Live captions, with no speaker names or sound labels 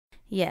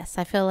Yes,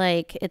 I feel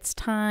like it's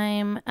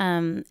time.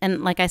 And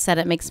like I said,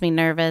 it makes me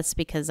nervous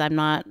because I'm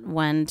not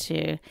one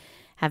to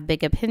have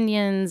big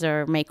opinions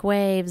or make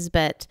waves,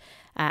 but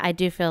I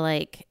do feel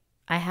like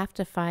I have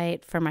to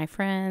fight for my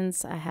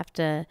friends. I have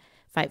to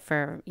fight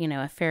for,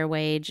 a fair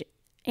wage.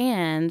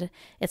 And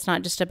it's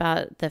not just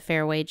about the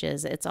fair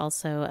wages. It's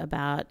also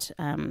about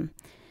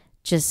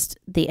just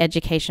the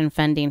education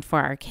funding for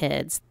our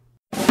kids.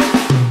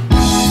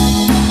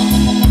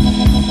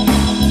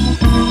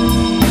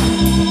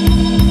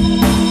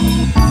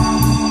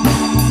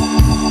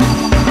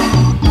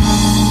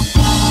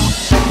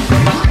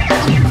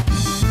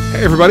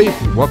 Hey everybody,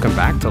 welcome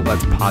back to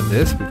Let's Pod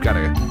This. We've got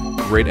a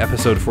great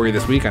episode for you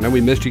this week. I know we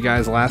missed you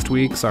guys last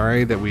week.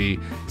 Sorry that we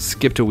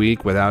skipped a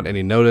week without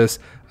any notice.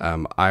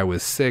 I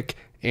was sick.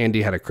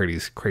 Andy had a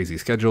crazy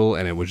schedule,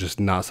 and it was just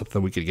not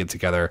something we could get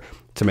together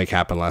to make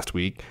happen last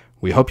week.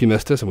 We hope you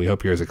missed us, and we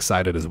hope you're as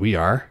excited as we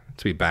are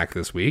to be back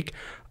this week.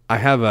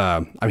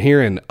 I'm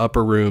here in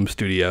Upper Room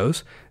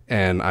Studios,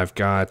 and I've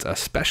got a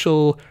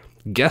special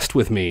guest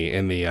with me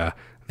in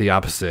the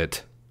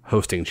opposite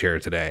hosting chair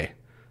today.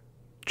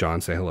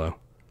 John, say hello.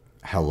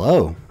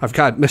 Hello. I've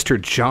got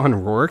Mr. John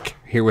Rorke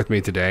here with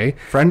me today.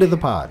 Friend of the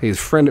pod. He's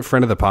friend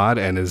of the pod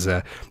and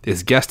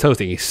is guest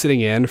hosting. He's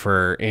sitting in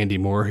for Andy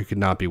Moore, who could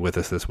not be with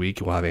us this week.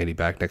 We'll have Andy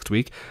back next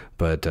week.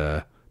 But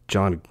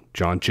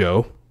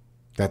Joe.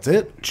 That's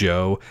it.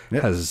 Joe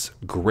has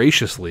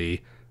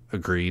graciously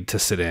agreed to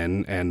sit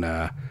in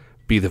and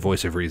be the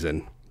voice of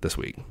reason this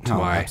week.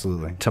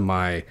 Absolutely. To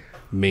my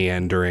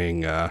meandering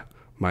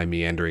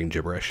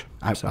gibberish.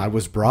 I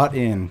was brought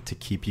in to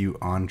keep you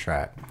on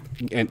track.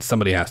 And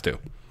somebody has to.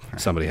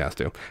 Somebody has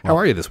to. How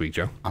are you this week,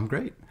 Joe? I'm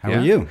great. How are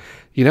you?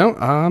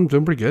 I'm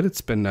doing pretty good.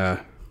 It's been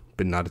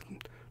not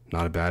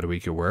a bad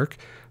week at work.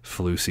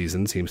 Flu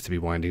season seems to be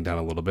winding down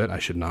a little bit. I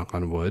should knock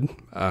on wood.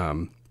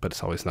 But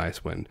it's always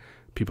nice when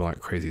people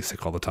aren't crazy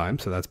sick all the time.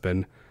 So that's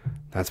been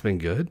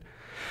good.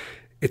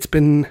 It's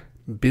been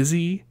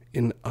busy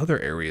in other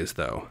areas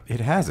though. It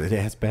has. It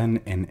has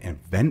been an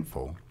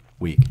eventful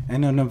week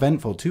and an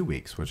eventful 2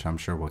 weeks, which I'm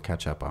sure we'll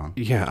catch up on.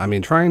 Yeah, I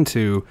mean, trying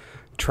to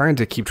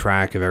keep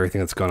track of everything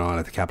that's going on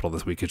at the Capitol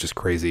this week is just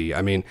crazy.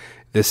 I mean,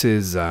 this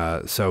is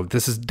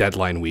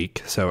deadline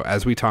week. So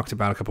as we talked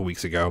about a couple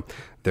weeks ago,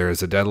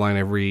 there's a deadline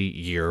every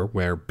year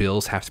where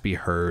bills have to be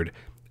heard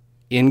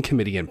in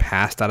committee and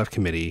passed out of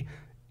committee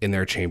in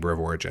their chamber of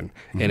origin.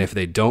 Mm-hmm. And if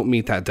they don't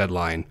meet that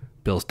deadline,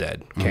 bill's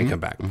dead, can't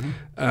come back.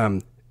 Mm-hmm.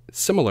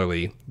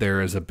 Similarly,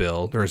 there is a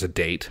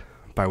date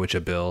by which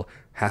a bill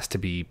has to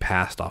be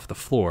passed off the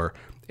floor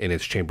in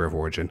its chamber of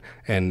origin.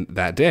 And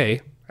that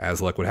day,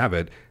 as luck would have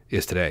it,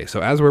 is today.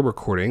 So as we're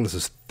recording, this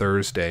is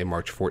Thursday,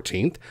 March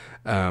 14th.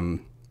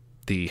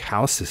 The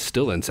House is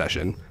still in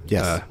session,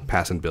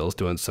 passing bills,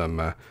 doing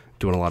a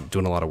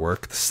lot of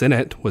work. The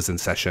Senate was in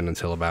session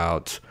until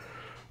about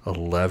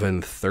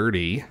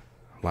 11:30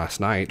 last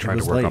night, trying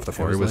to work off the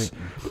floor. It was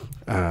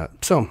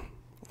so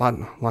a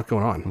lot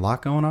going on. A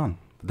lot going on.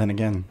 But then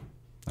again,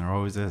 there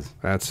always is.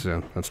 That's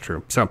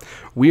true. So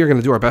we are going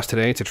to do our best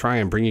today to try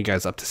and bring you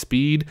guys up to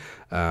speed.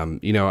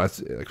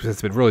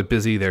 It's been really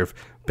busy. There've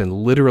been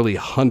literally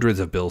hundreds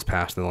of bills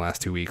passed in the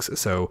last 2 weeks.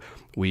 So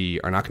we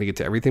are not going to get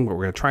to everything, but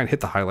we're going to try and hit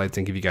the highlights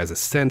and give you guys a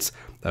sense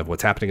of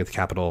what's happening at the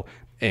Capitol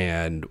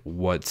and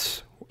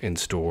what's in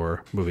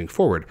store moving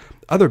forward.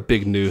 Other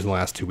big news in the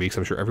last 2 weeks,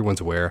 I'm sure everyone's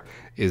aware,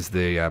 is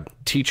the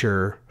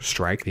teacher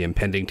strike, the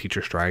impending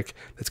teacher strike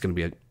that's going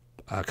to be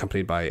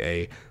accompanied by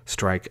a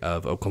strike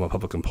of Oklahoma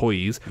public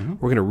employees. Mm-hmm.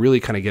 We're going to really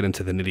kind of get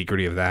into the nitty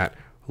gritty of that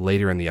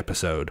later in the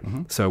episode.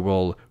 Mm-hmm. So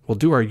we'll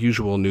do our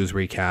usual news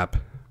recap,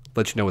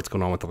 let you know what's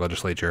going on with the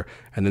legislature,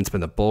 and then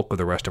spend the bulk of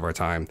the rest of our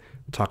time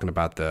talking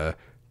about the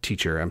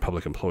teacher and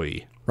public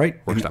employee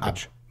work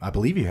stoppage. I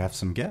believe you have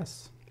some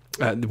guests.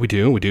 We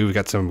do. We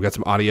got some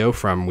audio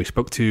from. We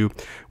spoke to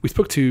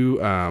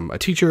a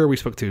teacher. We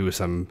spoke to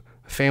some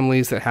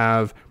families that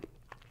have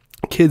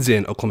kids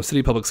in Oklahoma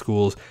City public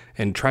schools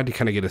and tried to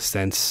kind of get a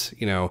sense.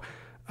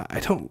 I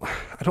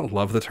don't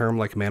love the term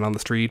like man on the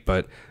street,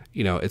 but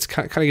it's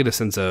kind of get a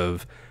sense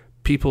of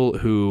people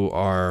who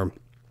are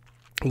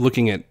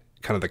looking at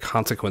kind of the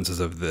consequences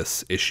of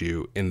this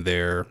issue in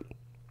their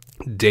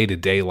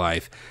day-to-day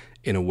life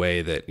in a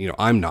way that,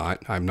 I'm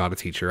not a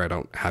teacher. I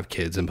don't have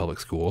kids in public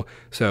school.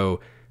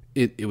 So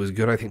it was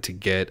good, I think, to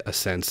get a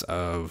sense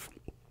of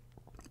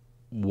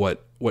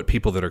what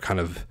people that are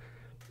kind of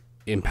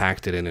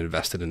impacted and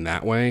invested in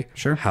that way,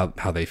 sure, how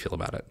they feel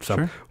about it. So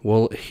sure.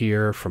 We'll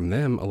hear from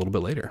them a little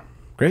bit later.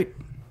 Great.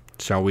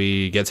 Shall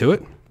we get to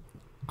it?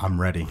 I'm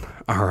ready.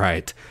 All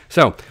right.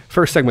 So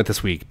first segment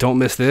this week. Don't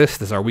miss this.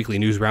 This is our weekly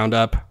news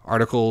roundup,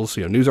 articles,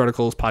 news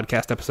articles,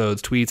 podcast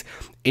episodes, tweets,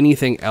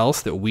 anything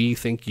else that we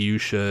think you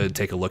should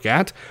take a look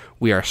at.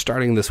 We are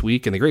starting this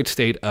week in the great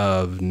state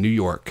of New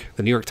York.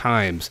 The New York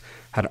Times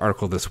had an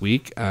article this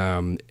week.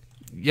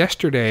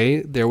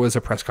 Yesterday, there was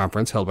a press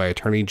conference held by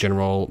Attorney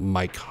General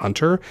Mike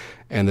Hunter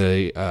and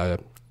the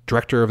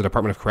director of the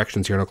Department of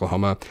Corrections here in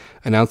Oklahoma,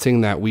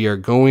 announcing that we are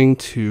going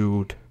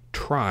to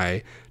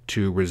try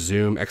to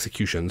resume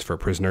executions for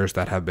prisoners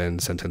that have been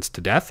sentenced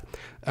to death.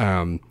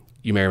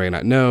 you may or may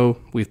not know,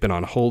 we've been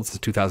on hold since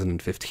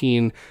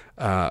 2015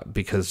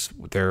 because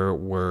there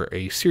were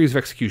a series of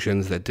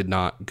executions that did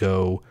not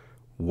go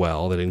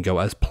well. They didn't go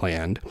as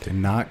planned. Did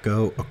not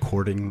go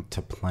according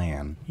to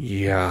plan.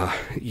 Yeah.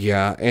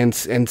 And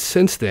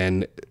since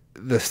then,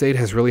 the state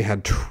has really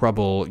had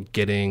trouble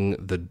getting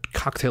the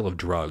cocktail of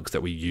drugs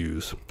that we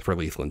use for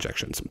lethal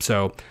injections.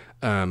 So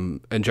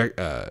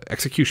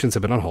executions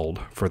have been on hold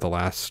for the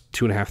last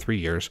 2.5, 3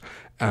 years.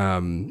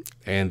 And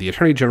the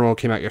Attorney General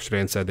came out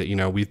yesterday and said that,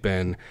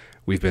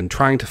 we've been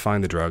trying to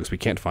find the drugs. We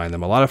can't find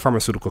them. A lot of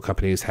pharmaceutical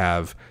companies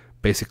have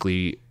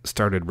basically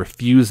started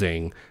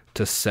refusing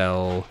to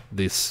sell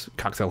this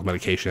cocktail of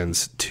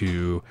medications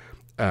to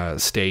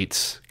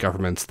states,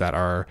 governments that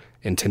are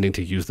intending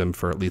to use them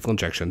for lethal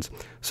injections.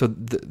 So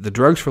the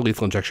drugs for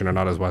lethal injection are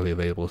not as widely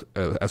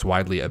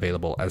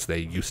available as they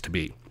used to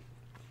be.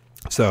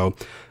 So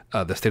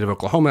the state of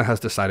Oklahoma has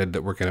decided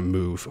that we're going to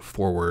move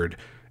forward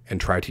and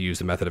try to use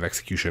a method of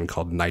execution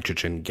called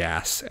nitrogen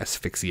gas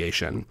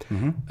asphyxiation.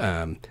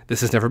 Mm-hmm.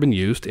 This has never been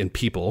used in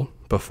people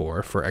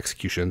before for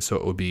execution, so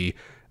it would be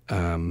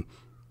kind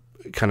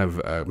of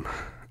a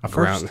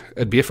first.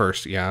 It'd be a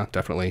first, yeah,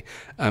 definitely.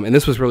 And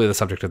this was really the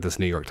subject of this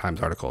New York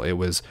Times article. It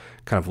was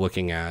kind of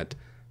looking at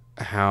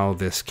how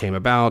this came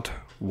about,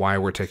 why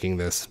we're taking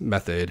this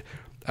method,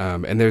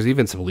 and there's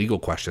even some legal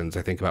questions,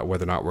 I think, about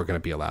whether or not we're going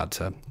to be allowed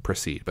to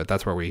proceed. But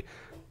that's where we're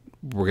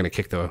going to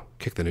kick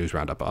the news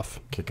roundup off.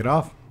 Kick it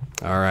off.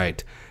 All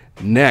right.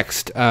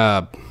 Next,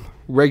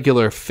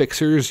 regular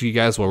fixers. You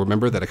guys will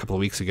remember that a couple of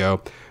weeks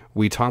ago,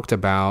 we talked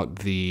about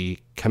the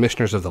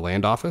commissioners of the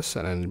land office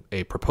and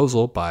a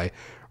proposal by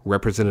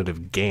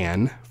Representative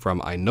Gann from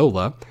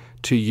Inola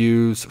to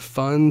use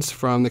funds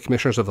from the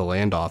commissioners of the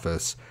land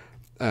office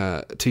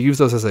to use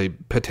those as a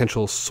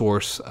potential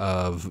source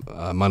of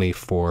money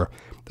for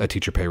a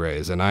teacher pay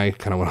raise. And I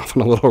kind of went off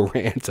on a little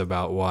rant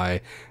about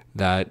why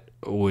that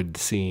would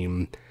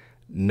seem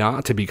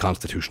not to be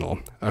constitutional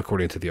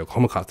according to the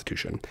Oklahoma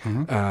Constitution,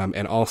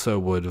 and also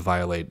would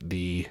violate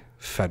the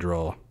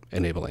Federal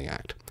Enabling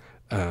Act.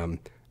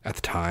 At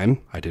the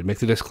time, I did make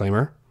the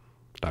disclaimer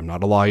that I'm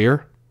not a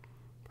lawyer.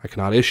 I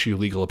cannot issue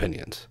legal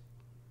opinions.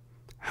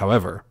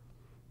 However,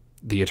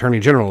 the Attorney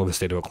General of the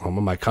state of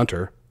Oklahoma, Mike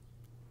Hunter,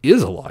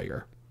 is a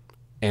lawyer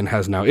and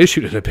has now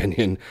issued an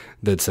opinion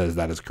that says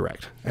that is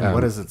correct. And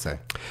what does it say?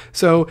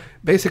 So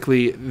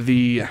basically,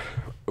 and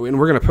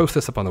we're going to post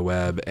this up on the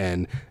web,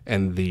 and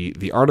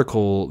the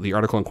article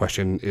in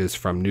question is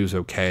from News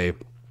OK,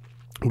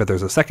 but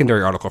there's a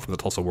secondary article from the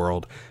Tulsa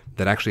World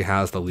that actually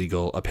has the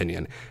legal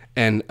opinion.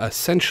 And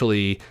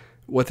essentially,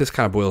 what this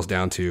kind of boils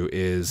down to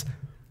is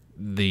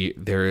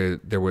there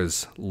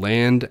was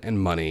land and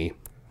money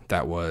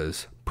that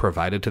was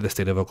provided to the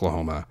state of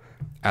Oklahoma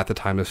at the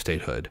time of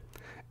statehood,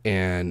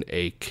 and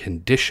a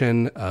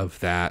condition of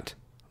that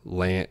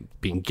land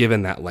being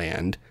given that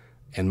land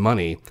and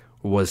money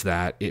was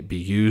that it be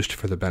used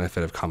for the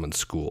benefit of common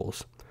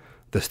schools.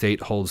 The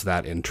state holds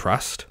that in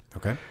trust.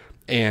 Okay.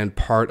 And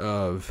part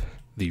of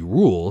the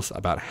rules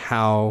about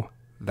how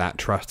that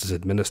trust is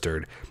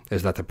administered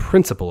is that the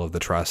principal of the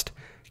trust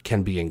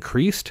can be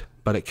increased,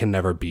 but it can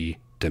never be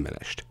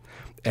diminished.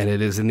 And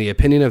it is in the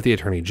opinion of the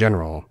Attorney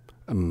General,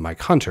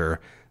 Mike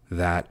Hunter,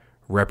 that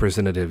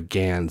Representative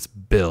Gann's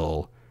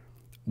bill,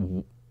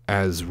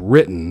 as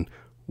written,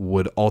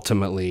 would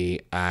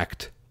ultimately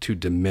act to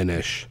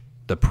diminish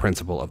the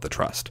principle of the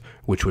trust,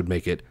 which would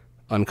make it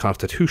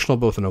unconstitutional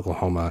both in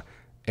Oklahoma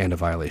and a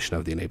violation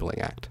of the Enabling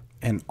Act.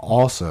 And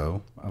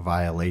also a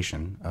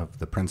violation of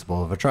the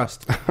principle of a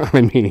trust.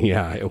 I mean,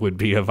 yeah, it would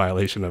be a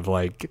violation of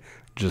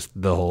just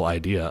the whole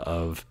idea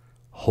of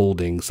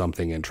holding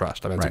something in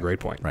trust. I mean, that's a great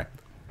point. Right.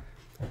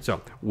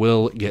 So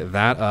we'll get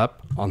that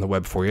up on the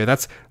web for you.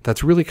 That's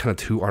really kind of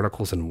two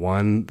articles in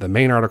one. The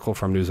main article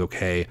from News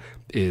OK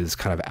is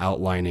kind of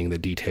outlining the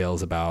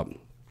details about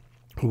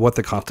what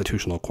the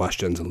constitutional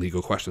questions and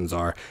legal questions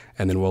are,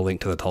 and then we'll link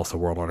to the Tulsa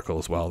World article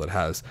as well that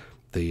has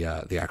the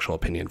actual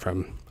opinion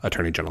from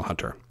Attorney General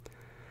Hunter.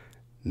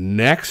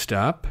 Next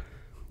up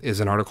is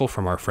an article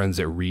from our friends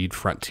at Read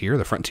Frontier,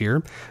 the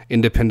Frontier,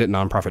 independent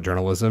nonprofit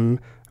journalism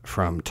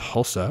from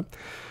Tulsa.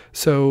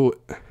 So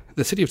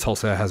the city of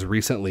Tulsa has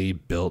recently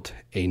built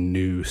a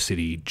new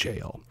city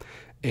jail.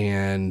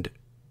 And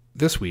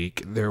this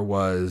week there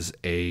was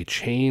a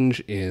change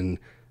in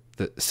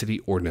the city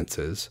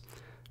ordinances,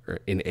 or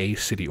in a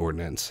city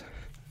ordinance,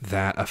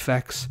 that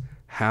affects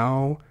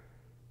how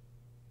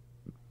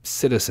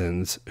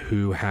citizens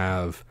who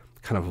have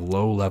kind of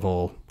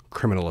low-level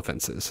criminal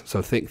offenses.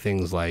 So think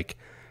things like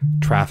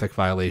traffic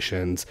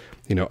violations,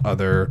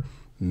 other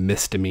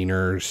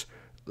misdemeanors,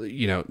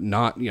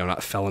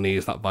 not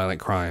felonies, not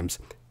violent crimes,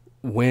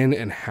 when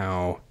and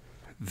how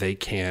they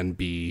can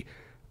be,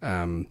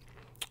 when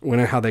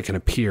and how they can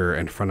appear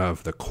in front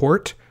of the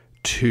court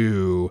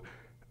to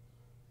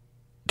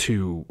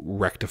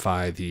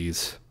rectify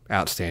these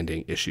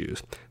outstanding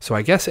issues. So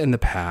I guess in the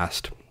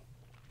past,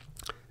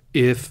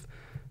 if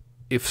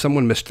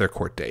someone missed their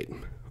court date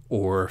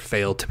or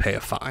failed to pay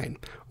a fine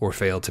or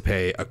failed to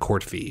pay a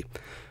court fee,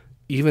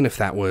 even if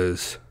that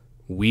was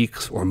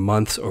weeks or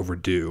months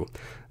overdue,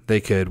 they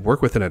could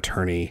work with an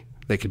attorney.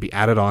 They could be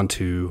added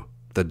onto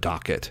the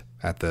docket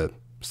at the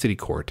city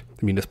court,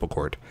 the municipal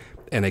court,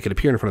 and they could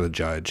appear in front of the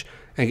judge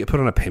and get put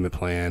on a payment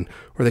plan,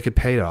 or they could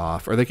pay it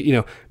off, or they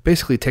could,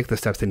 basically take the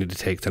steps they need to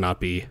take to not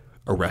be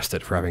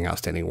arrested for having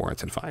outstanding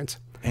warrants and fines.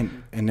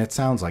 And it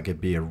sounds like it'd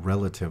be a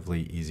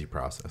relatively easy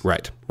process.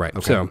 Right.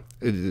 Okay. So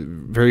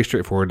very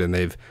straightforward, and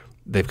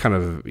they've kind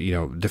of,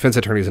 defense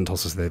attorneys in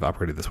Tulsa, they've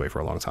operated this way for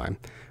a long time.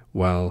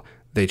 Well,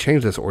 they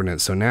changed this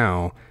ordinance. So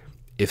now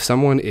if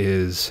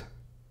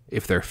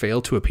they're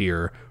failed to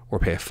appear or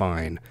pay a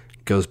fine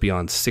goes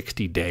beyond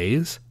 60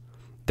 days,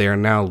 they are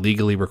now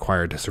legally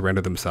required to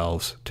surrender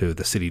themselves to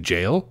the city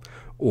jail,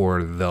 or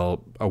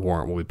a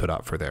warrant will be put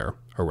out for their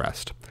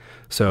arrest.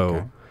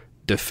 So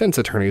defense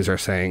attorneys are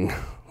saying,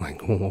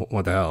 like,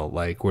 what the hell?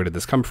 Like, where did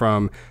this come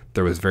from?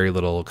 There was very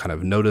little kind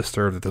of notice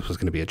served that this was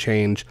going to be a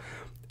change.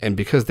 And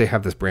because they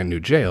have this brand new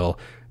jail,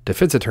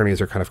 defense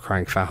attorneys are kind of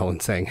crying foul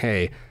and saying,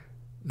 hey,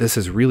 this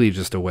is really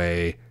just a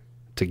way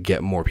to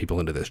get more people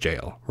into this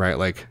jail, right?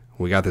 Like,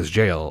 we got this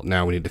jail,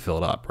 now we need to fill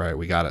it up, right?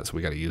 We got it, so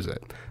we got to use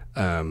it.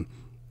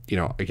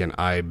 Again,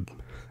 I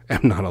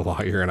am not a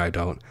lawyer, and I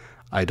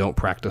don't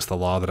practice the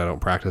law that I don't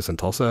practice in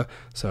Tulsa,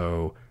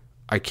 so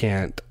I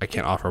can't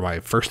offer my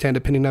firsthand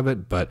opinion of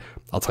it. But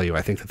I'll tell you,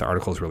 I think that the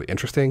article is really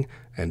interesting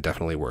and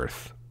definitely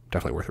worth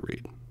a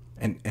read.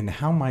 And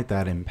how might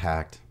that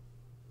impact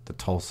the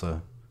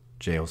Tulsa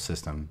jail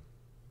system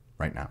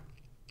right now?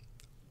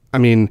 I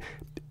mean,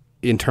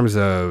 in terms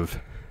of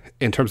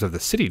the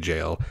city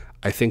jail,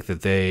 I think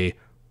that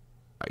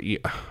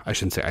I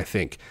shouldn't say I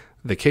think.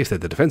 The case that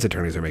the defense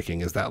attorneys are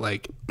making is that,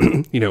 like,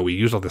 we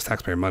use all this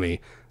taxpayer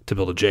money to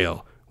build a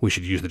jail. We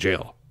should use the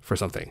jail for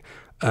something.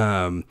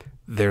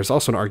 There's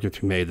also an argument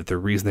to be made that the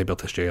reason they built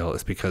this jail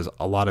is because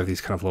a lot of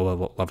these kind of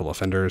low level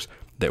offenders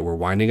that were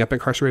winding up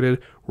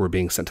incarcerated were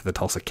being sent to the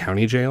Tulsa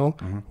County Jail,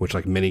 which,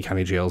 like many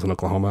county jails in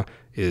Oklahoma,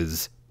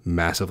 is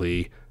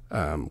massively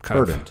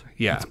burdened.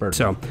 Yeah.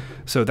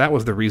 So that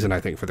was the reason,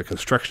 I think, for the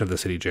construction of the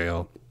city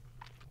jail.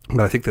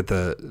 But I think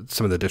that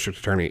some of the district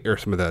attorney or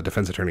some of the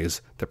defense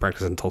attorneys that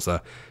practice in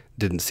Tulsa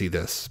didn't see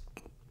this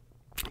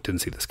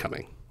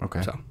coming.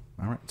 Okay. So,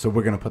 all right. So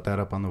we're going to put that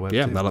up on the web.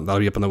 Yeah, too? that'll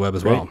be up on the web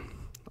as well.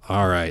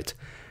 All right.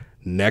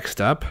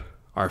 Next up,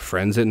 our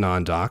friends at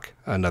NonDoc,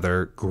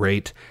 another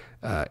great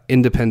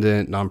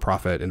independent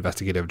nonprofit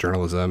investigative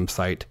journalism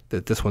site.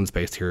 That this one's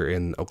based here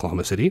in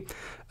Oklahoma City,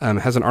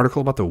 has an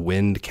article about the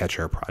Wind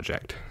Catcher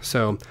Project.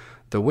 So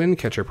the Wind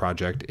Catcher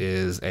Project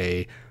is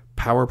a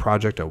power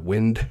project, a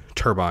wind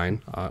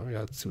turbine.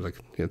 It seems like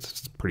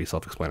it's pretty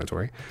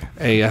self-explanatory.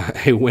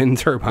 A wind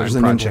turbine There's project. There's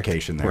an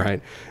implication there.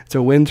 Right. It's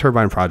a wind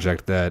turbine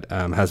project that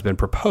has been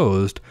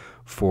proposed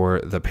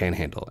for the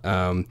Panhandle.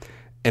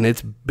 And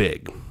it's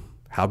big.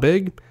 How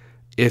big?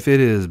 If it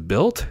is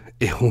built,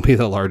 it will be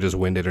the largest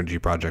wind energy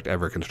project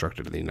ever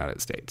constructed in the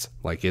United States.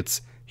 Like,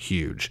 it's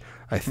huge.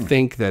 I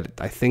think that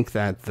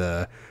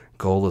the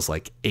goal is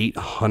like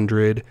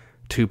 800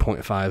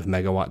 2.5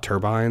 megawatt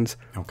turbines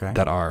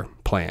that are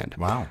planned.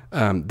 Wow.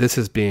 This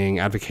is being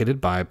advocated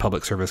by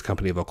Public Service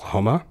Company of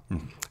Oklahoma.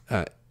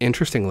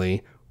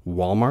 Interestingly,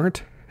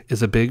 Walmart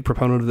is a big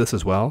proponent of this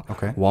as well.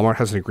 Okay. Walmart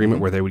has an agreement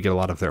where they would get a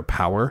lot of their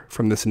power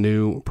from this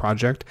new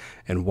project.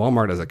 And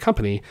Walmart as a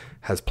company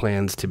has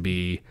plans to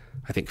be,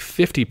 I think,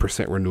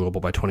 50%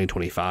 renewable by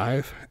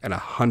 2025 and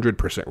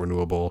 100%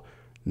 renewable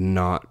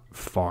not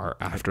far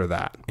after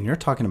that. And you're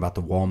talking about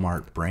the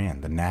Walmart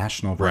brand, the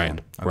national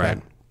brand.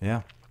 Right.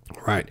 Yeah.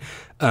 Right.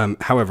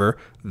 However,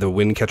 the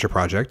Wind Catcher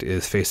project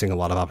is facing a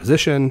lot of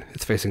opposition.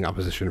 It's facing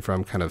opposition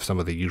from kind of some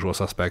of the usual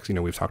suspects.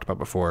 We've talked about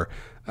before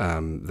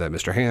that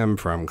Mr. Ham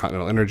from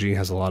Continental Energy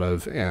has a lot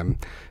of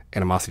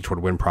animosity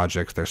toward wind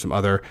projects. There's some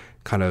other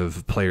kind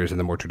of players in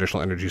the more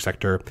traditional energy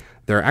sector.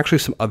 There are actually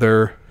some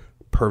other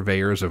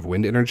purveyors of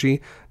wind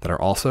energy that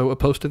are also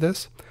opposed to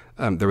this.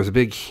 There was a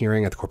big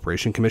hearing at the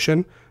Corporation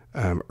Commission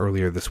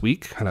earlier this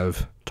week, kind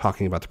of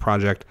talking about the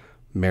project,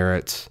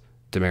 merits,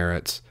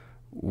 demerits,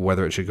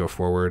 whether it should go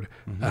forward.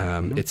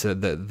 It's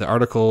the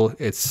article.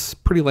 It's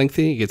pretty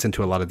lengthy. It gets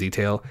into a lot of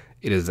detail.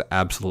 It is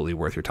absolutely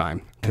worth your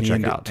time to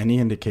check out. Any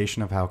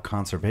indication of how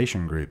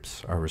conservation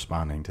groups are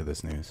responding to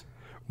this news?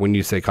 When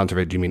you say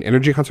conservation, do you mean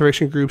energy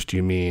conservation groups? Do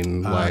you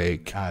mean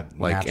like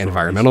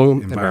environmental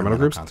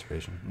groups?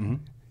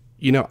 Conservation.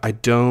 I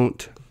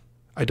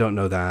don't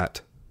know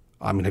that.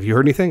 I mean, have you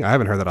heard anything? I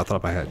haven't heard that off the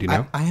top of my head. Do you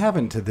know? I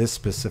haven't to this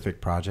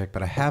specific project,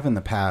 but I have in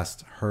the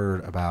past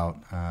heard about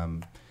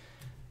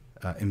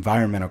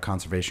environmental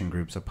conservation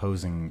groups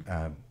opposing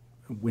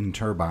wind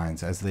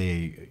turbines as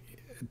they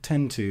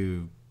tend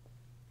to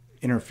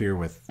interfere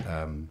with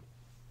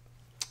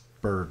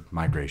bird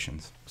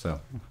migrations. So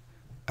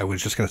I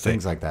was just going to say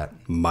things like that.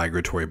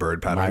 Migratory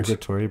bird patterns.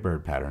 Migratory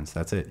bird patterns.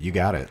 That's it. You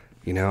got it.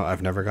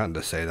 I've never gotten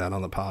to say that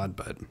on the pod,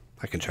 but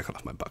I can check it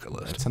off my bucket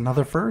list. It's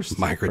another first.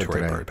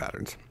 Migratory bird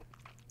patterns.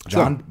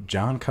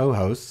 John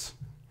co-hosts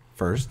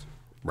first.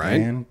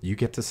 Right. And you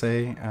get to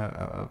say,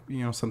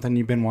 something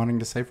you've been wanting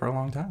to say for a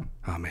long time.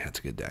 Oh, man, it's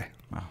a good day.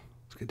 Wow.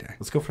 It's a good day.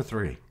 Let's go for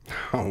 3.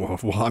 Oh,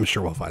 well, I'm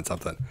sure we'll find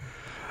something.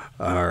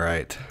 All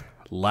right.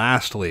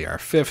 Lastly, our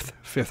fifth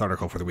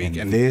article for the week,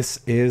 and this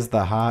is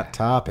the hot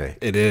topic.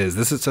 It is.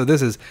 This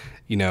is.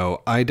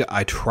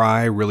 I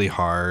try really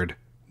hard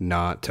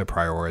not to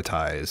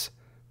prioritize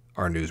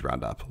our news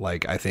roundup.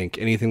 Like, I think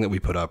anything that we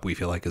put up, we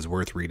feel like is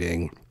worth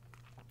reading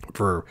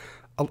for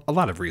a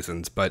lot of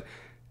reasons. But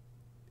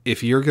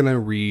if you're only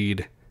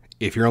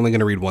going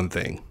to read one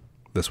thing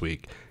this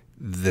week,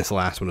 this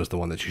last one is the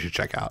one that you should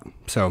check out.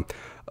 So,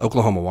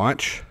 Oklahoma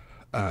Watch,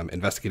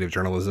 investigative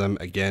journalism,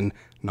 again,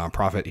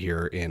 nonprofit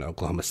here in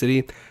Oklahoma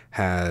City,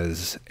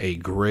 has a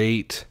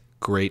great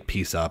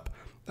piece up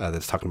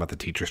that's talking about the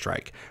teacher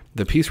strike.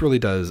 The piece really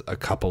does a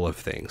couple of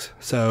things.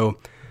 So,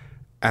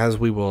 as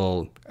we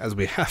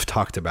have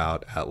talked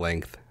about at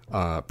length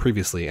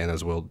previously, and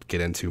as we'll get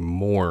into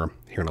more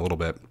here in a little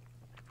bit,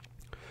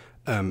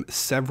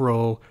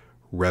 several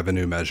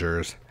revenue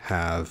measures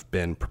have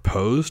been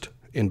proposed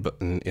in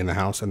the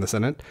House and the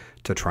Senate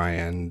to try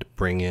and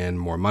bring in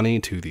more money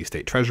to the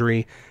state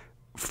treasury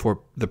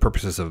for the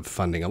purposes of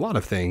funding a lot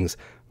of things,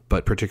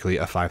 but particularly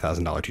a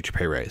 $5,000 teacher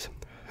pay raise.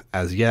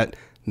 As yet,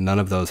 none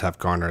of those have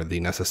garnered the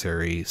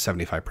necessary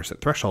 75%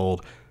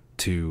 threshold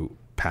to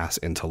pass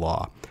into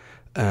law.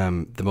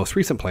 The most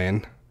recent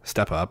plan,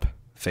 Step Up,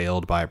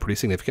 failed by a pretty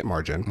significant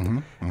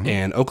margin,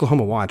 and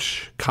Oklahoma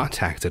Watch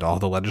contacted all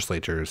the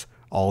legislators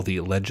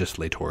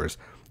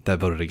that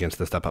voted against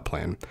the Step Up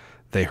plan.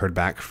 They heard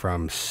back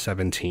from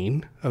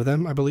 17 of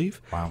them, I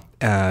believe. Wow.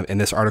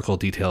 And this article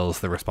details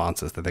the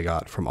responses that they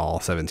got from all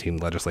 17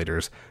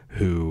 legislators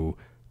who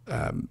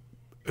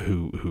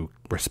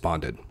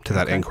responded to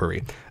that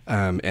inquiry.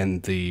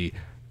 And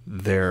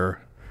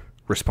their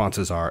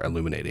responses are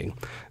illuminating.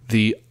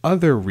 The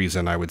other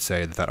reason I would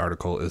say that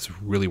article is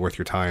really worth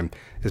your time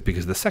is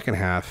because the second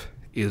half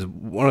is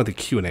one of the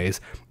Q&As.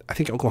 I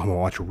think Oklahoma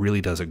Watch really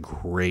does a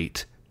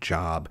great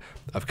job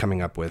of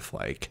coming up with,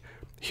 like,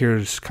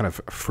 here's kind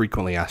of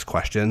frequently asked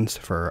questions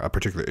for a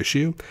particular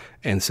issue.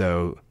 And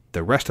so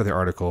the rest of the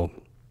article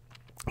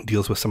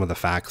deals with some of the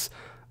facts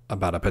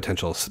about a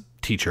potential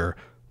teacher,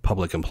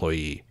 public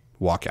employee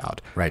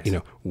walkout. Right.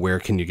 Where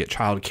can you get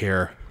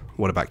childcare?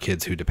 What about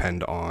kids who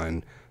depend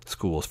on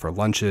schools for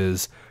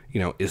lunches?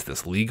 Is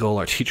this legal?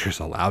 Are teachers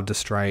allowed to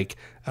strike?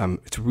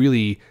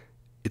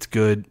 It's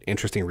good,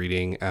 interesting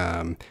reading.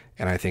 And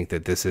I think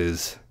that this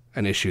is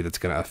an issue that's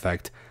going to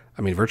affect,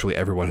 virtually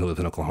everyone who lives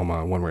in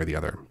Oklahoma, one way or the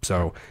other.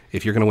 So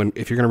if you're going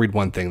to read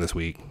one thing this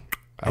week,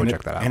 I would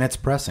check that out. And it's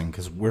pressing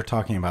because we're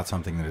talking about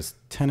something that is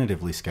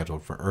tentatively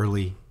scheduled for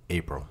early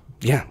April.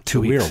 Yeah,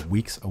 2 weeks. We are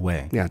weeks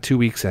away. Yeah, 2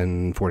 weeks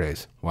and 4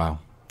 days. Wow.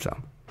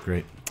 So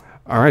great.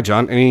 All right,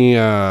 John. Any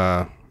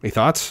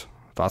thoughts?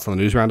 Thoughts on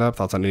the news roundup?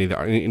 Thoughts on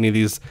any of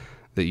these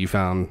that you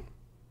found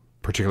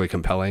particularly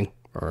compelling?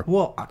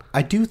 Well,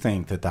 I do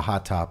think that the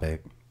hot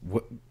topic,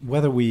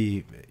 whether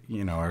we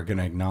are going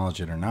to acknowledge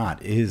it or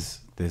not, is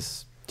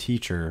this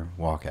teacher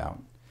walkout.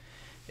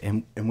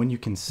 And when you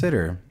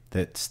consider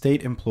that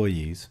state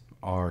employees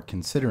are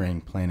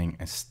considering planning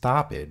a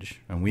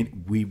stoppage, and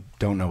we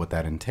don't know what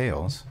that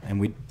entails, and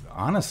we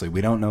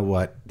don't know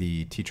what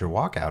the teacher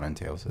walkout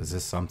entails. Is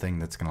this something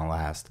that's going to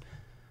last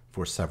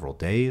for several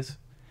days?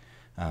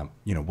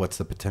 What's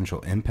the potential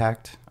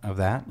impact of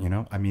that?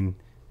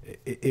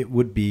 It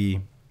would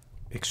be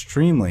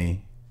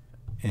extremely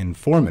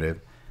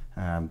informative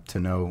to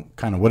know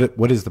kind of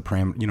what is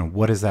the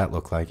what does that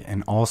look like,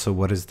 and also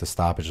what does the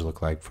stoppage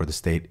look like for the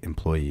state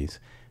employees,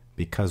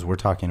 because we're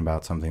talking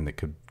about something that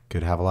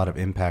could have a lot of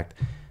impact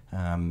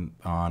on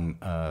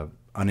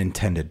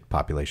unintended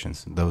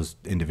populations, those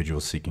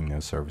individuals seeking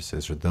those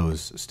services, or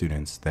those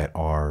students that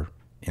are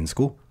in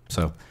school.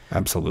 So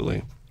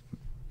absolutely.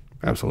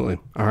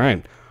 All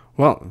right.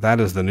 Well, that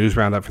is the news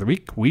roundup for the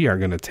week. We are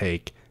going to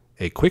take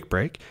a quick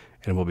break,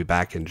 and we'll be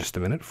back in just a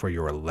minute for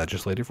your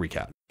legislative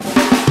recap.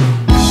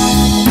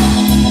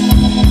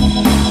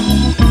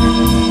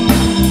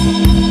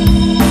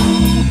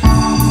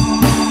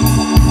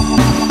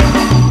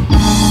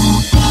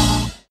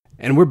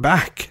 And we're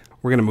back.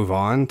 We're going to move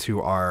on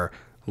to our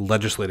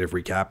legislative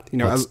recap.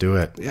 Let's do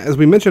it. As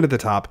we mentioned at the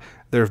top,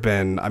 there have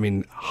been,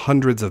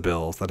 hundreds of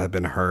bills that have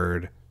been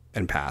heard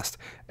and passed.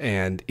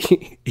 And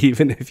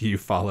even if you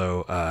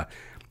follow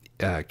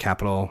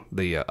Capitol,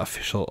 the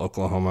official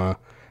Oklahoma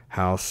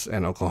House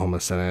and Oklahoma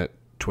Senate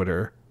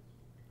Twitter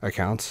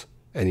accounts,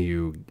 and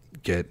you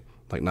get,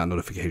 not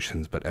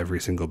notifications, but every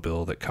single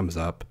bill that comes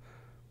up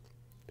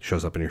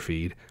shows up in your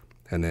feed,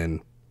 and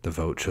then the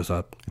vote shows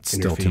up it's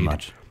in your feed. feed. Too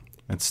much.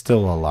 It's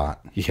still a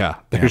lot. Yeah,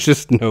 there's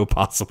just no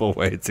possible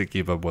way to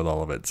keep up with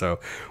all of it. So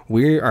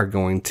we are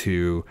going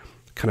to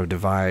kind of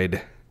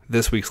divide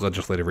this week's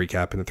legislative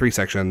recap into 3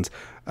 sections.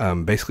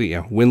 Basically,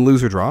 win,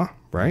 lose, or draw,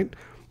 right?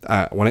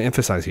 I want to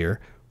emphasize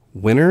here,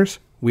 winners,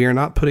 we are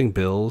not putting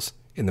bills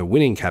in the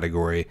winning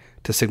category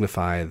to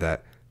signify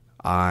that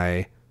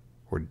I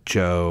or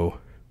Joe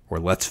or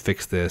Let's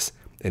Fix This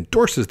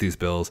endorses these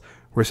bills.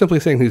 We're simply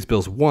saying these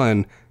bills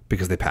won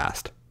because they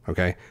passed,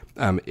 okay?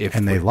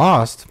 They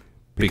lost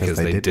because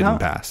they didn't not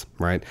pass,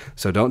 right?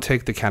 So don't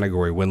take the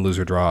category win, lose,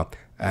 or draw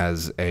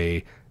as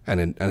a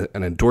an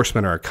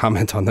endorsement or a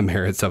comment on the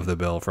merits of the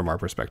bill from our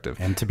perspective.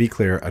 And to be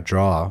clear, a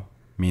draw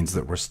means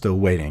that we're still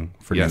waiting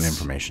for new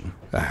information.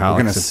 We're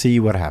going to see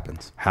what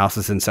happens. House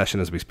is in session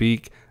as we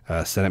speak.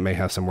 Senate may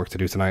have some work to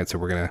do tonight, so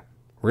we're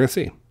gonna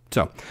see.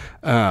 So,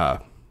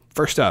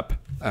 first up,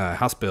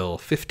 House Bill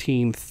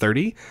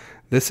 1530.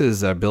 This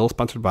is a bill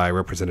sponsored by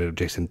Representative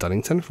Jason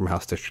Dunnington from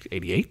House District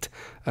 88.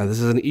 This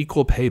is an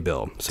equal pay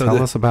bill. So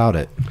Tell us about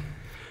it.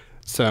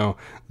 So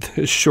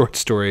the short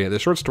story on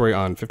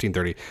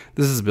 1530,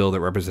 this is a bill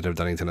that Representative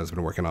Dunnington has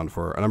been working on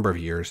for a number of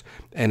years,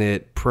 and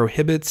it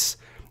prohibits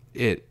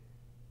it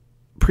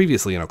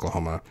previously in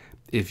Oklahoma.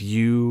 If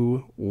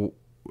you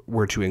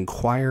were to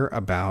inquire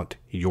about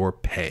your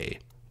pay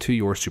to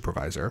your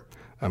supervisor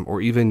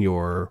or even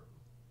your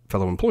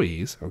fellow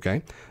employees,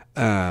 okay,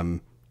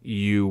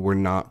 you were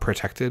not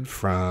protected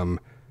from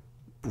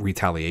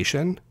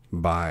retaliation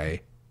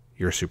by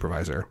your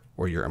supervisor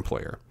or your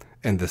employer.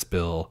 And this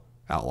bill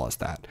outlaws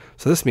that.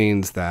 So this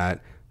means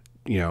that,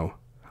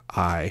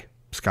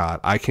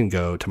 Scott, I can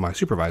go to my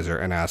supervisor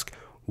and ask,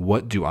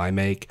 what do I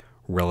make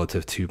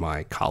relative to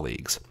my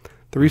colleagues?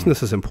 The reason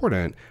this is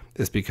important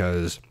is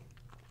because,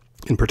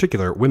 in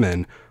particular,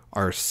 women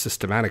are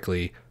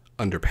systematically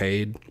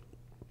underpaid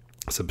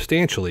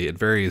substantially. It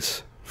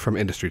varies from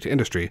industry to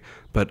industry,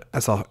 but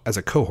as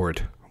a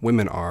cohort,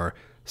 women are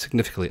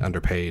significantly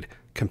underpaid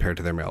compared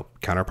to their male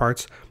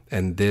counterparts.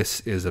 And this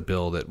is a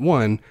bill that,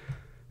 one,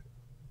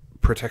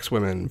 protects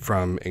women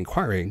from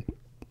inquiring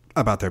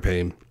about their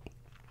pay,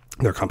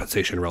 their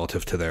compensation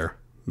relative to their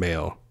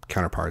male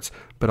counterparts,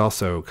 but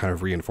also kind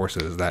of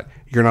reinforces that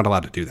you're not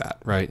allowed to do that,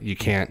 right? You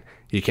can't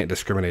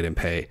discriminate in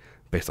pay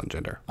based on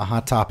gender. A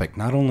hot topic,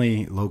 not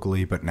only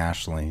locally but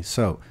nationally.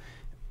 So,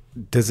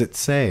 does it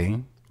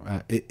say,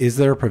 is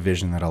there a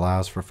provision that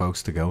allows for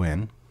folks to go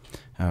in,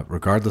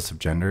 regardless of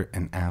gender,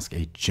 and ask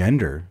a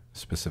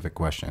gender-specific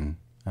question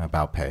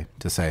about pay?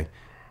 To say,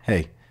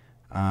 hey,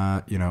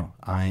 I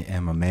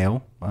am a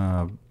male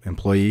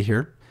employee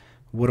here.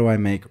 What do I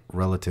make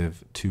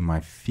relative to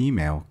my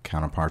female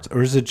counterparts?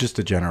 Or is it just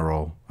a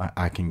general,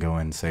 I can go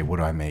and say, what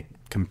do I make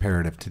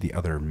comparative to the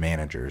other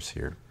managers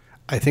here?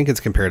 I think it's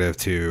comparative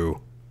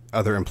to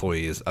other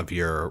employees of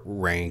your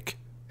rank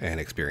and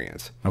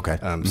experience. Okay.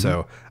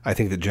 So I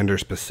think that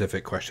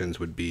gender-specific questions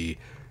would be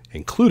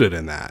included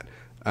in that.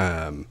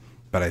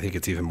 But I think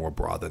it's even more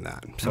broad than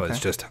that. So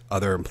It's just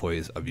other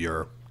employees of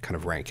your kind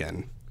of rank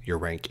and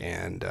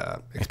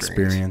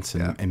experience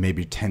and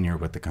maybe tenure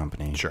with the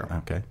company. Sure.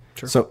 Okay.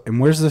 Sure. So, and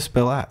where's this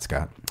bill at,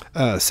 Scott?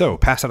 So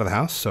passed out of the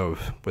House. So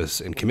was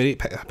in committee,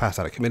 passed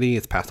out of committee.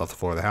 It's passed off the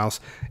floor of the House.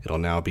 It'll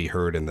now be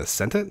heard in the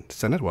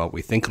Senate. Well,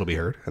 we think it'll be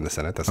heard in the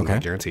Senate. That's not a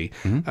guarantee.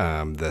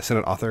 The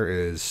Senate author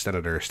is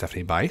Senator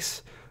Stephanie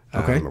Bice,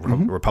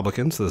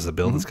 Republican. So this is a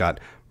bill that's got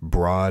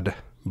broad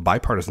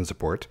bipartisan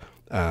support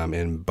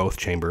in both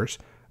chambers.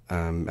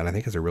 And I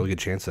think has a really good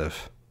chance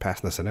of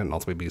passing the Senate and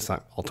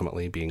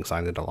ultimately being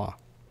signed into law.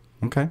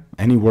 Okay.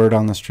 Any word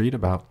on the street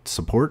about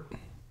support?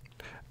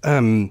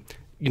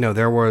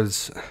 There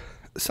was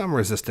some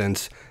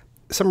resistance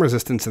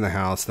in the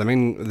House. The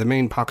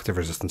main pockets of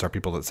resistance are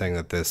people that saying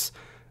that this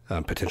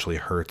potentially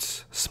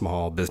hurts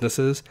small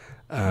businesses.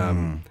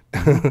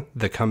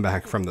 The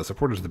comeback from the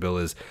supporters of the bill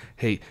is,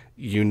 hey,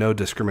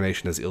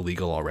 discrimination is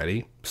illegal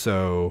already.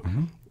 So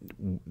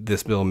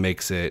this bill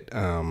makes it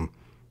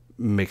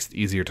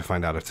easier to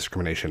find out if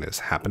discrimination is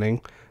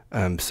happening.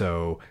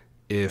 So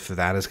if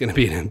that is going to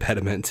be an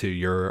impediment to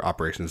your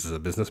operations as a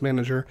business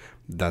manager,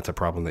 that's a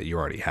problem that you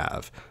already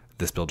have.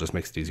 This bill just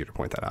makes it easier to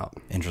point that out.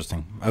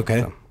 Interesting. Okay.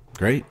 So,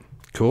 great.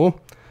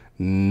 Cool.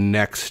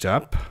 Next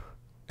up,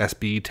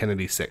 SB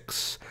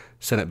 1086,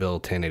 Senate Bill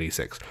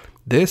 1086.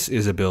 This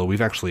is a bill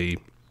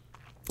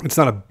it's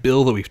not a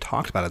bill that we've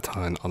talked about a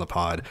ton on the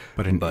pod.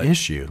 But an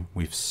issue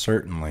we've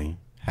certainly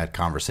had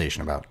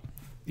conversation about.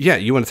 Yeah,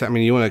 you want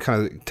to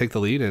kind of take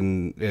the lead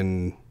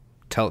and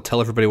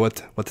tell everybody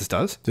what this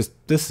does?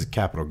 This is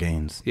capital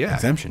gains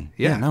exemption.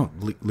 Yeah. No,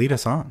 lead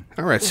us on.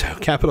 All right, so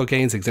capital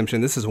gains exemption.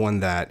 This is one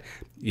that,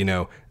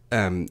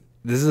 this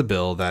is a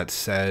bill that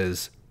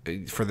says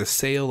for the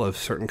sale of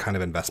certain kind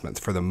of investments,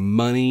 for the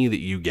money that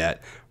you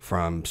get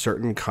from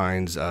certain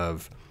kinds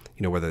of,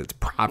 whether it's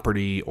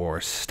property or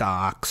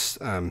stocks,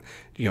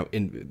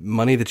 in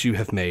money that you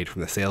have made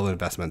from the sale of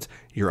investments,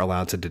 you're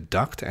allowed to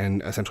deduct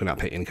and essentially not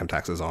pay income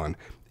taxes on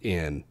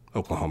in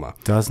Oklahoma.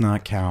 Does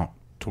not count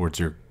towards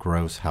your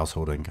gross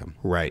household income.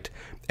 Right.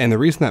 And the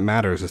reason that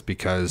matters is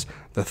because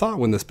the thought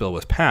when this bill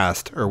was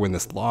passed, or when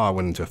this law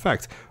went into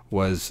effect,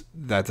 was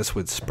that this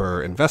would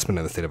spur investment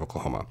in the state of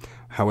Oklahoma.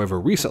 However,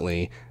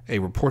 recently, a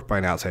report by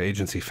an outside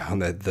agency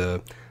found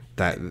that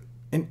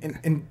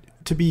And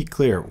to be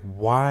clear,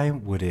 why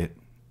would it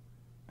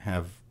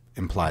have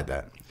implied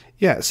that?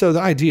 Yeah, so the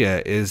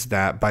idea is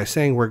that by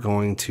saying we're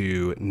going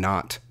to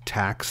not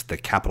tax the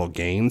capital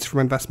gains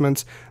from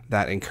investments,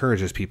 that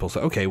encourages people.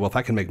 So, okay, well, if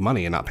I can make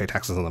money and not pay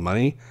taxes on the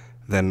money,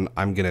 then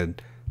I'm gonna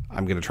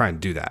try and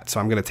do that. So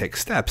I'm gonna take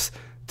steps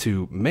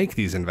to make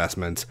these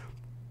investments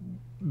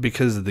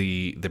because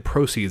the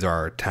proceeds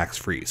are tax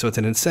free. So it's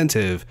an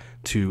incentive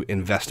to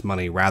invest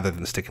money rather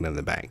than sticking it in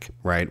the bank,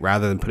 right?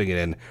 Rather than putting it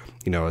in,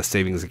 a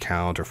savings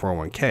account or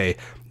 401k,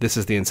 this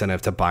is the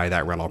incentive to buy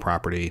that rental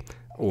property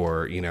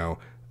or,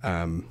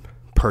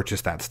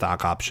 purchase that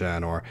stock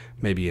option or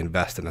maybe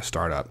invest in a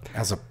startup.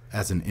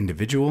 As an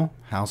individual,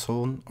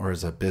 household, or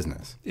as a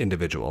business?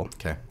 Individual.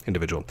 Okay.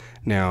 Individual.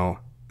 Now,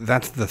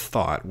 that's the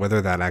thought.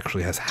 Whether that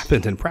actually has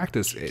happened in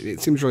practice,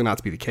 it seems really not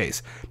to be the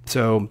case.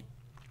 So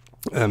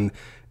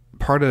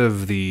part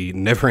of the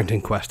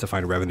never-ending quest to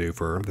find revenue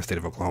for the state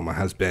of Oklahoma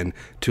has been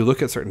to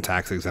look at certain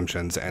tax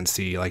exemptions and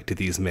see, do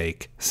these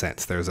make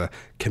sense? There's a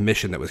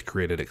commission that was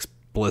created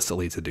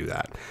explicitly to do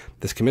that.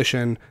 This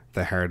commission,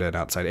 they hired an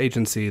outside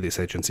agency. This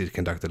agency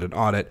conducted an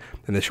audit.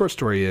 And the short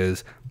story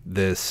is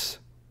this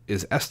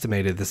is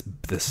estimated,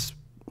 this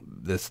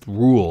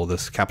rule,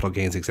 this capital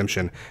gains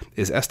exemption,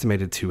 is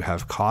estimated to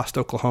have cost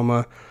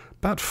Oklahoma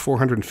about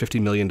 $450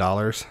 million,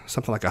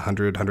 something like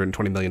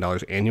 $120 million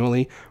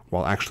annually,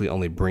 while actually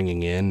only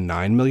bringing in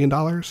 $9 million,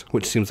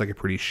 which seems like a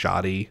pretty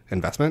shoddy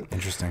investment.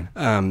 Interesting.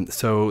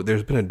 So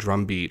there's been a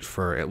drumbeat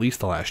for at least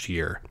the last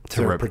year. Is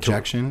there a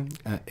projection?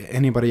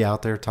 Anybody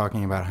out there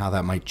talking about how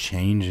that might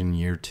change in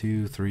year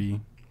 2,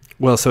 3?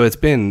 Well, so it's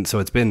been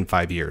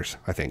 5 years,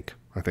 I think,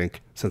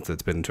 since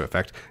it's been into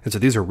effect. And so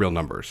these are real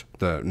numbers.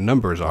 The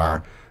numbers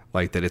are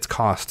that it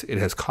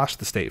has cost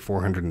the state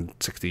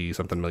 $460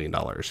 something million,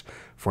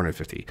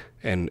 450,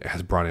 and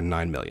has brought in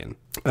 $9 million.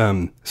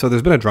 So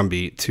there's been a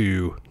drumbeat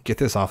to get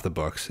this off the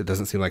books. It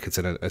doesn't seem like it's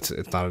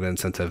not an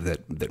incentive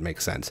that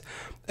makes sense.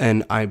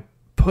 And I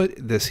put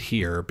this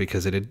here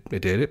because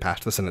it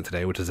passed the Senate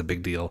today, which is a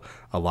big deal.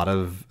 A lot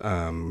of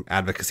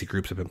advocacy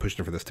groups have been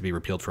pushing for this to be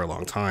repealed for a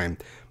long time.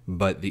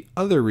 But the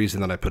other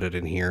reason that I put it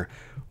in here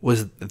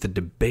was that the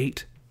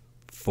debate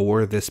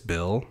for this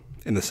bill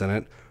in the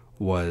Senate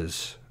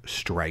was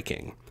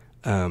striking.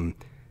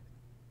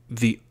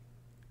 The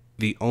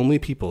only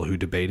people who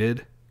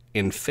debated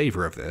in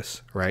favor of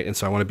this, right? And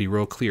so I want to be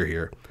real clear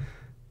here.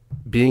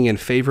 Being in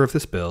favor of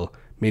this bill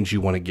means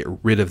you want to get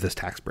rid of this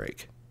tax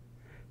break.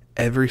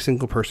 Every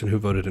single person who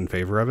voted in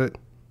favor of it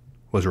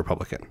was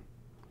Republican.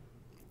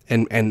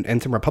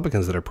 And some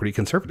Republicans that are pretty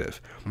conservative.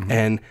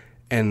 Mm-hmm.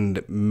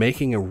 And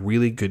making a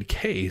really good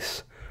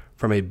case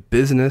from a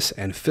business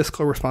and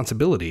fiscal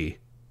responsibility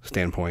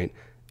standpoint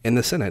in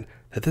the Senate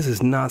that this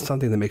is not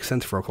something that makes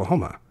sense for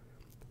Oklahoma.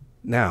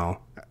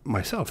 Now,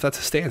 myself, that's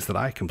a stance that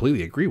I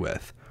completely agree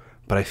with,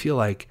 but I feel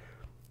like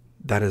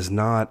that is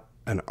not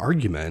an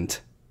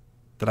argument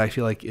that I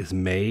feel like is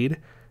made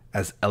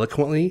as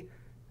eloquently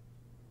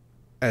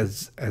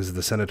as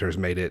the senators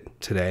made it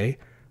today,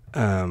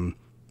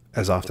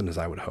 as often as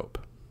I would hope.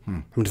 I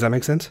mean, does that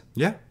make sense?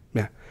 Yeah.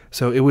 Yeah.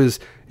 So it was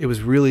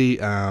really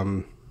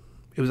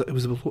it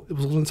was a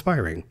little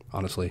inspiring,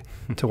 honestly,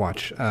 to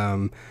watch,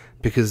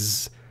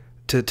 because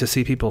to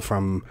see people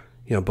from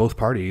both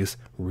parties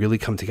really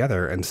come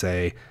together and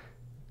say,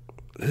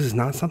 this is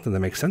not something that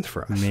makes sense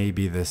for us.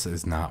 Maybe this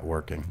is not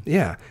working.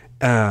 Yeah.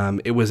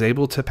 It was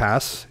able to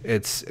pass.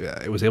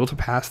 It was able to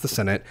pass the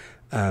Senate.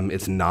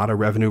 It's not a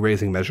revenue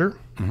raising measure.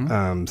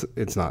 Mm-hmm.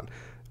 It's not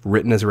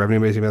written as a revenue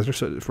raising measure.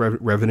 So it's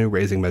revenue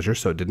raising measure.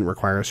 So it didn't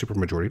require a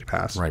supermajority to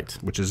pass. Right.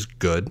 Which is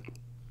good.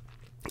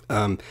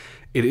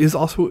 It is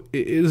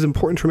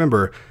important to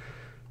remember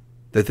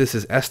that this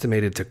is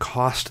estimated to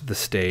cost the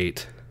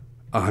state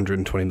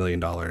 $120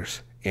 million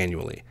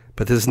annually.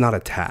 But this is not a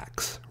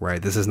tax,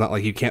 right? This is not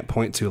you can't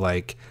point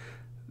to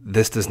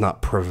this does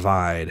not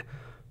provide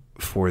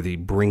for the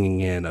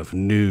bringing in of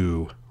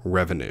new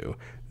revenue.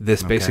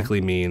 This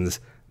basically means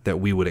that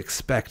we would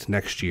expect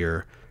next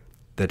year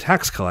the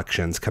tax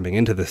collections coming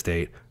into the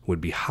state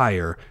would be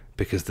higher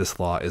because this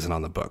law isn't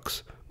on the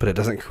books. But it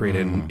doesn't create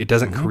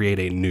create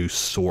a new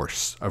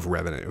source of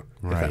revenue,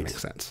 if that makes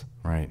sense.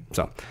 Right.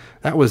 So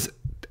that was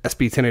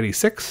SB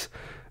 1086.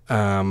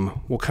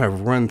 We'll kind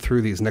of run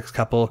through these next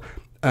couple.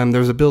 There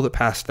was a bill that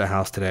passed the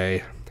House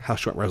today,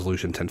 House Joint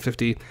Resolution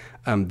 1050.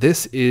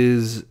 This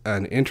is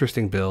an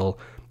interesting bill.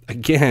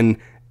 Again,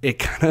 it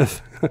kind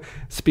of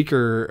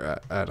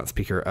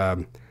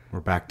we're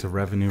back to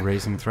revenue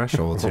raising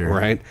thresholds here.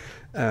 Right.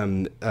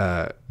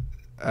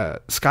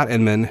 Scott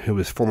Inman, who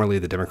was formerly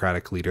the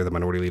Democratic leader, the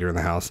minority leader in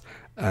the House,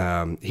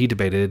 he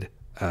debated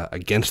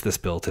against this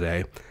bill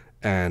today.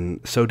 And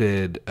so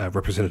did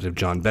Representative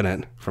John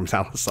Bennett from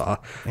Sallisaw.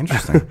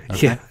 Interesting.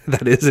 Okay. Yeah,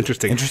 that is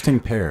interesting. Interesting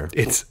pair.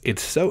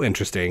 It's so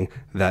interesting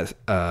that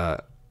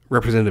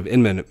Representative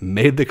Inman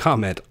made the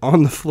comment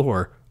on the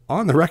floor,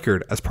 on the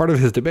record, as part of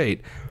his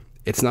debate.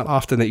 It's not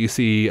often that you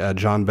see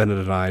John Bennett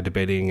and I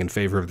debating in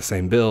favor of the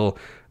same bill.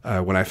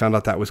 When I found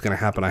out that was going to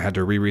happen, I had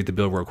to reread the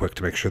bill real quick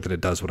to make sure that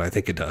it does what I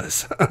think it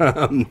does.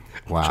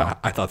 Wow!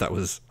 I thought that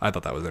was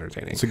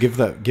entertaining. So give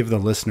the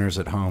listeners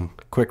at home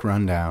a quick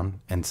rundown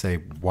and say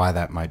why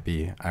that might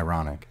be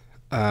ironic.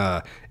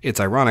 It's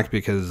ironic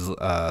because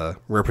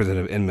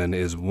Representative Inman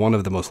is one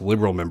of the most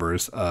liberal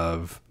members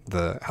of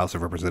the House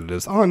of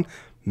Representatives on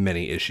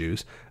many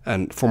issues,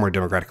 and former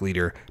Democratic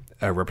leader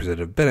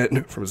Representative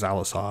Bennett from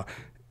Sallisaw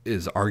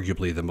is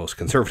arguably the most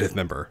conservative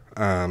member.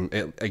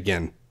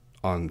 Again,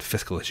 on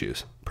fiscal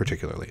issues,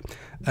 particularly.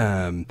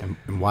 And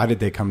why did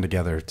they come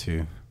together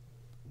to?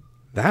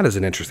 That is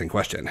an interesting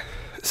question.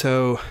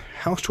 So,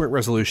 House Joint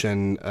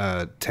Resolution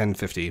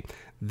 1050,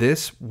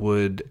 this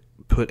would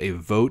put a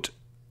vote.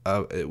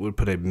 It would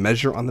put a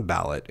measure on the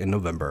ballot in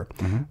November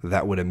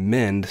that would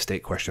amend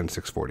State Question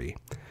 640.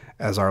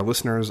 As our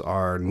listeners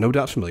are no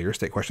doubt familiar,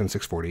 State Question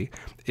 640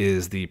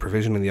 is the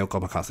provision in the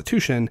Oklahoma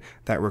Constitution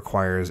that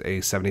requires a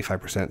 75%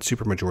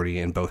 supermajority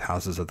in both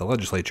houses of the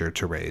legislature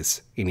to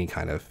raise any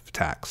kind of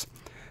tax.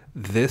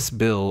 This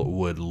bill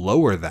would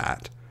lower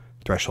that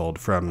threshold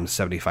from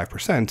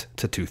 75%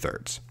 to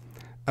 2/3.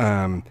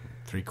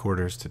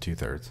 3/4 to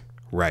 2/3.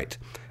 Right.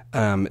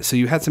 So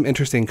you had some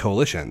interesting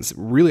coalitions.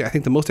 Really, I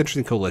think the most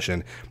interesting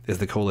coalition is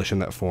the coalition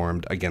that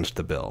formed against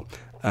the bill,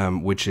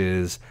 which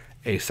is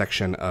a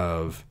section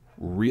of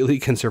really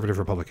conservative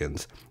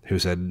Republicans who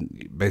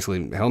said,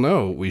 basically, hell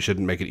no, we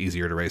shouldn't make it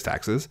easier to raise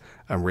taxes.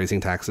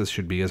 Raising taxes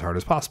should be as hard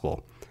as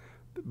possible.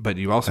 But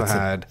you also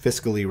had a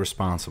fiscally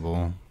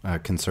responsible,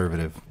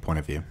 conservative point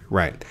of view.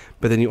 Right.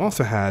 But then you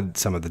also had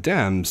some of the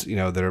Dems,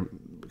 that are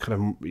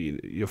kind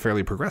of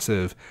fairly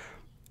progressive,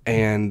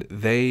 and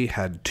they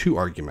had two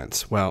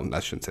arguments. Well, I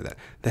shouldn't say that.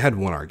 They had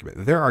one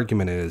argument. Their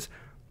argument is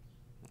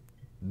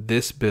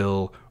this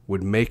bill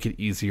would make it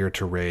easier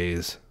to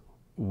raise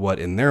what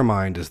in their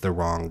mind is the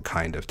wrong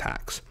kind of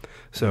tax.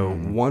 So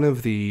one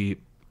of the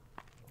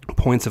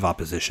points of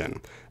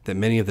opposition that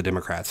many of the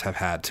Democrats have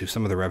had to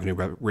some of the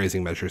revenue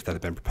raising measures that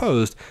have been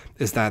proposed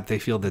is that they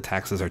feel the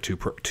taxes are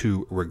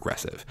too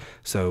regressive.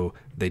 So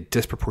they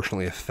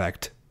disproportionately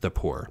affect the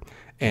poor.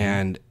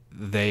 And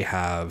they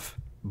have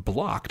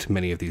blocked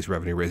many of these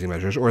revenue raising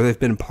measures, or they've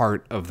been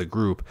part of the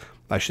group.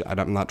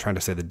 I'm not trying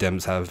to say the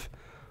Dems have,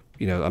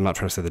 I'm not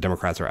trying to say the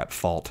Democrats are at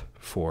fault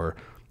for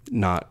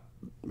not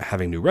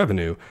having new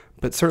revenue,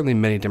 but certainly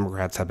many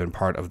Democrats have been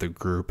part of the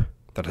group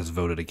that has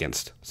voted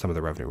against some of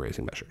the revenue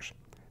raising measures.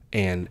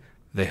 And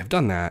they have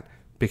done that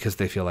because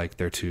they feel like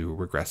they're too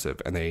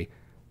regressive, and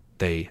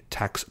they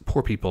tax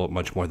poor people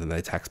much more than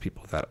they tax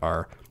people that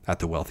are at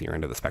the wealthier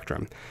end of the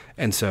spectrum.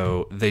 And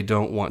so they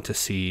don't want to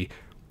see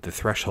the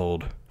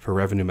threshold for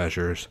revenue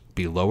measures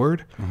be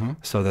lowered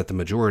so that the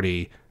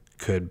majority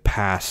could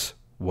pass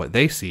what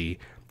they see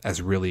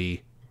as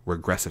really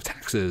regressive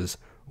taxes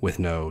with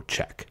no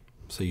check.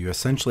 So you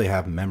essentially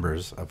have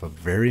members of a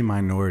very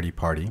minority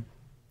party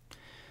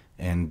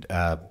and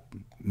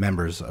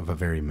members of a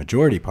very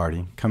majority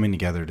party coming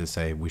together to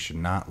say we should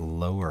not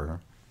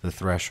lower the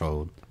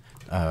threshold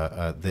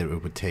that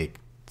it would take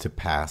to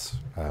pass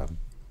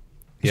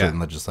certain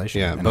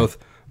legislation. Yeah,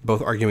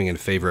 both arguing in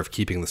favor of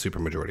keeping the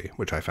supermajority,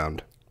 which I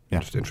found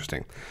just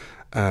interesting.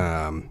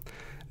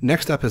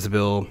 Next up is a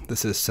bill.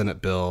 This is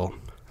Senate Bill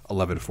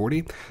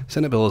 1140.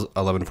 Senate Bill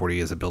 1140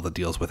 is a bill that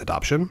deals with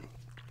adoption.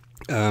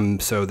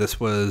 So this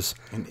was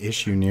an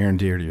issue near and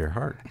dear to your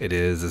heart. It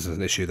is. This is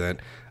an issue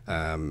that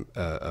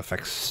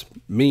affects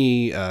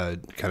me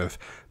kind of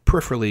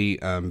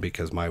peripherally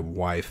because my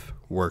wife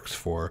works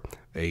for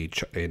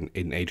an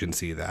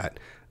agency that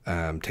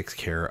takes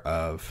care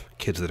of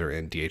kids that are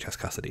in DHS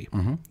custody.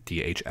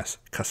 DHS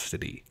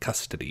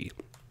custody.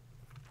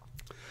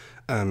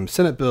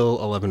 Senate Bill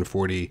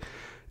 1140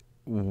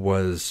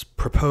 was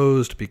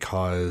proposed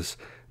because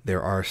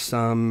there are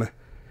some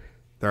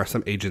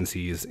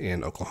agencies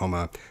in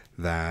Oklahoma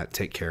that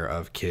take care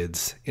of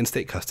kids in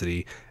state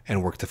custody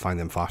and work to find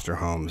them foster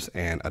homes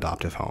and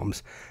adoptive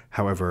homes.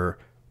 However,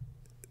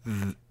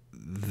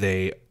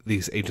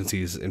 these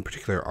agencies in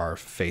particular are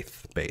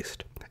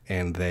faith-based,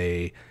 and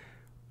they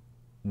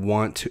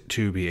want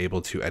to be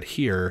able to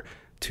adhere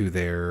to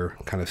their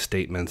kind of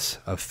statements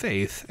of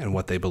faith and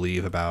what they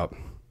believe about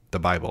the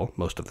Bible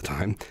most of the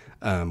time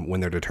when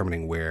they're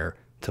determining where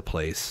to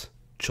place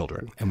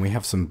children. And we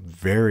have some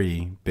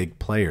very big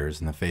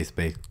players in the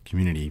faith-based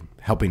community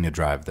helping to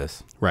drive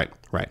this. Right.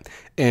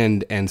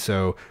 And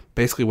so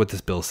basically what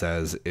this bill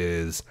says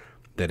is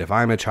that if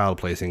I'm a child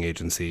placing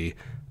agency,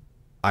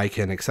 I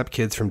can accept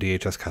kids from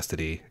DHS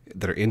custody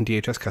that are in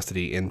DHS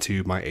custody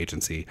into my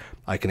agency.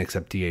 I can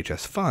accept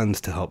DHS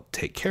funds to help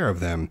take care of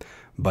them.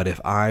 But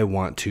if I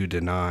want to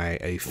deny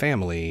a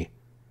family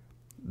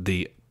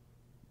the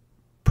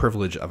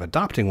privilege of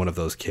adopting one of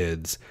those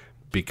kids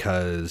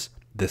because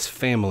this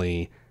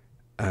family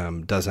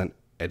doesn't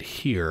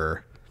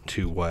adhere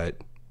to what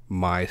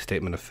my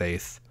statement of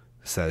faith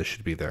says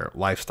should be their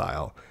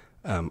lifestyle,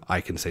 I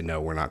can say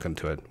no. We're not going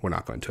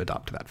to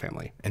adopt that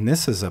family. And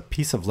this is a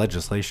piece of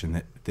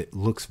legislation that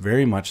looks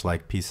very much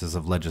like pieces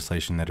of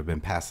legislation that have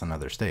been passed in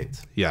other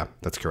states. Yeah,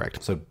 that's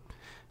correct. So,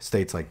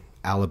 states like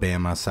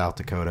Alabama, South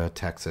Dakota,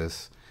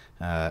 Texas,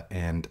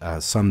 and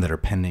some that are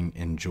pending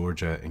in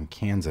Georgia and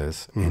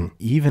Kansas, and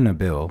even a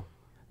bill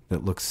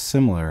that looks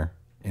similar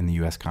in the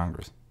U.S.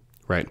 Congress.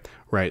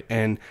 Right.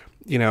 And,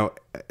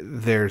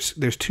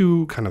 there's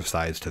two kind of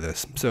sides to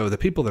this. So the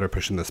people that are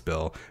pushing this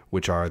bill,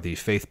 which are the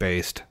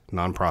faith-based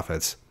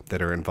nonprofits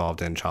that are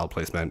involved in child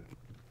placement,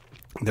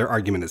 their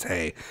argument is,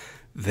 hey,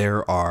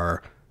 there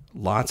are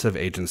lots of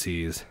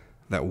agencies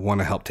that want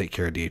to help take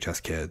care of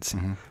DHS kids,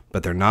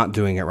 but they're not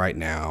doing it right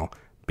now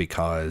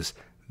because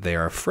they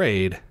are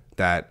afraid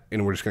that,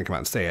 and we're just going to come out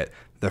and say it,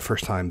 the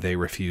first time they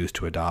refuse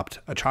to adopt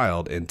a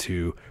child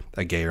into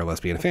a gay or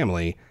lesbian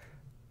family,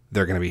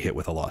 they're going to be hit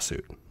with a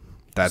lawsuit.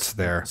 That's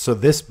their... So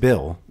this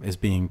bill is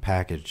being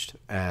packaged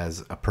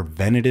as a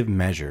preventative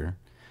measure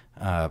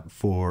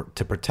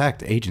to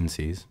protect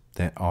agencies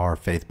that are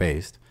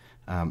faith-based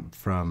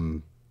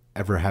from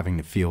ever having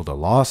to field a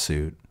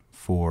lawsuit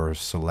for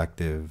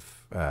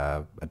selective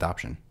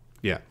adoption.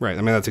 Yeah, right.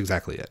 I mean, that's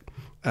exactly it.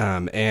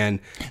 And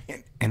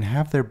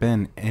have there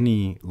been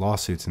any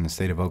lawsuits in the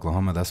state of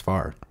Oklahoma thus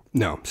far?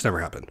 No, it's never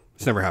happened.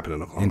 It's never happened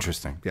in Oklahoma.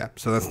 Interesting. Yeah,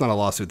 so that's not a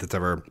lawsuit that's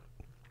never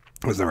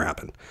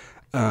happened.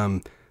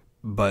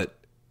 But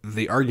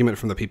the argument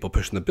from the people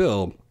pushing the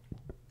bill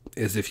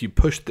is if you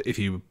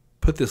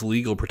put this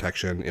legal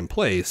protection in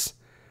place,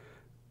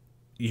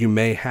 you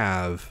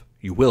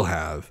will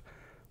have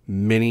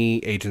many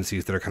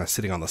agencies that are kind of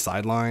sitting on the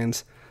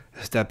sidelines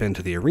step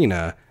into the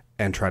arena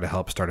and try to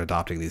help start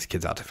adopting these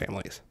kids out to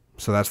families.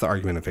 So that's the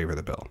argument in favor of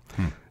the bill.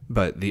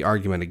 But the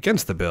argument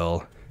against the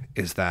bill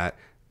is that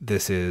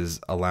this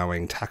is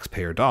allowing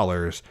taxpayer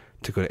dollars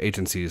to go to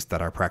agencies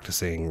that are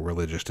practicing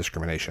religious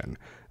discrimination.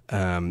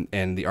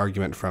 And the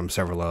argument from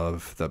several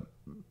of the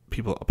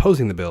people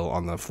opposing the bill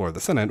on the floor of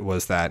the Senate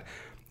was that,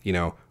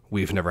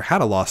 we've never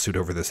had a lawsuit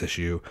over this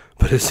issue,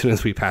 but as soon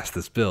as we pass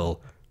this bill,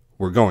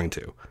 we're going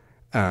to.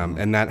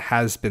 And that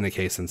has been the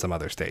case in some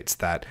other states,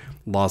 that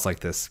laws like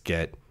this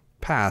get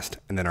passed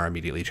and then are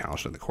immediately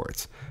challenged in the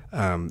courts.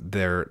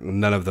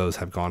 None of those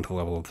have gone to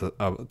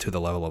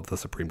the level of the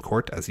Supreme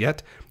Court as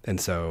yet,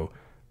 and so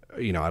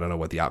I don't know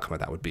what the outcome of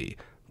that would be.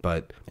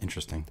 But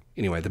interesting.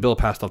 Anyway, the bill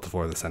passed off the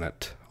floor of the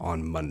Senate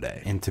on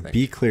Monday. And to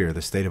be clear,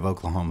 the state of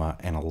Oklahoma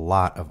and a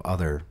lot of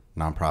other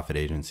nonprofit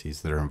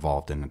agencies that are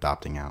involved in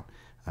adopting out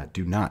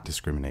do not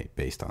discriminate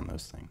based on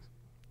those things.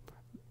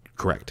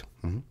 Correct.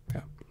 Mm-hmm.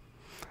 Yeah.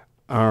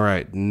 All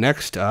right.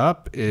 Next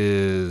up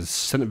is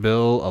Senate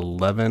Bill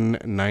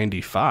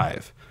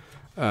 1195.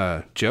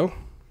 Joe,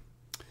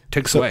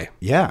 take us away.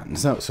 Yeah.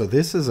 So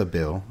this is a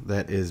bill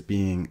that is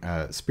being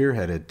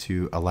spearheaded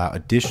to allow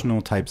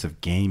additional types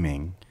of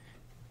gaming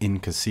in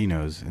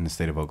casinos in the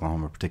state of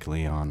Oklahoma,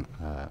 particularly on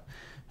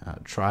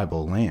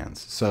tribal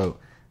lands. So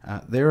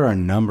there are a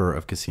number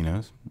of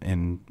casinos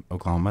in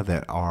Oklahoma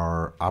that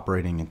are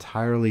operating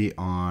entirely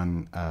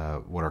on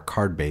what are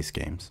card-based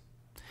games.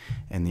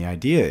 And the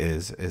idea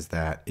is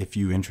that if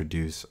you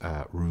introduce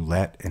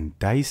roulette and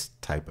dice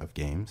type of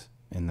games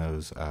in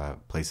those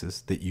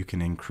places, that you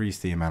can increase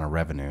the amount of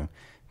revenue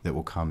that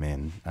will come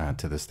in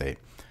to the state.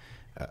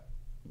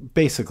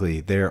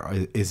 Basically,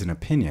 there is an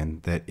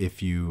opinion that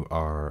if you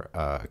are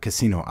a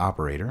casino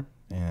operator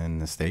in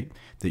the state,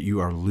 that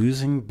you are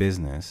losing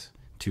business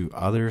to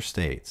other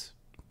states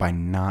by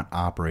not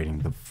operating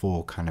the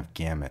full kind of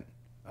gamut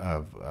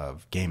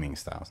of gaming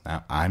styles.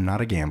 Now, I'm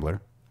not a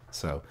gambler,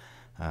 so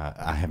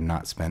I have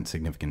not spent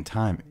significant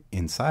time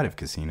inside of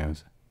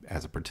casinos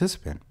as a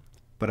participant,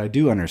 but I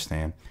do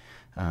understand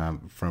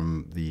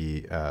from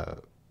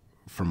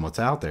what's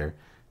out there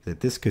that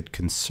this could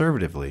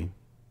conservatively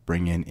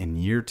bring in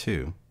year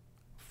 2,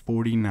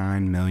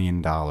 $49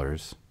 million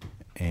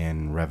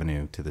in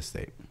revenue to the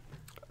state.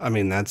 I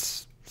mean,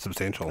 that's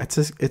substantial. It's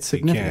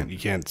significant. You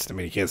can't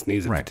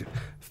sneeze at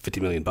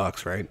 $50 million,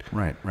 right?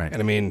 Right.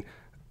 And I mean,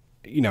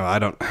 I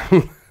don't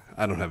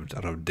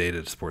have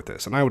data to support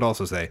this. And I would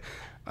also say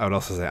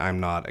I'm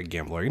not a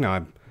gambler.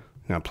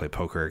 I play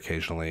poker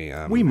occasionally.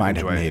 We might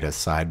have made a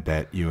side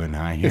bet, you and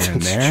I, here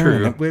and there.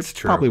 True. It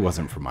probably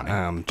wasn't for money.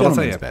 But I'll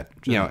tell you,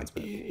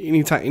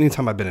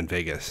 anytime I've been in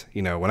Vegas,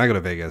 when I go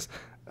to Vegas,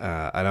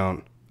 I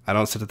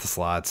don't sit at the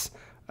slots.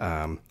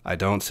 I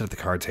don't sit at the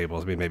card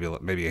tables. I mean,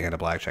 maybe a hand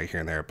of blackjack here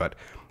and there. But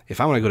if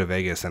I want to go to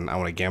Vegas and I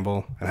want to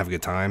gamble and have a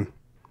good time,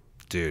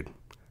 dude,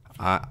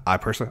 I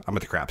personally, I'm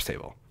at the craps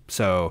table.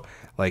 So,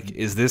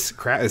 is this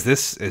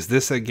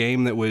a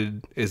game that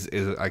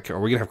are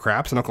we gonna have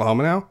craps in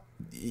Oklahoma now?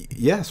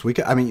 Yes, we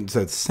could. I mean,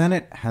 so the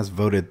Senate has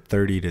voted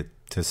 30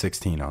 to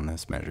 16 on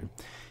this measure,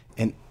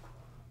 and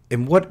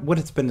what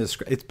it's been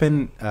described, it's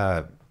been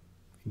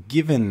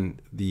given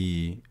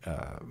the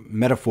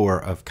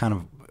metaphor of kind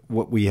of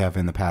what we have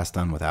in the past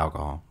done with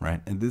alcohol,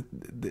 right? And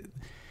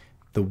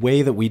the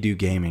way that we do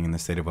gaming in the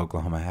state of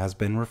Oklahoma has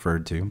been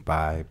referred to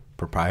by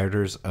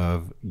proprietors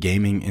of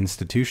gaming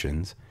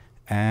institutions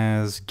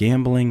as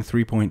gambling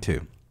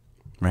 3.2,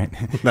 right?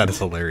 That is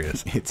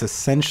hilarious. It's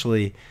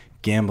essentially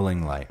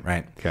gambling light,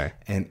 right? Okay.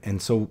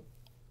 And so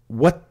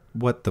what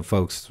the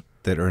folks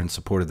that are in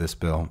support of this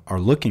bill are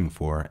looking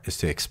for is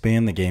to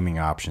expand the gaming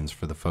options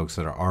for the folks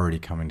that are already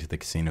coming to the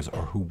casinos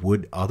or who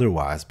would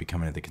otherwise be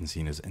coming to the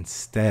casinos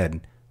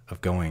instead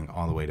of going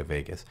all the way to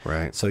Vegas.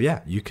 Right. So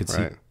yeah, you could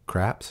see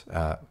craps,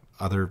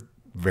 other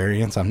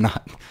variants. I'm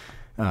not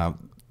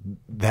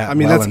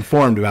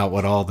informed about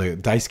what all the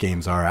dice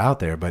games are out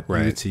there, but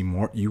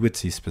you would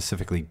see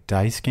specifically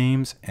dice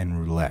games and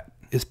roulette.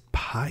 Is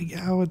Pai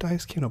Gow a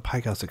dice game? No,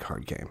 Pai Gow's a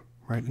card game,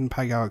 right? Isn't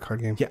Pai Gow a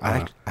card game? Yeah,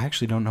 I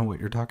actually don't know what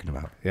you're talking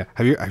about. Yeah.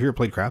 Have you ever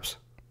played craps?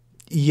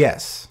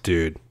 Yes.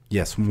 Dude,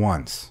 Yes,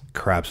 once.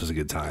 craps was a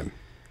good time.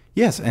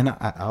 Yes, and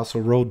I also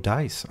rolled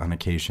dice on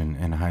occasion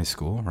in high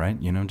school,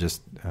 right?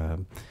 Just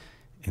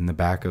in the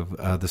back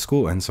of the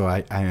school. And so,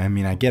 I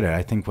mean, I get it.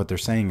 I think what they're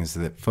saying is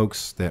that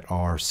folks that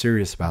are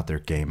serious about their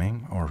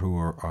gaming or who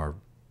are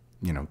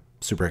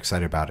super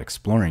excited about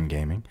exploring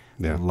gaming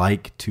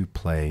like to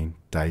play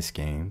dice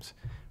games,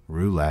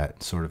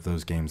 roulette, sort of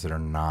those games that are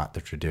not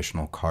the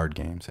traditional card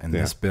games. And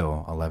this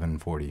bill,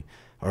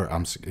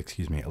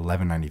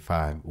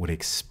 1195, would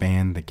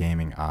expand the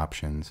gaming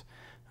options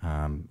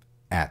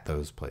at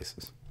those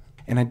places.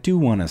 And I do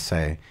want to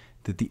say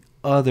that the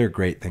other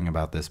great thing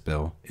about this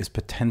bill is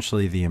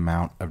potentially the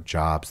amount of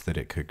jobs that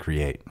it could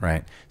create,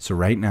 right? So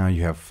right now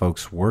you have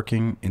folks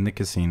working in the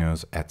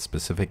casinos at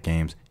specific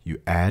games. You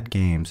add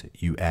games,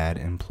 you add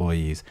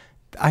employees.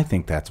 I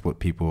think that's what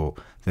people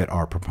that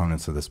are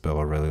proponents of this bill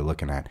are really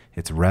looking at.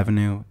 It's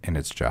revenue and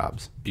it's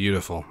jobs.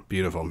 Beautiful,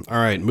 beautiful. All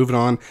right, moving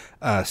on.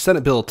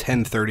 Senate Bill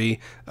 1030.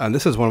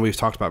 This is one we've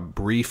talked about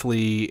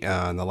briefly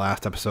in the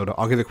last episode.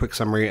 I'll give a quick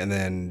summary, and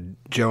then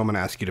Joe, I'm going to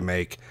ask you to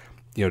make,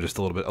 just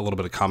a little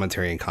bit of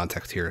commentary and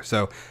context here.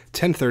 So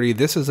 1030.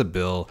 This is a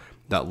bill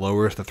that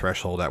lowers the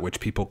threshold at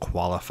which people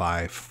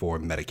qualify for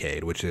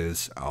Medicaid, which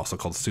is also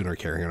called Sooner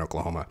Care here in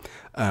Oklahoma.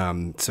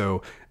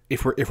 So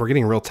if we're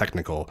getting real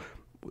technical,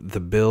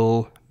 the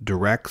bill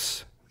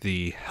directs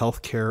the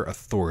Healthcare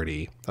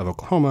Authority of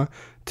Oklahoma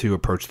to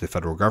approach the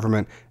federal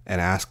government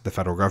and ask the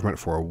federal government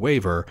for a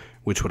waiver,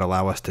 which would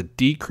allow us to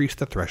decrease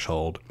the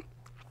threshold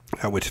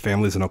at which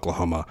families in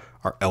Oklahoma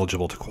are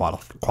eligible to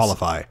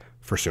qualify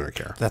for Sooner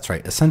Care. That's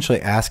right.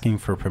 Essentially asking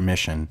for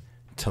permission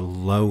to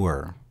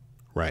lower.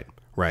 Right.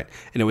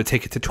 And it would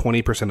take it to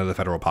 20% of the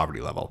federal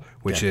poverty level,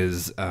 which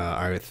is,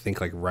 I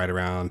think, like right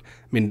around,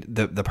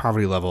 the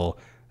poverty level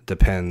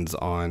depends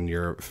on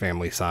your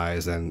family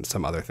size and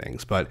some other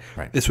things, but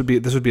this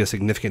would be a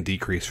significant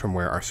decrease from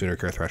where our Sooner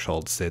Care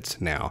threshold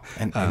sits now.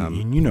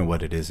 And you know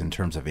what it is in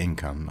terms of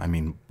income. I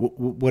mean,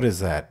 what does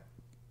that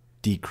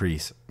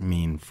decrease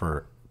mean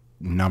for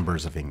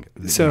numbers of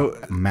income? So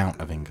amount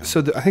of income.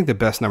 So I think the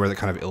best number that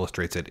kind of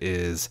illustrates it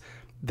is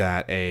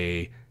that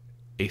a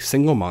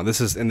single mom.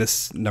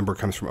 This number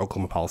comes from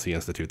Oklahoma Policy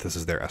Institute. This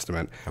is their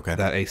estimate. Okay.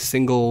 That a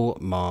single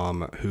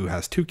mom who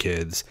has 2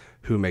 kids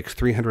who makes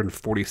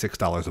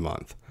 $346 a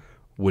month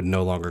would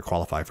no longer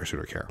qualify for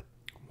Sooner Care.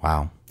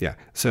 Wow. Yeah.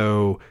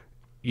 So,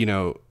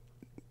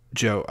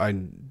 Joe, I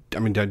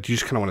mean, do you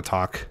just kind of want to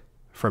talk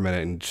for a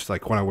minute and just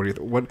like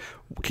what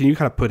can you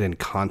kind of put in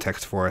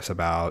context for us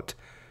about,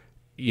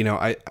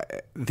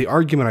 the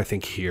argument I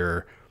think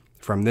here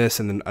from this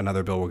and then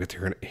another bill we'll get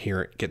to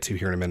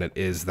here in a minute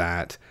is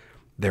that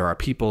there are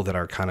people that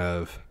are kind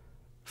of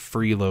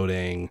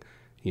freeloading.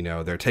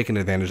 They're taking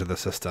advantage of the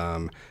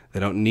system. They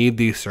don't need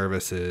these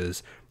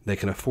services. They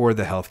can afford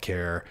the health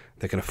care.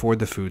 They can afford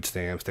the food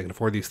stamps. They can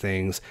afford these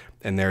things.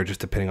 And they're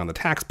just depending on the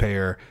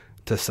taxpayer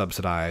to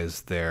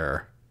subsidize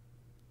their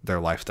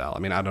lifestyle. I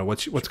mean, I don't know.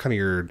 What's kind of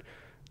your...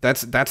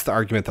 That's the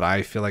argument that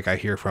I feel like I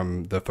hear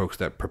from the folks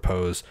that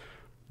propose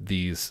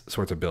these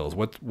sorts of bills.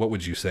 What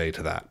would you say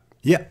to that?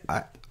 Yeah.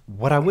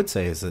 What I would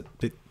say is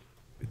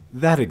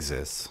that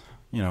exists.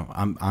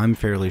 I'm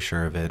fairly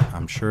sure of it.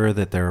 I'm sure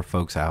that there are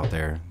folks out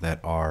there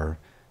that are,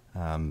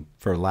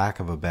 for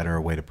lack of a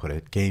better way to put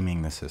it,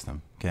 gaming the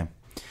system. Okay.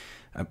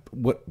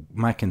 What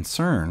my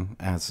concern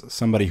as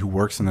somebody who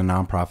works in the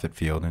nonprofit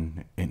field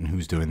and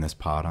who's doing this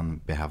pod on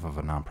behalf of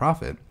a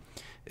nonprofit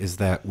is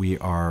that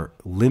we're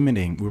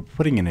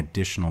putting an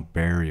additional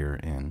barrier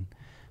in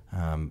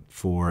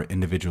for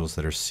individuals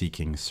that are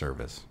seeking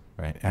service.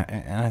 Right.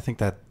 And I think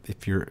that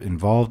if you're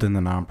involved in the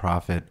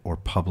nonprofit or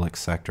public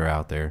sector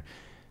out there,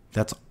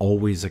 that's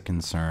always a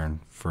concern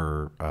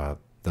for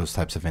those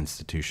types of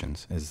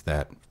institutions is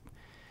that,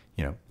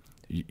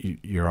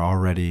 you're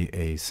already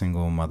a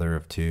single mother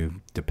of 2,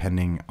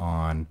 depending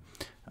on,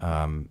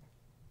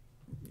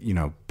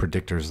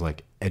 predictors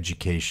like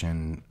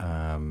education,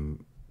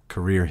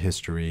 career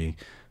history,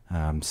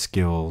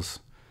 skills,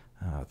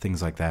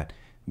 things like that.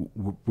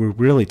 We're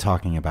really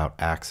talking about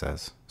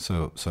access.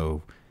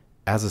 So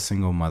as a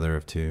single mother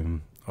of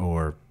 2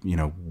 or,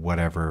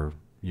 whatever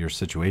your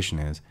situation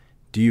is,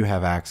 do you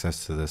have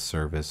access to this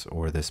service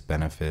or this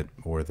benefit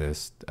or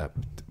this,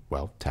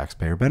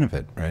 taxpayer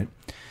benefit, right?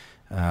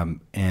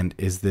 And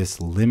is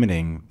this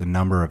limiting the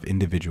number of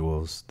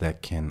individuals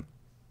that can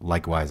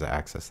likewise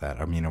access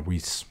that? I mean, are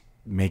we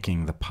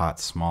making the pot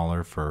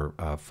smaller for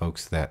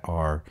folks that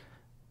are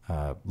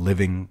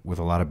living with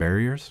a lot of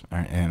barriers?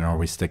 And are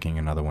we sticking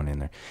another one in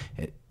there?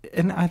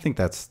 And I think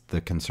that's the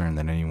concern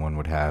that anyone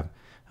would have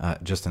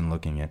just in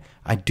looking at.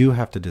 I do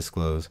have to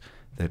disclose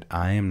that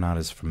I am not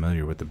as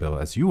familiar with the bill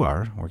as you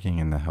are, working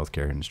in the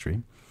healthcare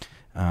industry.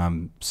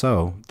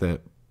 So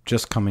that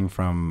just coming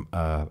from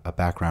a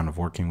background of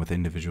working with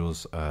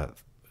individuals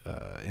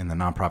in the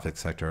nonprofit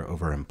sector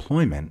over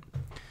employment,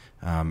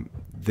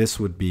 this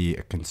would be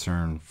a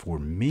concern for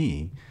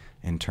me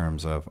in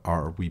terms of,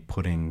 are we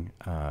putting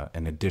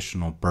an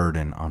additional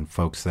burden on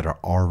folks that are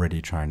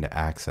already trying to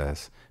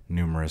access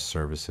numerous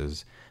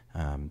services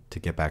to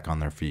get back on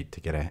their feet,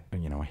 to get a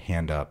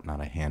hand up,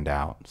 not a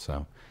handout.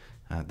 So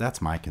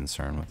that's my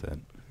concern with it.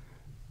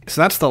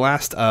 So that's the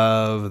last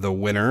of the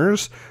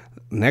winners.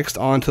 Next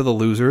on to the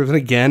losers. And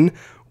again,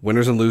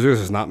 winners and losers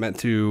is not meant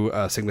to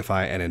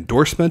signify an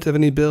endorsement of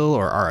any bill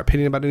or our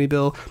opinion about any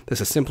bill. This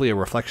is simply a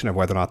reflection of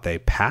whether or not they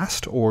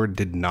passed or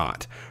did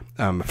not.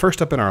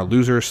 First up in our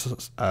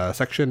losers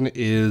section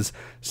is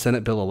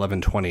Senate Bill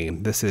 1120.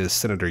 This is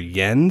Senator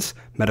Yen's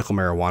medical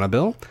marijuana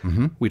bill.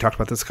 Mm-hmm. We talked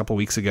about this a couple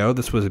weeks ago.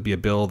 This would be a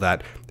bill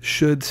that,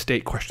 should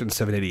State Question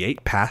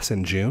 788 pass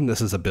in June,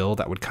 this is a bill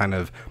that would kind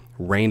of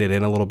rein it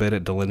in a little bit.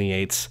 It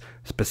delineates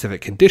specific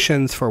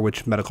conditions for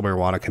which medical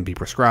marijuana can be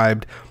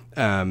prescribed.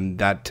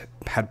 That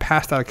had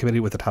passed out of committee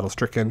with the title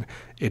stricken.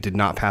 It did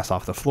not pass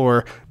off the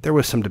floor. There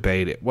was some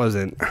debate. It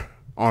wasn't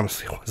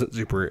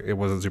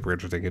super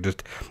interesting.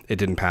 It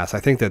didn't pass.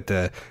 I think that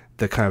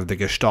the kind of the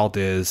gestalt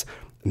is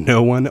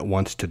no one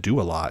wants to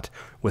do a lot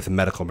with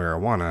medical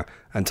marijuana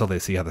until they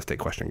see how the state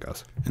question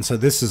goes. And so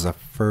this is a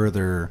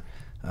further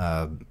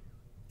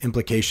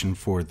implication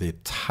for the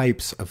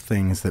types of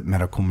things that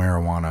medical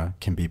marijuana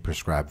can be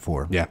prescribed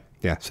for. Yeah.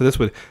 So this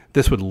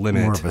would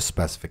limit, more of a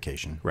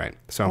specification, right?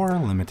 So or a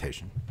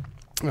limitation.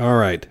 All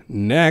right.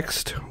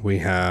 Next we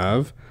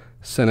have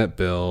Senate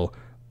Bill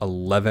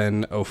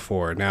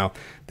 1104. Now,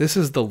 this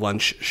is the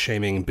lunch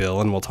shaming bill,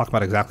 and we'll talk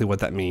about exactly what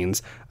that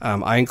means.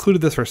 I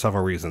included this for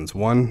several reasons.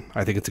 One,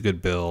 I think it's a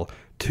good bill.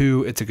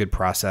 Two, it's a good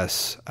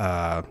process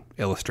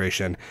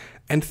illustration.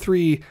 And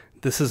three,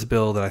 this is a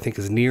bill that I think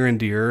is near and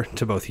dear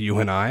to both you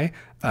and I.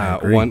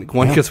 One,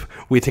 because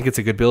we think it's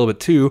a good bill,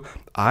 but two,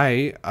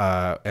 I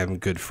am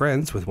good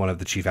friends with one of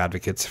the chief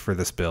advocates for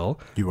this bill.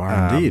 You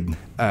are indeed.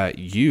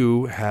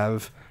 You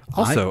have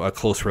also a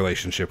close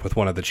relationship with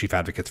one of the chief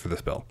advocates for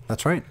this bill.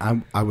 That's right.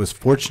 I was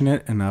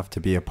fortunate enough to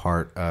be a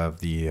part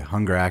of the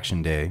Hunger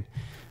Action Day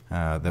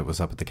that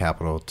was up at the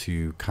Capitol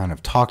to kind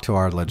of talk to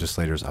our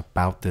legislators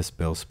about this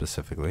bill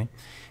specifically.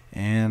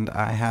 And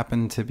I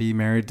happen to be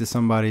married to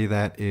somebody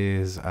that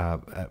is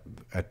a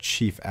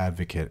chief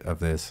advocate of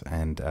this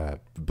and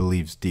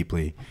believes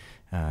deeply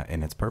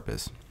in its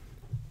purpose.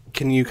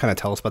 Can you kind of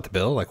tell us about the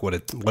bill, like what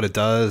it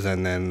does,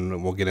 and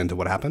then we'll get into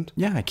what happened?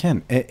 Yeah, I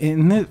can.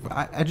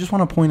 I just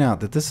want to point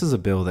out that this is a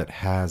bill that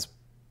has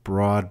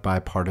broad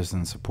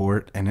bipartisan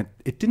support, and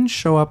it didn't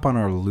show up on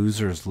our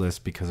losers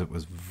list because it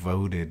was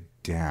voted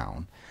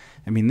down.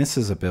 I mean, this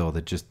is a bill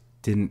that just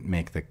didn't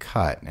make the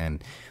cut,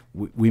 and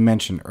we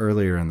mentioned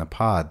earlier in the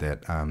pod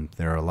that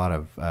there are a lot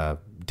of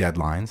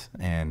deadlines,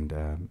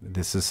 and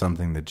this is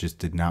something that just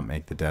did not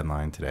make the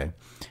deadline today.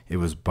 It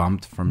was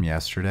bumped from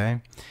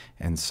yesterday,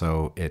 and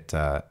so it's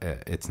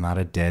not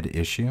a dead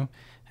issue,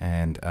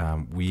 and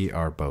we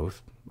are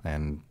both,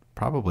 and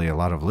probably a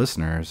lot of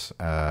listeners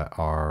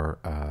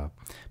are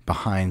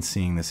behind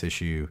seeing this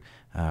issue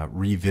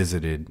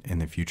revisited in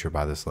the future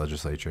by this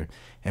legislature.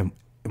 And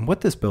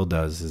what this bill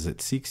does is it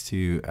seeks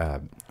to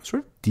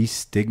sort of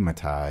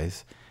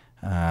destigmatize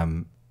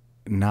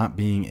not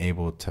being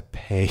able to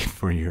pay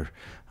for your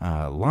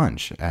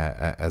lunch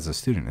as a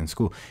student in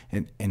school.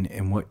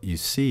 And what you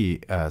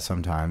see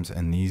sometimes,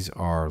 and these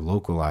are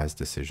localized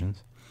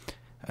decisions,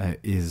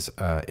 is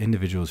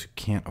individuals who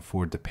can't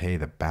afford to pay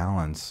the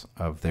balance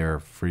of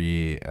their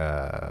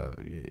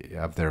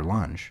of their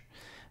lunch,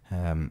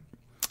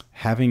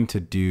 having to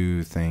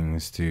do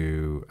things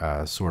to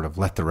sort of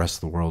let the rest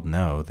of the world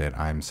know that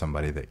I'm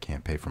somebody that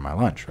can't pay for my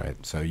lunch, right?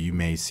 So you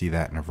may see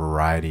that in a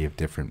variety of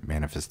different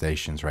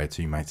manifestations, right?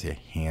 So you might see a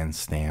hand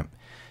stamp.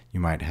 You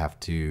might have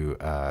to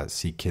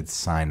see kids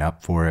sign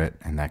up for it,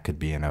 and that could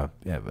be in a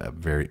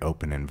very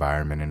open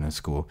environment in a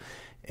school.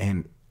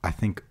 And I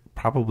think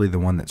probably the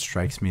one that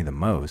strikes me the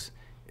most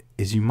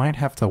is you might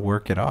have to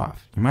work it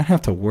off. You might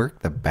have to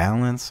work the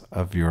balance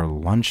of your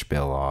lunch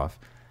bill off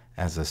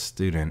as a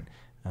student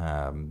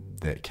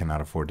that cannot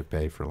afford to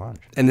pay for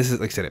lunch. And this is,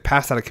 like I said, it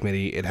passed out of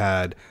committee. It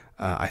had,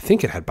 I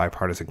think it had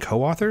bipartisan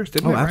co-authors,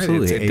 didn't it? Oh,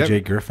 absolutely. Right?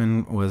 A.J.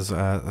 Griffin was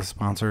a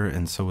sponsor,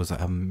 and so was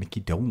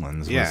Mickey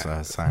Dolenz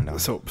was signed on.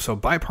 So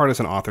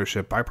bipartisan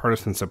authorship,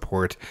 bipartisan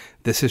support.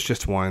 This is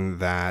just one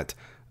that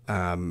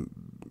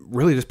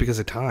really just because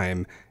of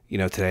time,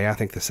 today I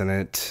think the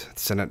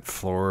Senate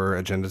floor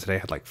agenda today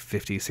had like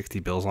 50, 60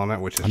 bills on it,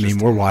 which is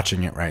we're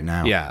watching it right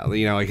now. Yeah,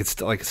 it's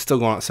still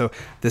going on. So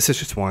this is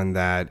just one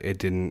that it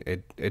didn't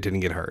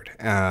get heard.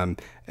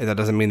 And that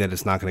doesn't mean that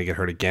it's not going to get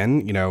heard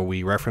again.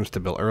 We referenced a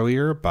bill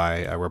earlier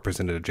by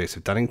Representative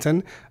Joseph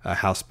Dunnington,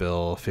 House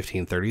Bill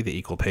 1530, the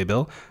Equal Pay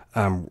Bill.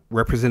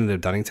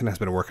 Representative Dunnington has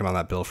been working on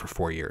that bill for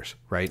 4 years,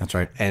 right? That's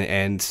right.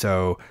 And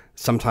so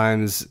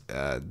sometimes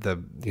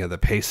the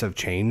pace of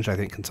change, I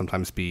think, can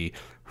sometimes be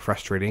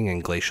frustrating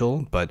and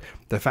glacial, but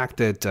the fact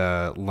that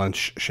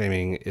lunch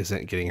shaming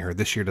isn't getting heard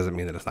this year doesn't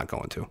mean that it's not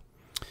going to.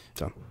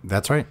 So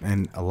that's right,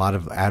 and a lot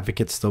of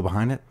advocates still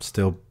behind it,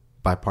 still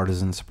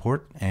bipartisan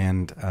support,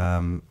 and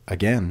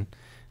again,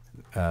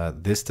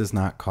 this does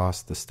not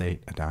cost the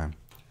state a dime.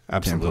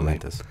 Absolutely. to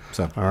implement this.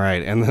 So, all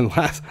right. And then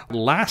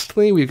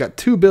lastly, we've got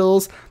two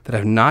bills that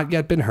have not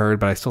yet been heard,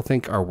 but I still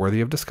think are worthy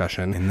of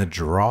discussion. in the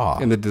draw.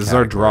 This is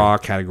our draw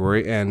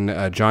category.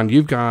 And John,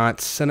 you've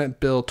got Senate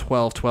Bill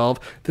 1212.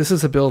 This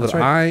is a bill that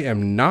I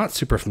am not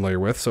super familiar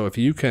with. So if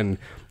you can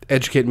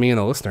educate me and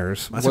the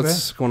listeners,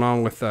 what's going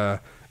on with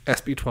SB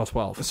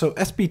 1212? So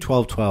SB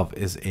 1212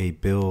 is a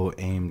bill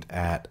aimed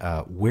at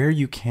where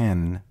you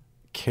can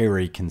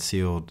carry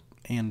concealed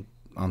and,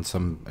 on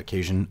some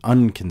occasion,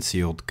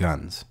 unconcealed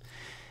guns.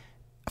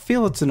 I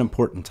feel it's an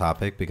important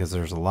topic because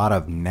there's a lot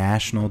of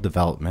national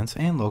developments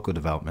and local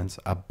developments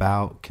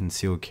about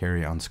concealed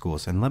carry on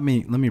schools. And let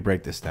me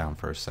break this down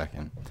for a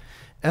second.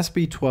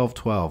 SB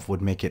 1212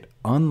 would make it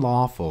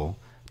unlawful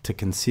to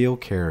conceal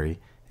carry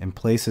in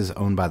places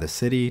owned by the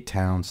city,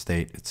 town,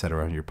 state,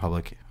 etc., your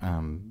public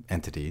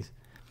entities,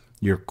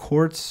 your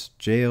courts,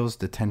 jails,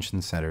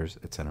 detention centers,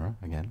 etc.,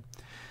 again,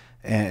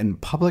 and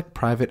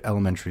public-private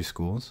elementary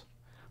schools,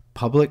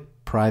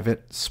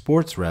 public-private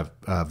sports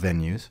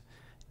venues,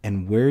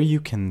 and where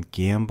you can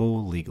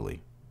gamble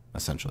legally,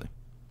 essentially.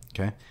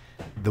 Okay?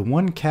 The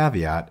one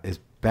caveat is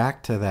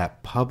back to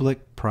that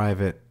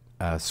public-private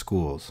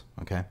schools,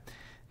 okay?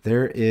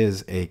 There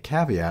is a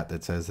caveat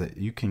that says that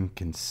you can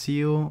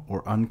conceal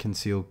or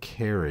unconceal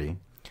carry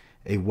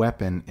a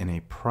weapon in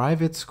a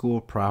private school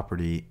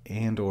property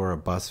and or a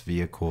bus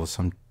vehicle,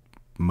 some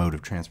mode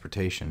of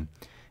transportation,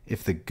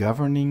 if the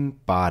governing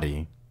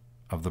body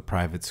of the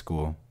private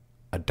school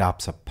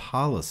adopts a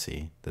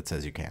policy that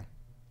says you can.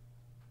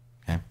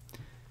 Okay?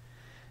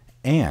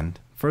 And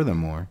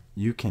furthermore,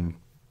 you can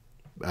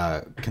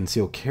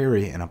conceal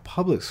carry in a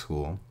public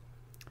school,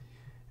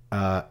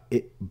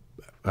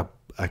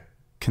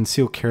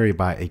 conceal carry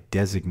by a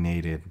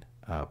designated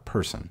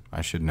person.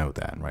 I should note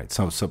that, right?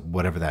 So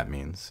whatever that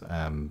means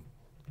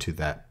to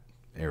that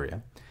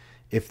area.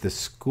 If the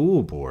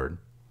school board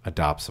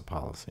adopts a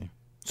policy.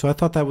 So I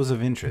thought that was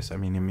of interest. I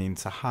mean,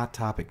 it's a hot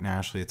topic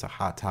nationally. It's a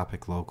hot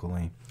topic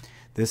locally.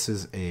 This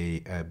is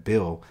a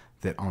bill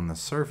that on the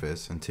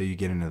surface, until you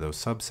get into those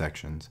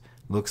subsections,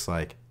 looks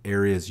like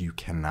areas you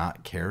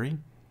cannot carry.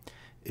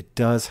 It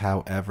does,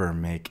 however,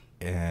 make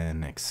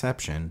an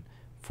exception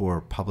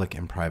for public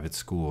and private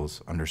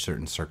schools under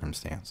certain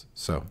circumstances.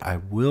 So I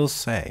will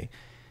say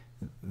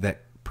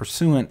that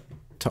pursuant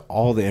to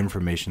all the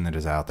information that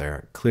is out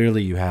there,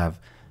 clearly you have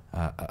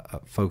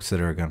folks that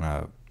are going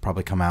to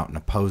probably come out and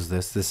oppose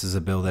this. This is a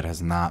bill that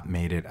has not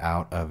made it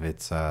out of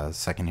its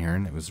second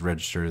hearing. It was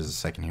registered as a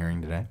second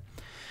hearing today.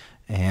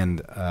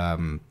 And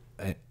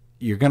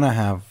you're going to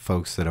have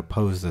folks that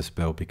oppose this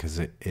bill because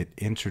it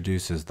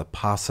introduces the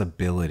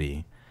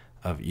possibility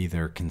of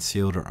either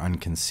concealed or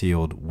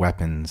unconcealed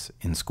weapons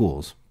in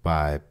schools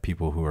by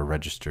people who are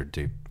registered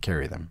to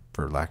carry them,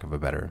 for lack of a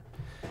better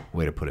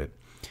way to put it.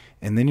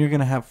 And then you're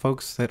going to have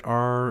folks that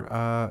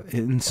are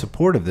in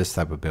support of this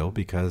type of bill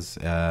because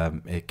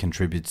it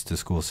contributes to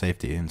school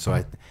safety. And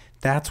so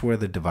that's where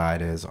the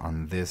divide is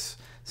on this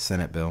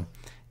Senate bill.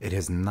 It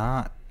has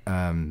not,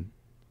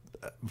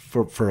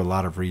 for a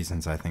lot of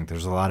reasons, I think.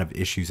 There's a lot of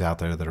issues out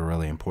there that are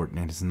really important.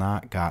 It has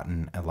not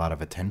gotten a lot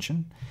of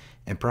attention.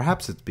 And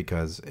perhaps it's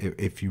because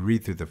if you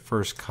read through the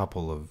first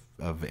couple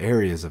of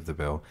areas of the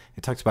bill,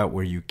 it talks about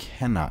where you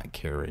cannot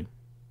carry.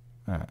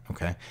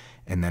 Okay.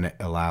 And then it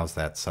allows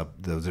there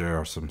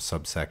are some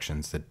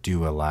subsections that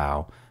do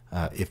allow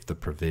if the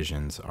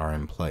provisions are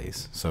in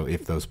place. So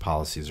if those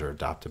policies are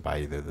adopted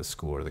by either the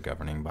school or the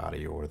governing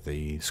body or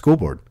the school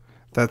board.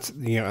 That's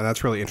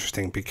really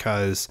interesting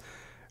because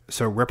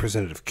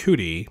Representative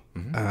Cootie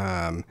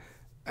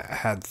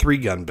had 3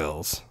 gun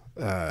bills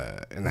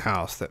in the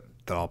House that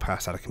all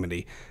passed out of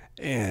committee,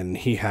 and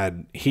he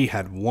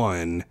had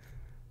one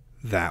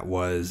that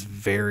was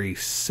very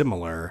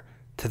similar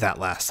to that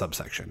last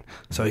subsection.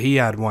 So he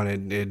had one,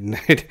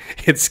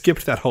 it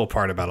skipped that whole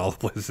part about all the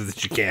places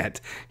that you can't.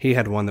 He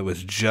had one that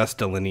was just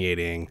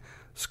delineating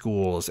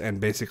schools and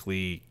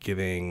basically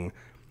giving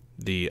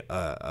the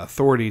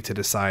authority to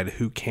decide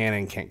who can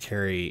and can't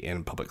carry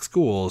in public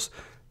schools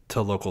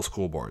to local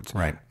school boards.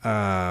 Right.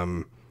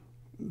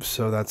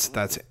 So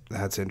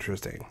that's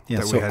interesting.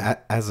 Yeah. So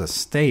as a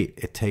state,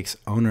 it takes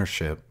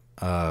ownership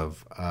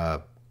of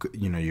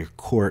your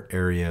court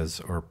areas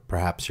or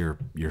perhaps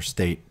your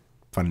state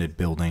funded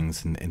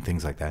buildings and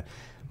things like that.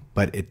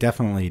 But it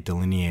definitely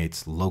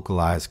delineates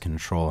localized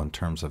control in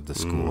terms of the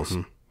schools.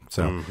 Mm-hmm.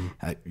 So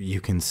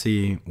you can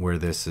see where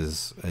this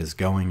is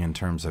going in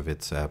terms of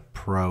its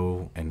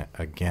pro and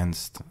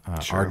against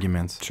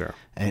arguments. Sure.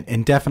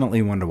 And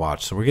definitely one to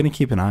watch. So we're going to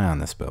keep an eye on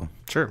this bill.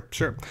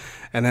 Sure.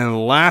 And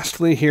then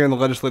lastly, here in the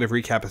legislative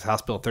recap is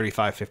House Bill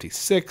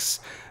 3556,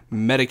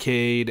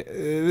 Medicaid.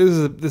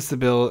 This is a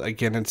bill,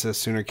 again, it's a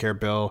Sooner Care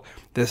bill.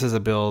 This is a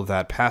bill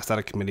that passed out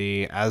of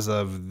committee. As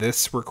of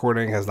this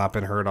recording, has not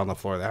been heard on the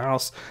floor of the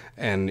House.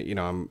 And,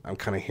 I'm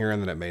kind of hearing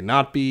that it may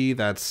not be.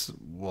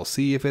 We'll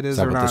see if it is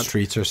or not. Is that what the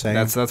streets are saying?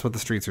 That's what the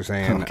streets are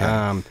saying.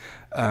 Okay.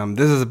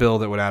 This is a bill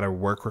that would add a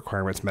work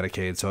requirements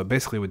Medicaid. So it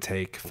basically would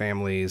take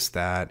families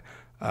that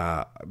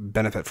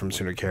benefit from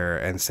Sooner Care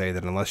and say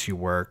that unless you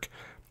work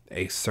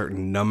a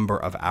certain number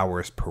of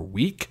hours per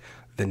week,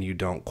 then you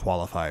don't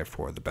qualify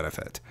for the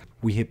benefit.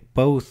 We have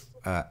both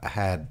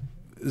had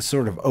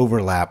sort of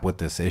overlap with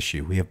this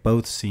issue. We have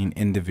both seen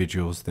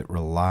individuals that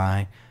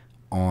rely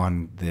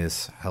on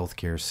this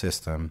healthcare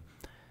system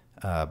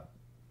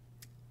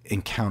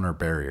encounter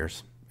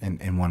barriers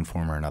in one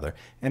form or another.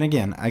 And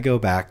again, I go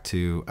back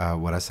to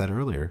what I said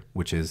earlier,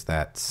 which is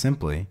that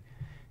simply,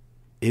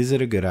 is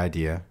it a good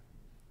idea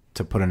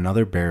to put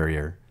another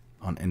barrier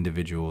on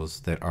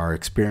individuals that are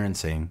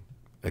experiencing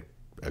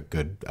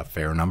a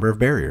fair number of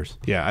barriers?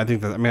 Yeah, I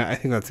think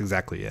that's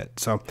exactly it.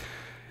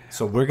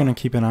 So we're going to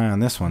keep an eye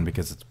on this one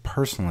because it's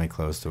personally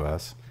close to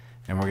us,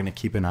 and we're going to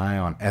keep an eye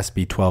on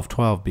SB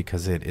 1212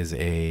 because it is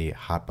a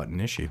hot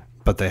button issue.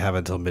 But they have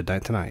until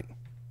midnight tonight.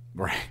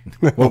 Right.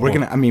 Well, we're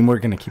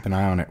gonna keep an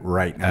eye on it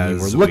right now.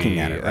 We're looking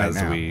at it right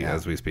now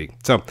as we speak.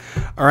 So,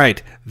 all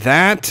right,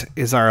 that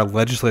is our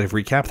legislative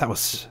recap. That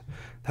was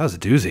a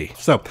doozy.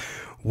 So,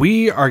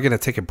 we are going to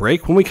take a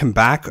break. When we come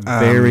back,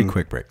 very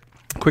quick break.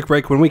 Quick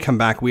break. When we come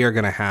back, we are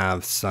going to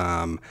have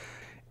some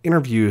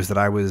interviews that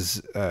I was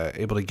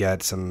able to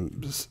get some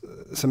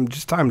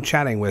just time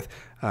chatting with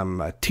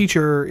a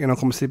teacher in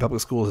Oklahoma City Public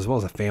Schools as well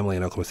as a family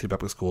in Oklahoma City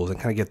Public Schools, and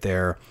kind of get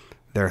their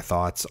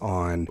thoughts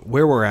on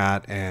where we're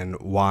at and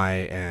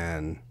why,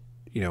 and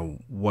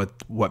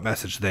what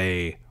message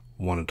they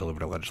want to deliver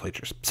to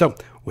legislatures. So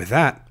with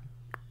that,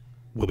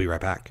 we'll be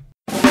right back.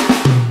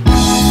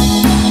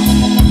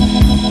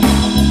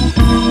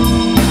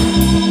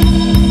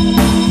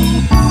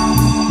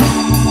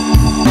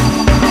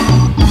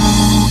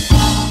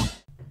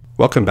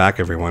 Welcome back,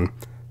 everyone.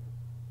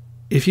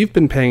 If you've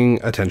been paying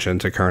attention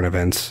to current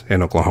events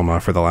in Oklahoma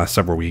for the last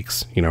several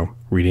weeks,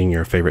 reading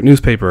your favorite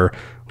newspaper,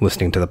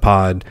 listening to the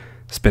pod,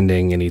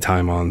 spending any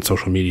time on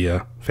social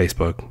media,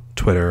 Facebook,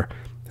 Twitter,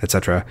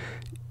 etc.,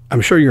 I'm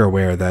sure you're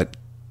aware that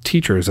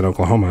teachers in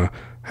Oklahoma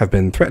have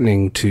been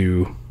threatening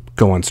to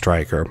go on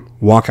strike or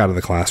walk out of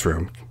the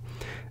classroom.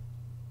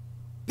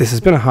 This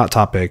has been a hot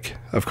topic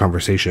of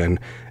conversation,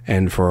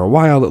 and for a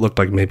while it looked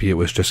like maybe it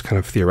was just kind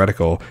of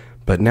theoretical,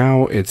 but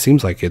now it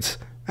seems like it's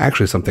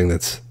actually something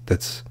that's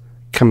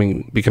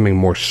becoming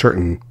more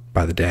certain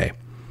by the day.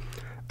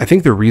 I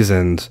think the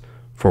reasons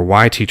for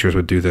why teachers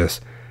would do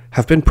this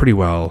have been pretty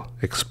well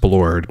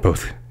explored,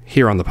 both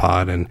here on the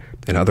pod and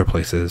in other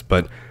places,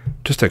 but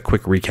just a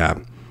quick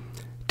recap.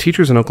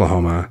 Teachers in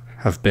Oklahoma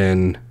have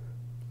been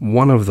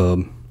some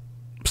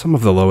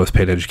of the lowest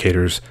paid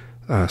educators,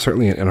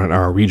 certainly in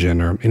our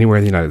region or anywhere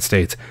in the United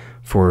States,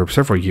 for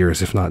several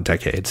years, if not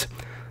decades.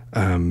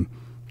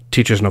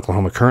 Teachers in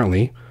Oklahoma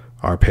currently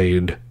are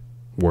paid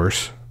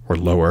worse or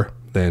lower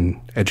than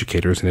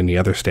educators in any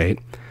other state.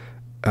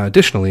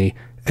 Additionally,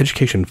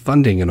 education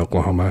funding in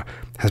Oklahoma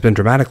has been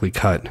dramatically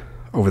cut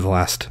over the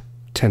last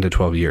 10 to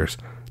 12 years,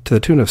 to the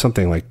tune of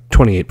something like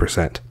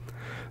 28%.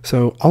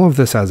 So all of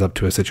this adds up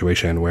to a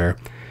situation where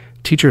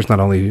teachers not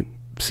only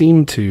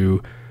seem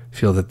to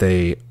feel that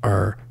they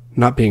are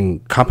not being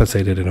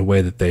compensated in a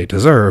way that they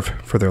deserve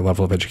for their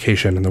level of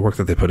education and the work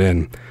that they put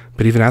in,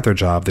 but even at their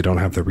job, they don't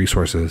have the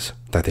resources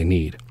that they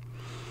need.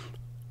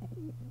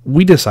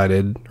 We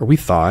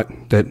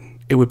thought that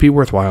it would be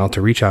worthwhile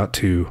to reach out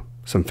to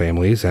some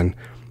families and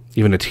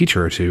even a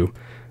teacher or two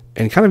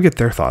and kind of get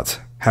their thoughts.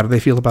 How do they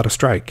feel about a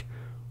strike?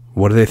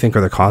 What do they think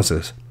are the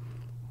causes?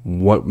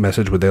 What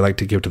message would they like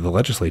to give to the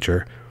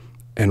legislature?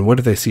 And what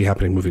do they see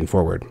happening moving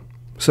forward?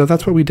 So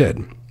that's what we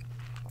did.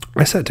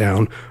 I sat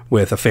down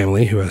with a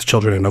family who has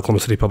children in Oklahoma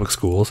City Public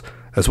Schools,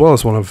 as well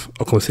as one of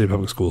Oklahoma City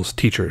Public Schools'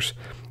 teachers,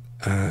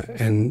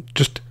 and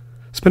just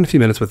spend a few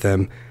minutes with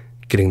them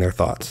getting their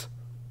thoughts.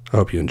 I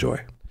hope you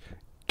enjoy.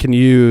 Can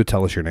you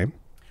tell us your name?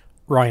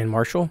 Ryan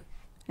Marshall.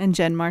 And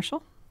Jen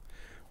Marshall.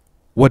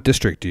 What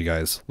district do you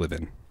guys live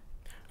in?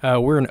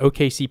 We're in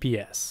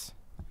OKCPS.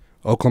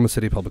 Oklahoma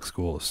City Public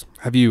Schools.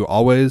 Have you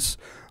always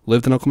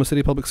lived in Oklahoma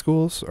City Public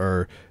Schools,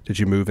 or did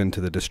you move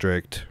into the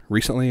district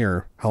recently,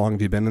 or how long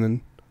have you been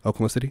in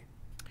Oklahoma City?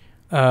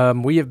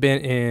 We have been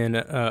in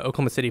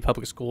Oklahoma City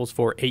Public Schools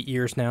for 8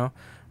 years now.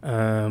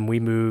 We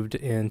moved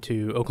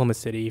into Oklahoma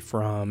City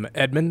from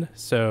Edmond,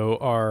 so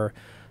our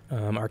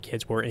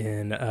kids were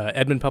in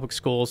Edmond Public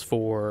Schools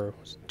for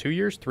 2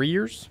 years, 3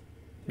 years?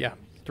 Yeah,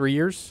 3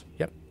 years.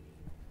 Yep.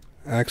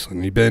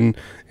 Excellent. You've been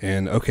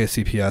in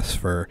OKCPS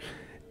for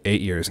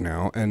 8 years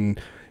now, and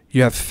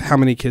you have how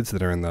many kids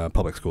that are in the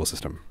public school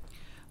system?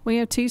 We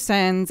have two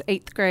sons,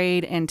 8th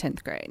grade and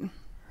 10th grade.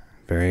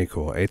 Very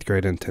cool. 8th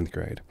grade and 10th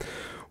grade.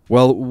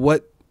 Well,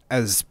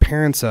 as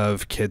parents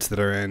of kids that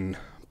are in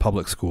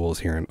public schools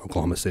here in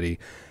Oklahoma City,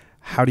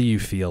 how do you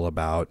feel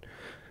about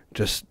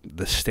just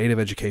the state of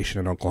education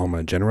in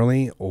Oklahoma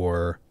generally,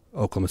 or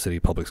Oklahoma City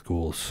Public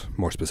Schools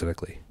more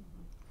specifically?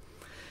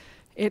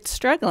 It's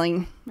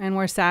struggling, and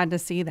we're sad to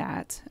see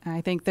that. I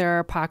think there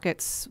are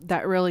pockets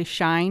that really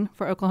shine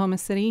for Oklahoma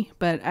City,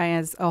 but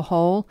as a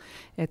whole,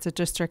 it's a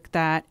district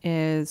that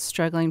is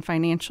struggling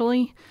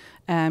financially,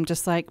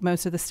 just like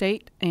most of the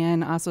state,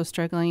 and also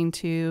struggling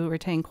to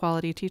retain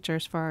quality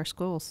teachers for our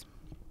schools.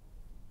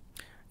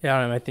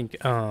 Yeah, and I think,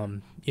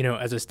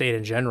 as a state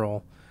in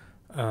general,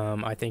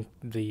 I think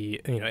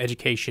the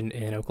education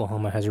in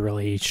Oklahoma has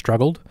really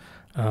struggled.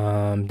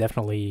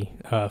 Definitely,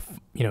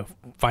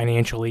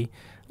 financially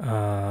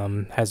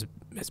has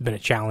been a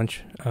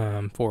challenge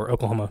for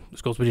Oklahoma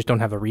schools. We just don't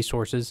have the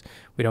resources.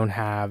 We don't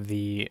have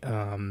the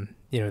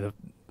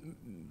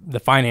the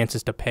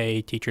finances to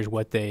pay teachers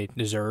what they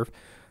deserve.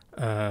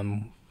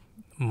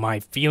 My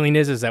feeling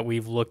is that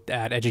we've looked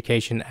at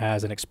education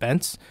as an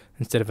expense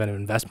instead of an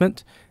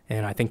investment,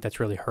 and I think that's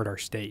really hurt our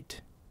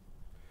state.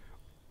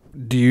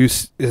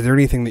 Is there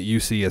anything that you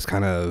see as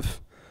kind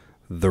of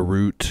the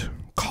root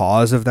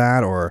cause of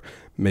that? Or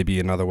maybe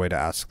another way to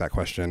ask that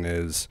question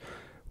is,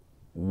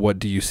 what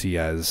do you see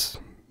as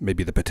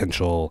maybe the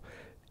potential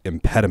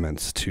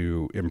impediments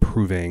to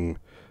improving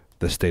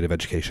the state of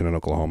education in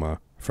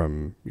Oklahoma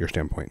from your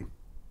standpoint?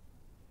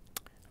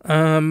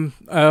 Like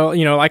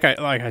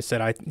I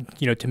said,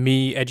 to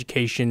me,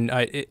 education,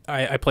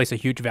 I place a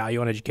huge value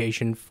on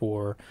education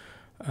for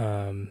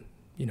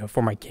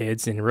my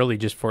kids and really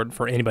just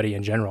for anybody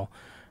in general.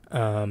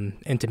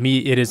 And to me,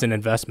 it is an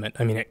investment.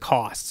 I mean, it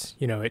costs,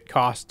 it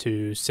costs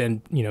to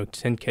send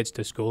kids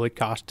to school. It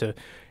costs to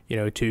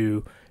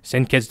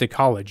send kids to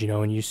college,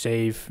 and you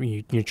save,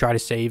 you try to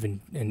save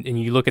and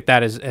you look at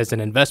that as an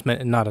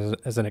investment and not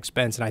as an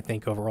expense. And I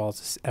think overall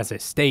as a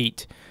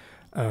state,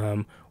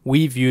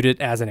 we viewed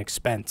it as an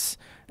expense.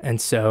 And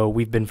so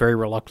we've been very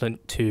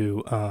reluctant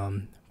to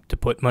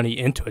put money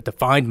into it, to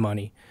find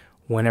money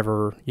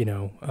whenever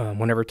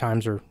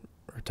times are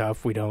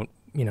tough. We don't,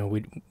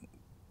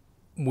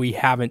 we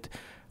haven't,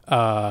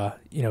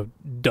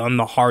 done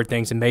the hard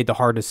things and made the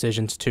hard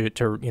decisions to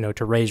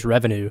raise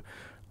revenue,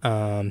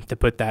 to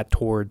put that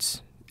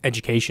towards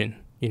education,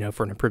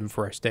 for an improvement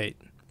for our state.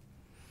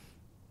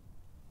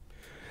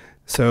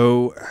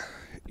 So,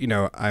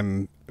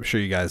 I'm sure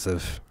you guys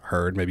have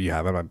heard, maybe you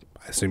haven't, I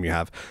assume you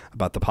have,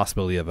 about the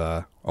possibility of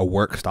a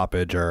work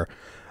stoppage or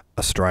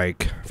a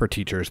strike for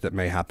teachers that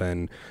may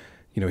happen,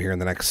 here in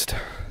the next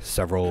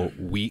several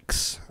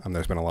weeks.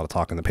 There's been a lot of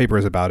talk in the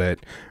papers about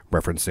it,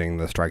 referencing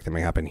the strike that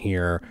may happen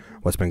here,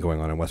 what's been going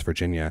on in West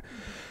Virginia.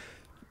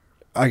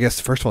 I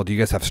guess, first of all, do you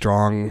guys have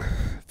strong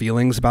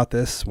feelings about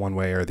this one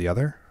way or the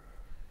other?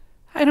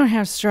 I don't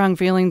have strong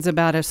feelings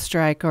about a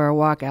strike or a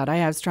walkout. I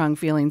have strong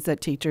feelings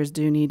that teachers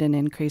do need an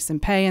increase in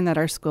pay and that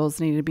our schools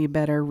need to be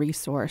better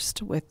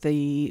resourced with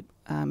the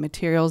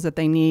materials that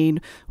they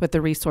need, with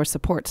the resource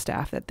support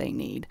staff that they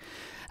need.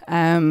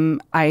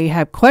 I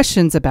have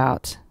questions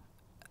about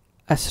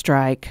a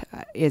strike.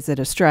 Is it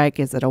a strike?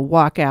 Is it a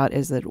walkout?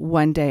 Is it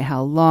one day?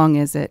 How long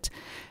is it?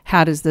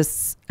 How does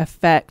this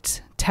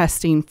affect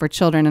testing for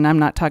children? And I'm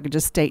not talking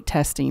just state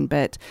testing,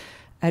 but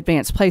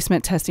advanced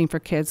placement testing for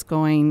kids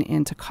going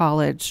into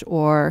college,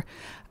 or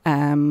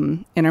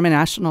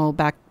international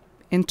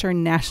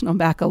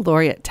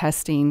baccalaureate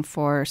testing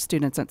for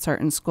students at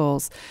certain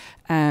schools.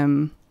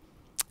 I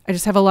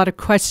just have a lot of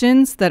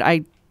questions that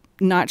I'm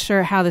not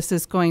sure how this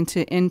is going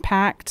to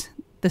impact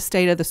the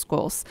state of the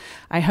schools.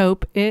 I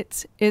hope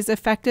it is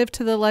effective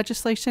to the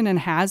legislation and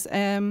has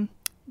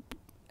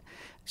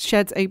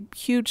sheds a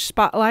huge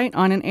spotlight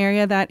on an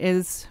area that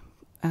is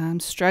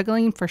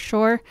struggling for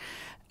sure.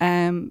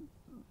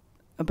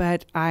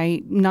 But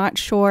I'm not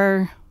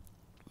sure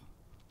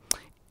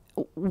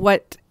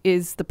what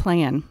is the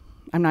plan.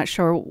 I'm not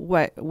sure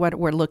what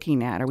we're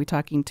looking at. Are we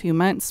talking 2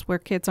 months where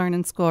kids aren't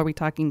in school? Are we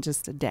talking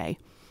just a day?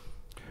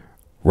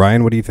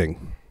 Ryan, what do you think?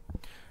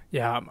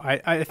 Yeah,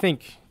 I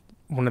think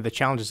one of the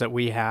challenges that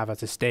we have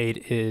as a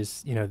state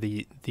is,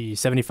 the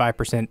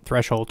 75%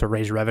 threshold to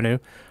raise revenue.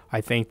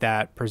 I think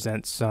that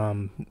presents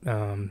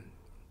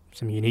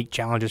some unique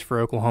challenges for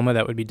Oklahoma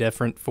that would be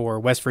different for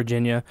West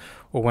Virginia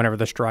or whenever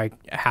the strike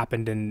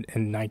happened in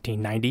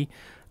 1990.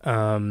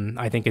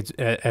 I think it's,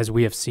 as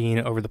we have seen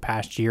over the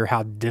past year,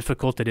 how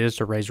difficult it is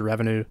to raise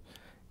revenue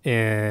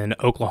in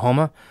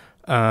Oklahoma.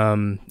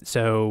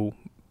 So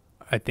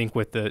I think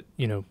with the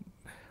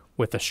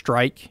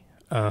strike,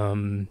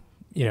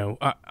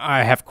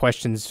 I have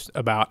questions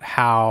about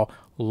how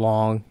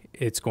long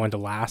it's going to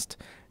last.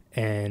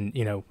 And,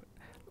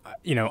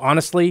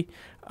 honestly,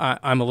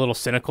 I'm a little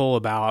cynical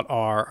about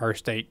our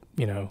state,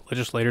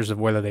 legislators, of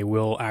whether they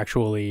will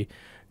actually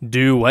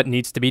do what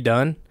needs to be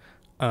done.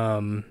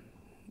 I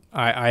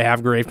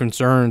have grave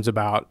concerns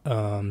about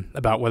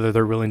whether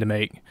they're willing to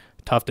make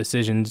tough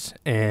decisions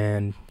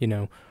and,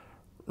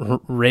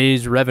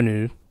 raise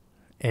revenue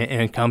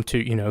and come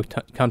to,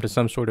 come to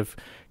some sort of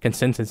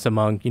consensus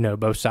among,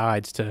 both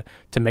sides to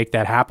make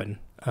that happen.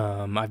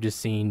 I've just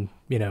seen,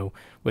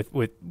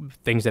 with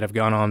things that have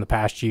gone on the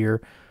past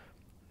year,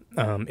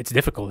 it's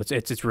difficult.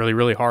 It's really,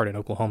 really hard in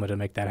Oklahoma to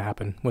make that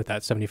happen with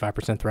that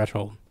 75%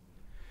 threshold.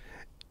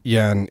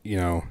 Yeah, and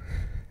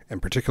in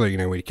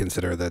particular, we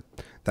consider that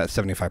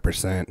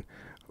 75%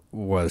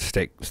 was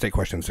state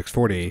question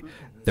 640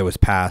 that was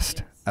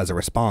passed as a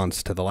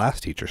response to the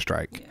last teacher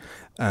strike.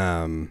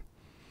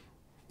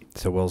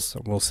 So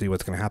we'll see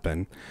what's going to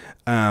happen.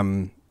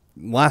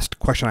 Last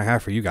question I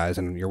have for you guys,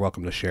 and you're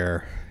welcome to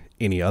share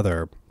any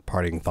other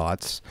parting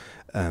thoughts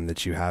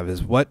that you have,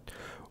 is what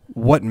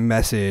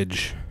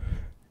message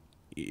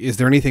is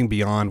there anything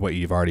beyond what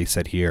you've already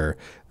said here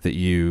that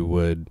you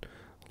would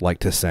like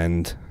to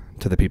send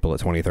to the people at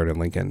 23rd and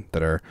Lincoln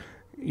that are,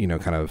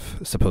 kind of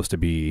supposed to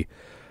be,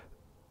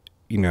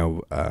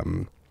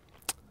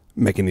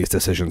 making these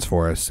decisions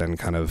for us and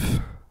kind of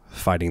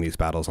fighting these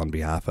battles on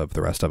behalf of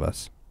the rest of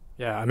us?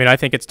 Yeah, I mean, I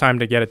think it's time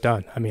to get it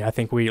done. I mean, I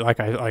think like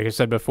I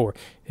said before,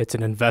 it's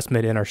an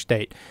investment in our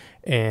state,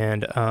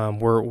 and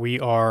we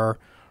are,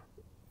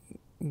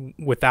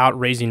 without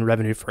raising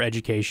revenue for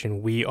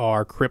education, we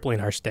are crippling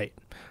our state.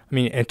 I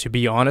mean, and to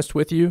be honest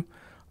with you,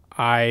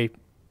 I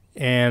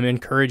am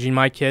encouraging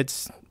my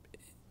kids,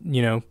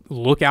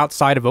 look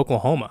outside of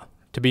Oklahoma.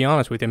 To be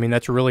honest with you, I mean,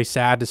 that's really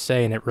sad to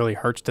say, and it really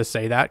hurts to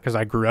say that because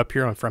I grew up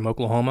here. I'm from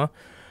Oklahoma,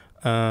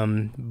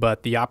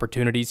 but the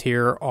opportunities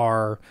here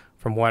are,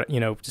 from what,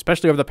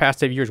 especially over the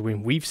past 8 years,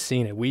 we've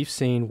seen it. We've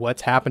seen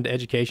what's happened to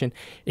education.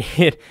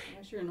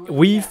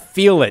 We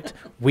feel it.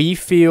 We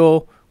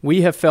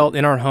have felt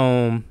in our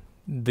home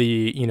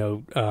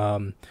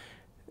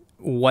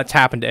what's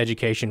happened to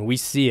education. We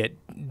see it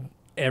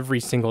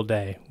every single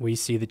day. We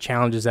see the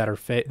challenges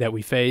that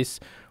we face.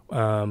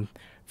 For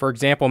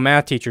example,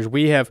 math teachers.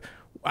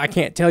 I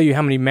can't tell you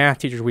how many math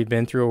teachers we've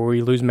been through where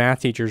we lose math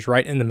teachers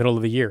right in the middle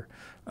of the year.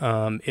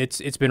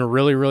 It's been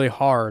really, really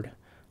hard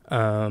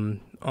on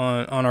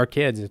our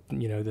kids,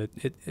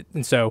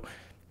 and so,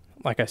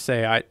 like I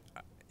say,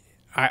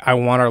 I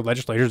want our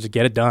legislators to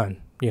get it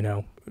done.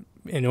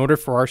 In order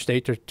for our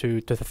state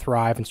to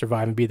thrive and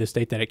survive and be the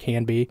state that it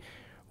can be,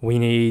 we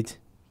need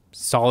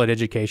solid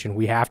education.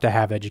 We have to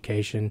have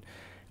education,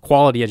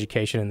 quality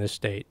education in this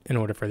state in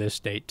order for this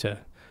state to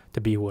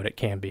be what it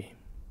can be.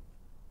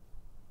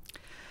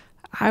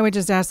 I would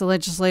just ask the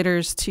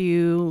legislators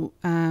to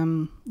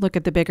look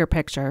at the bigger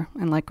picture.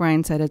 And like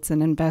Ryan said, it's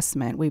an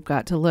investment. We've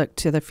got to look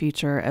to the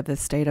future of the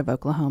state of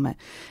Oklahoma.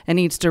 It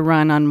needs to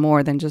run on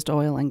more than just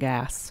oil and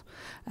gas.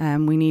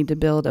 We need to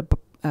build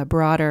a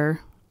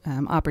broader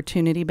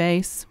opportunity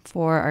base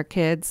for our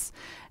kids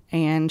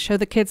and show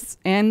the kids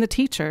and the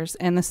teachers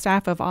and the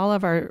staff of all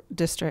of our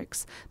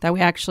districts that we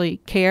actually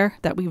care,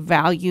 that we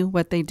value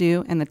what they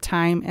do and the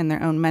time and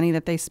their own money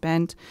that they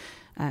spend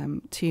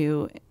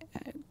to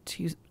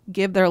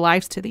give their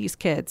lives to these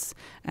kids.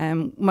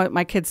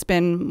 My kids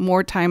spend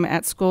more time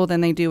at school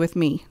than they do with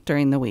me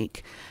during the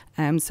week.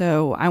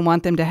 So I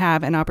want them to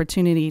have an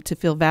opportunity to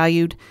feel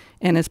valued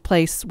in a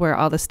place where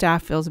all the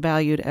staff feels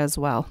valued as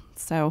well.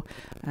 So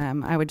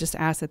I would just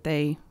ask that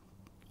they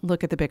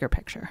look at the bigger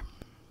picture.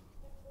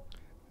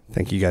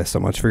 Thank you guys so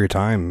much for your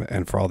time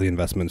and for all the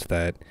investments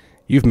that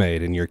you've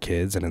made in your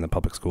kids and in the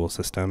public school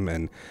system.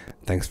 And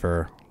thanks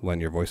for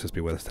letting your voices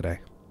be with us today.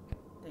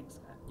 Thanks,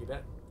 Scott. You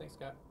bet. Thanks,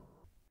 Scott.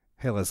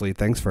 Hey, Leslie,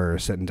 thanks for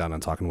sitting down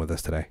and talking with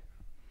us today.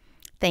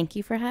 Thank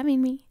you for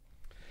having me.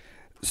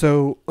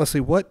 So,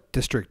 Leslie, what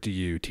district do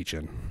you teach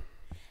in?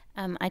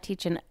 I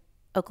teach in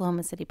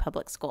Oklahoma City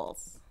Public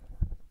Schools.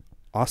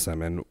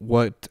 Awesome. And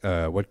what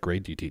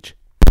grade do you teach?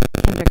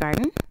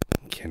 Kindergarten.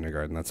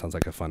 Kindergarten. That sounds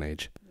like a fun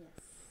age.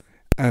 Yes.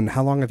 And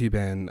how long have you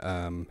been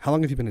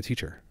a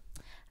teacher?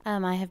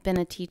 I have been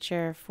a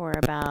teacher for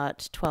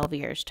about 12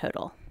 years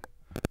total.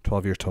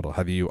 12 years total.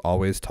 Have you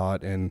always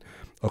taught in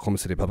Oklahoma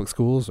City Public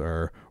Schools,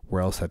 or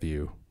where else have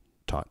you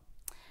taught?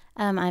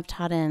 I've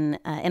taught in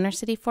inner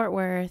city Fort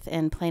Worth,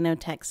 in Plano,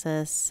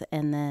 Texas,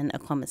 and then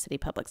Oklahoma City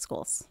Public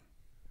Schools.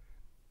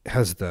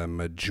 Has the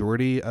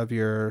majority of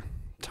your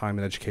time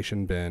in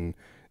education been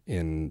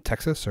in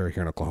Texas or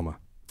here in Oklahoma?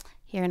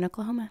 Here in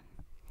Oklahoma.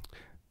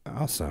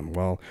 Awesome.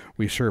 Well,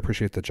 we sure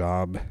appreciate the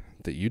job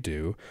that you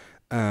do.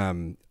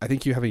 I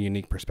think you have a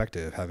unique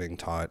perspective, having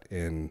taught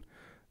in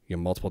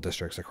multiple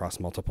districts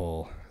across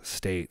multiple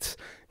states.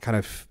 Kind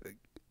of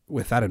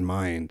with that in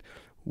mind,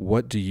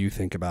 what do you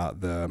think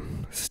about the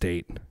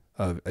state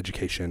of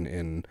education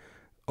in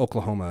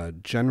Oklahoma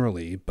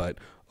generally, but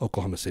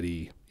Oklahoma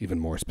City even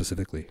more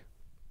specifically?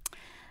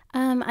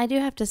 I do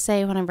have to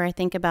say, whenever I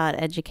think about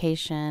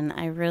education,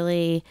 I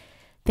really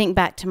think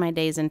back to my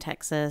days in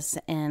Texas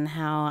and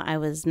how I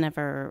was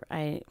never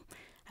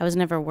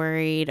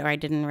worried, or I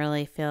didn't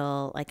really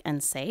feel like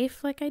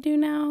unsafe like I do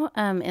now,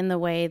 in the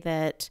way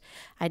that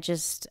I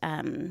just,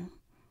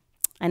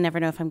 I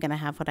never know if I'm going to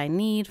have what I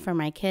need for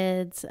my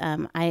kids.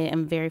 I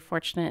am very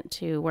fortunate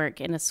to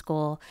work in a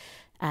school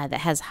that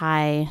has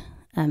high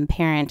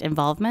parent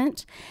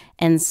involvement,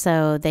 and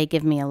so they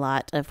give me a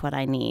lot of what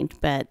I need.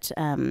 But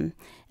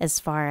as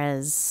far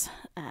as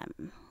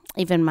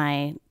even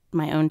my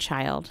own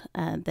child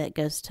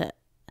that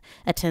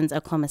attends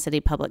Oklahoma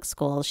City Public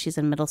Schools, she's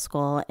in middle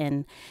school,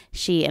 and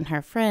she and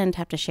her friend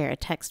have to share a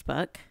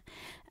textbook.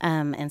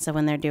 And so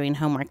when they're doing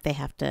homework, they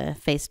have to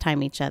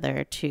FaceTime each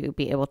other to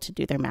be able to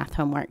do their math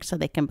homework so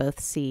they can both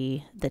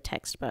see the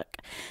textbook.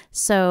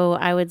 So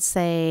I would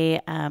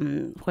say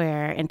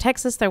where in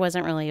Texas there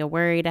wasn't really a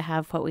worry to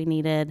have what we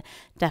needed,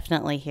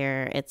 definitely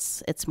here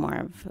it's more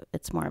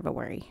of a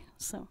worry.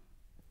 So,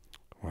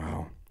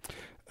 wow.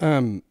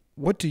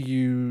 What do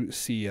you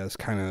see as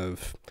kind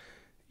of,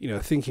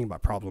 thinking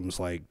about problems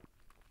like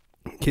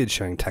kids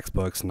sharing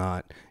textbooks,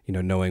 not,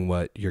 knowing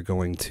what you're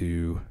going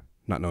to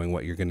not knowing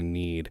what you're going to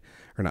need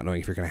or not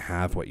knowing if you're going to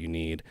have what you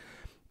need.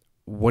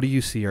 What do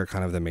you see are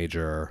kind of the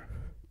major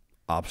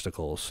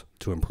obstacles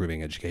to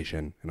improving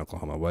education in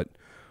Oklahoma? What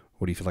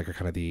do you feel like are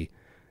kind of the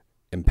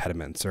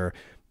impediments, or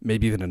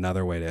maybe even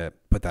another way to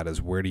put that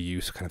is, where do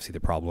you kind of see the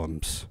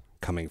problems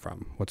coming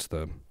from? What's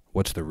the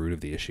root of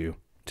the issue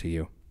to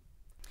you?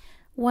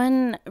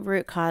 One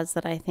root cause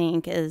that I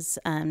think is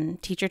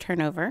teacher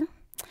turnover.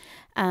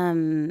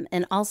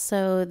 And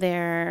also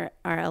there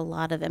are a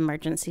lot of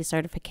emergency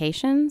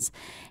certifications.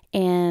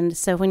 And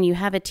so when you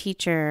have a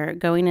teacher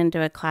going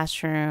into a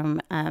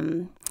classroom,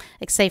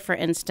 like say for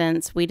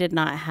instance, we did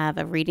not have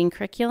a reading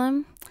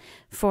curriculum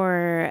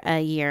for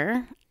a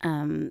year.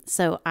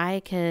 So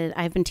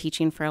I've been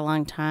teaching for a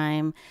long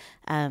time.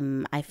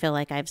 I feel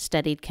like I've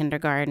studied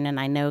kindergarten and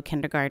I know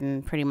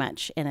kindergarten pretty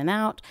much in and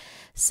out.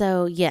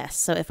 So yes,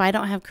 so if I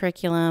don't have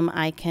curriculum,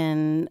 I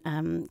can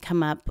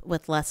come up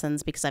with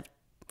lessons because I've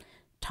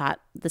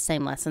taught the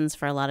same lessons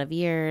for a lot of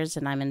years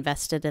and I'm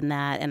invested in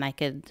that, and I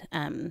could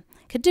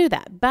do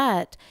that.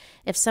 But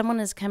if someone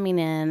is coming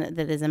in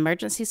that is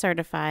emergency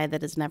certified,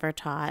 that is never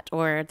taught,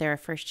 or they're a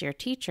first year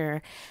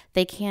teacher,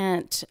 they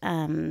can't,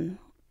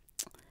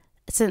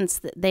 since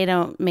they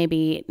don't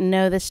maybe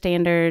know the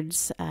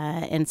standards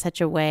in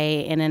such a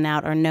way in and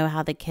out, or know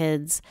how the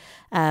kids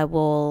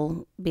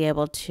will be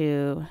able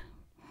to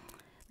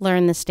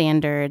learn the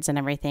standards and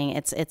everything,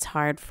 it's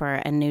hard for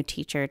a new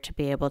teacher to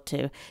be able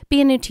to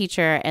be a new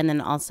teacher and then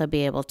also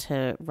be able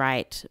to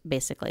write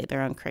basically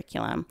their own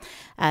curriculum.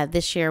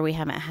 This year we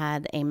haven't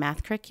had a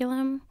math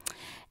curriculum,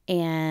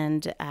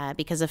 and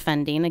because of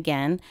funding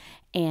again,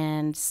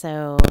 and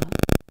so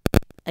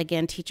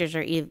again, teachers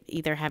are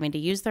either having to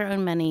use their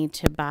own money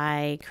to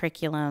buy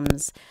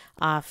curriculums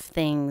off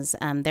things.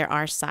 There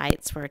are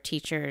sites where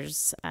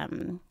teachers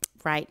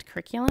write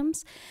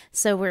curriculums.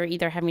 So we're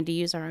either having to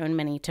use our own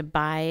money to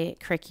buy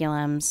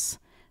curriculums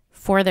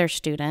for their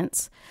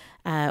students,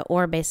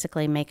 or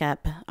basically make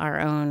up our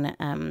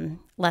own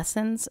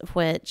lessons,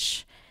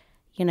 which,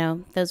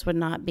 those would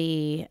not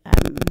be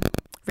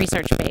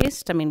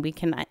research-based. I mean,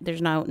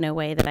 there's no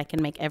way that I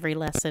can make every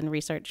lesson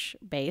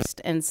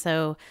research-based. And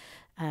so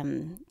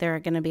there are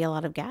going to be a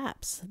lot of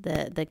gaps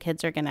that the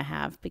kids are going to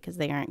have because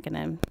they aren't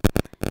going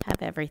to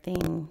have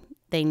everything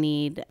they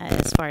need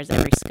as far as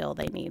every skill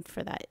they need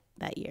for that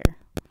year.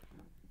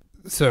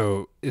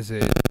 So is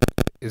it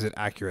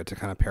accurate to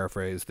kind of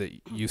paraphrase that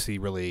you see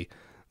really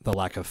the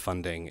lack of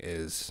funding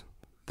is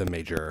the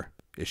major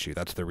issue?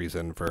 That's the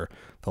reason for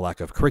the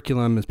lack of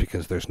curriculum, is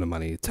because there's no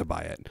money to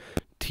buy it.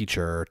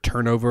 Teacher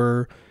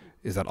turnover,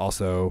 is that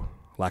also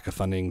lack of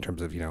funding in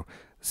terms of,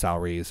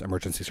 salaries?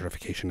 Emergency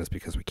certification is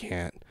because we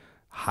can't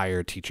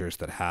hire teachers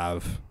that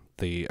have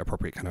the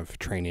appropriate kind of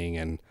training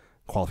and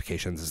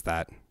qualifications. Is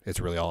that it's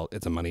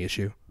a money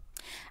issue?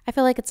 I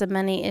feel like it's a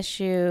money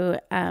issue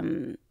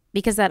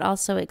because that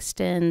also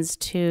extends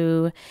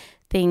to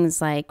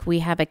things like we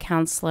have a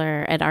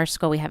counselor at our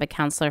school. We have a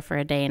counselor for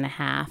a day and a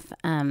half.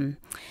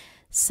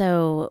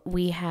 So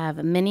we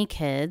have many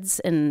kids,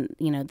 and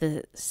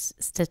the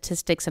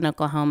statistics in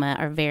Oklahoma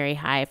are very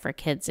high for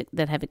kids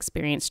that have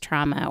experienced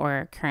trauma or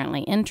are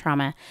currently in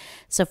trauma.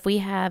 So if we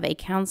have a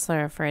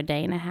counselor for a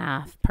day and a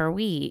half per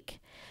week,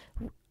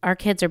 our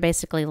kids are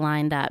basically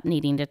lined up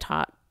needing to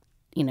talk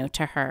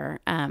to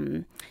her.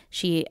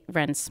 She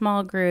runs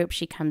small groups.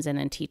 She comes in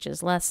and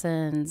teaches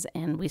lessons,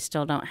 and we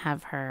still don't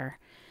have her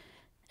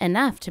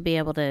enough to be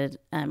able to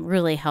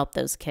really help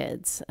those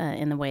kids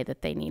in the way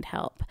that they need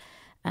help.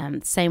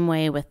 Same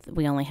way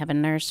we only have a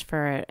nurse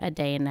for a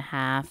day and a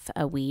half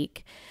a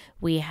week.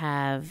 We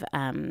have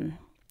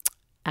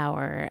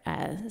our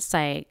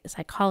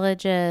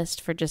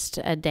psychologist for just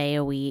a day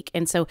a week.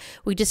 And so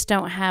we just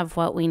don't have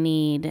what we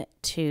need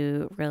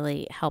to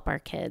really help our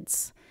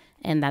kids.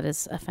 And that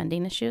is a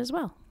funding issue as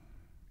well.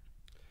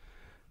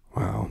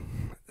 Wow.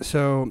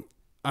 So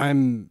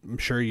I'm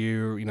sure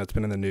it's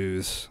been in the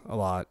news a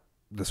lot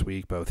this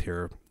week, both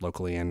here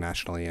locally and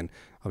nationally. And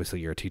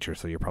obviously you're a teacher,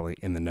 so you're probably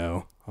in the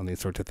know on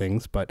these sorts of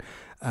things. But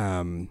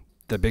the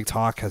big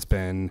talk has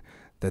been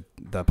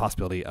the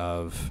possibility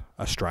of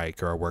a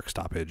strike or a work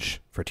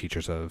stoppage for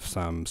teachers of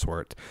some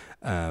sort.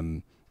 What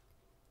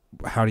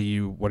are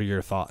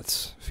your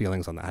thoughts,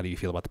 feelings on that? How do you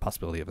feel about the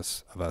possibility of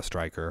a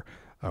strike or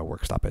a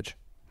work stoppage?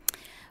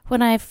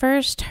 When I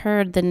first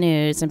heard the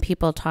news and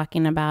people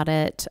talking about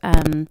it,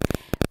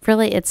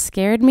 really it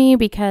scared me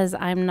because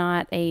I'm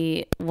not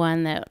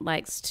one that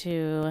likes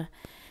to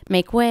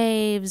make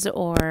waves,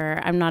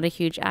 or I'm not a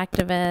huge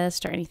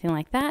activist or anything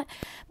like that.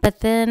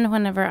 But then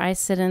whenever I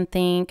sit and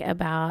think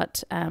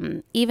about,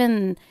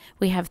 even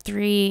we have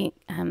three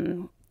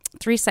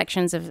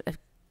sections of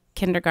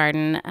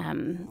kindergarten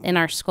in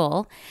our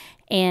school,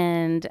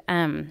 and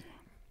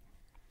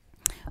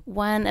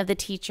one of the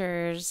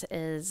teachers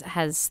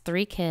has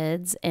 3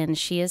 kids, and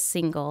she is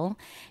single,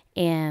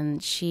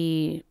 and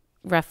she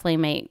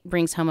roughly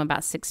brings home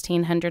about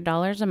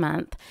 $1,600 a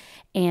month,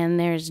 and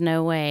there's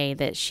no way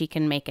that she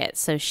can make it.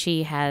 So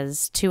she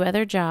has 2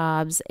 other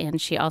jobs, and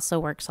she also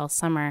works all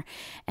summer.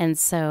 And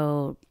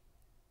so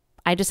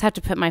I just have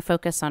to put my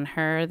focus on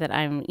her, that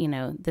I'm,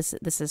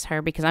 this is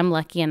her, because I'm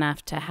lucky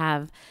enough to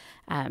have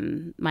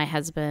my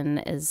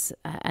husband is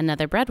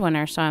another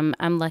breadwinner. So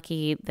I'm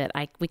lucky that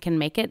we can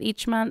make it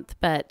each month.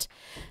 But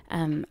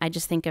I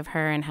just think of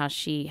her and how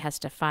she has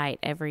to fight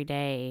every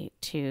day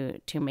to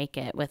make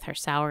it with her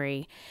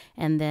salary.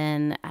 And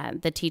then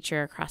the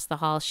teacher across the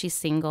hall, she's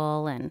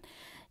single and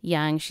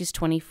young. She's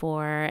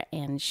 24,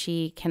 and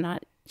she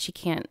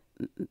can't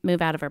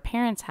move out of her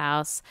parents'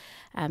 house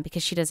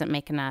because she doesn't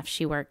make enough.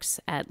 She works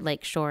at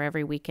Lakeshore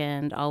every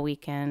weekend, all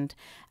weekend,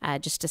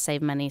 just to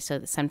save money, so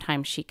that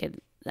sometimes she could,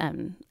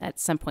 at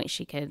some point,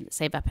 she could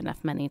save up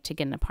enough money to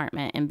get an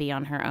apartment and be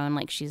on her own,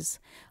 like she's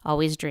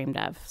always dreamed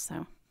of.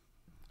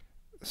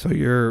 So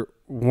you're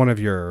one of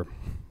your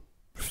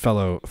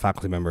fellow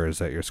faculty members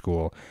at your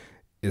school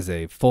is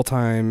a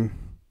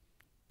full-time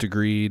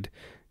degreed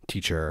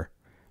teacher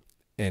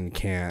and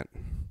can't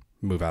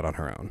move out on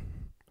her own,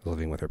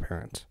 living with her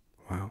parents.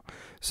 Wow.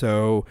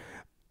 So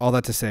all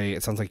that to say,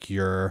 it sounds like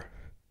you're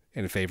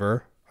in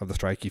favor of the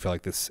strike. You feel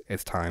like it's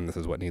time. This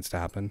is what needs to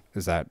happen.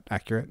 Is that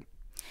accurate?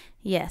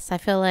 Yes, I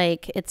feel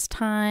like it's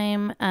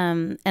time.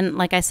 And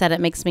like I said,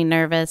 it makes me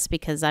nervous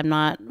because I'm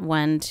not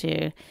one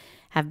to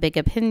have big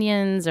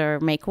opinions or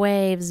make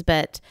waves,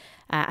 but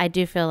I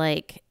do feel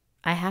like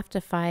I have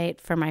to fight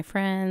for my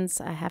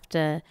friends. I have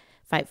to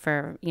fight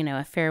for,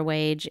 a fair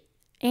wage.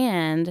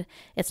 And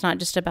it's not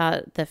just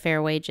about the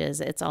fair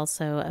wages. It's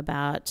also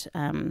about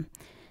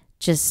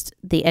just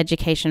the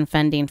education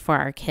funding for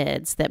our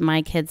kids, that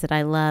my kids that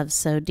I love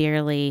so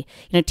dearly,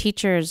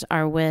 teachers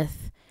are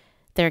with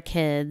their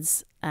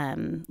kids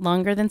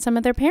longer than some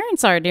of their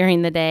parents are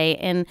during the day.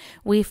 And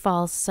we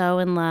fall so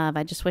in love.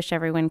 I just wish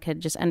everyone could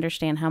just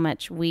understand how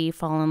much we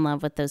fall in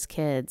love with those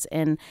kids.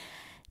 And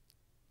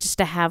just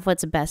to have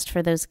what's best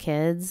for those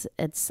kids,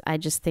 I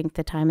just think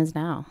the time is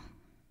now.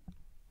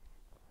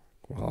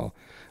 Well,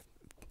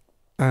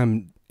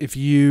 if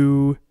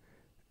you,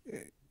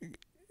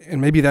 and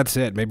maybe that's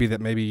it.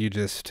 Maybe you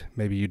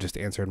just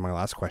answered my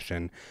last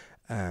question.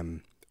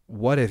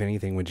 What, if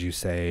anything, would you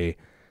say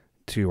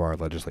to our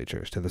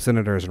legislatures, to the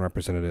senators and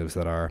representatives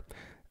that are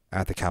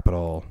at the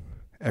Capitol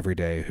every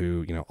day,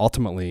 who,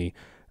 ultimately,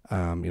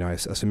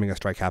 assuming a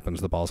strike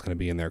happens, the ball's going to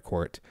be in their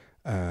court,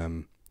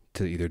 to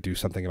either do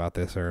something about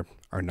this or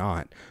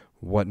not?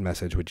 What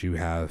message would you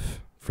have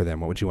for them?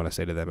 What would you want to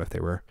say to them if they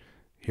were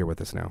here with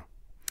us now?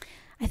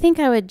 I think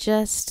I would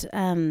just,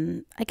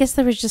 I guess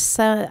there was just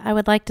I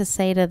would like to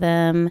say to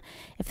them,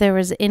 if there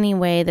was any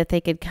way that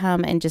they could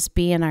come and just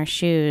be in our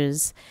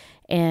shoes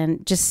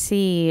and just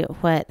see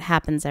what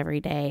happens every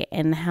day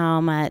and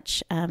how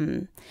much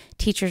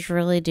teachers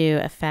really do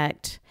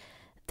affect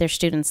their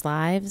students'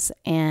 lives,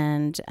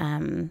 and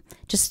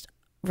just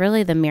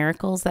really the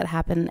miracles that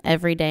happen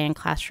every day in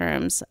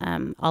classrooms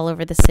all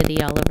over the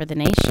city, all over the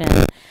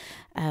nation.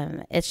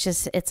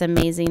 It's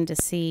amazing to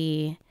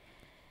see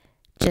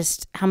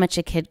just how much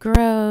a kid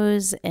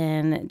grows,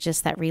 and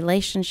just that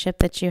relationship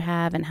that you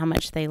have, and how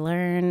much they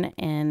learn,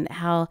 and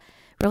how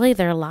really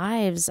their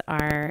lives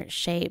are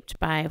shaped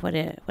by what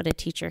a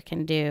teacher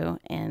can do.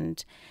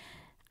 And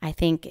I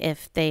think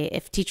if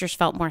teachers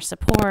felt more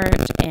support,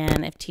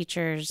 and if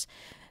teachers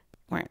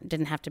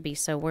didn't have to be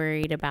so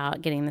worried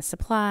about getting the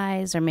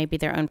supplies, or maybe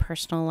their own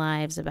personal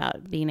lives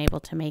about being able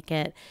to make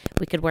it,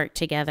 we could work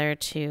together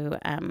to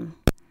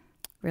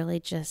really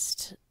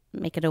just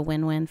make it a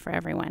win-win for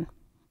everyone.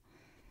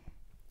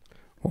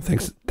 Well,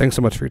 thanks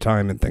so much for your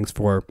time, and thanks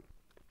for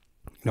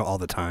all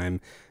the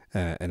time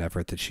and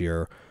effort that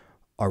you're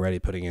already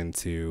putting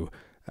into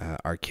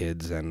our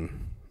kids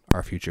and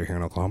our future here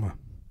in Oklahoma.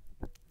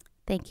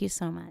 Thank you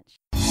so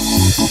much.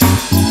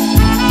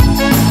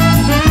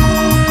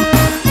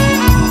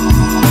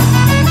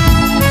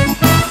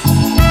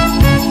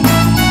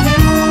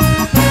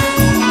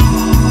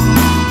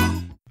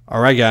 All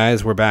right,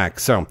 guys, we're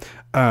back. So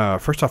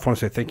first off, I want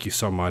to say thank you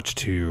so much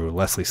to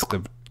Leslie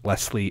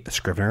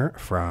Scrivener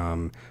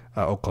from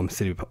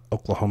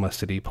Oklahoma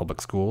City Public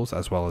Schools,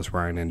 as well as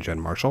Ryan and Jen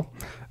Marshall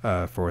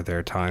for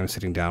their time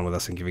sitting down with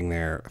us and giving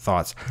their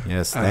thoughts.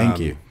 Yes, thank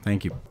you.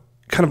 Thank you.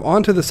 Kind of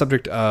on to the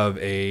subject of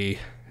a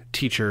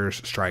teacher's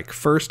strike.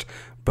 First,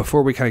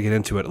 before we kind of get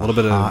into it, a little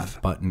bit of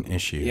hot button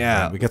issue.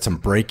 Yeah, we got some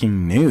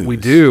breaking news. We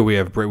do. We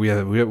have a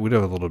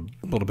little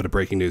bit of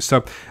breaking news.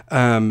 So,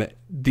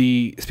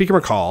 the Speaker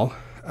McCall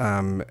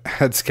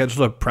had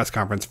scheduled a press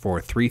conference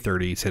for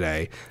 3:30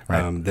 today.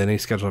 Right. Then he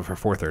scheduled it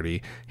for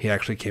 4:30. He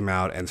actually came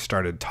out and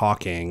started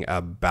talking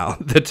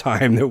about the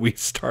time that we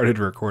started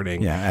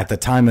recording. Yeah, at the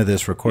time of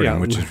this recording,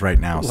 which is right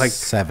now, like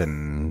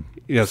 7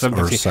 or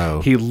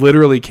so. He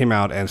literally came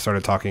out and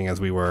started talking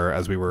as we were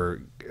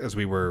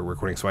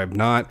recording. So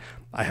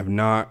I have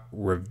not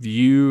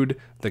reviewed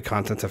the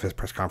contents of his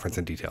press conference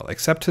in detail,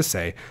 except to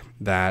say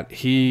that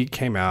he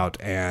came out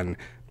and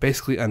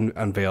basically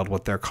unveiled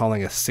what they're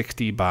calling a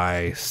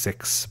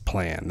 60-by-6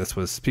 plan. This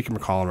was Speaker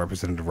McCall and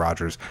Representative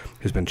Rogers,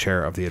 who's been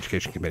chair of the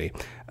Education Committee,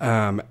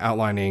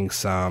 outlining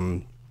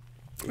some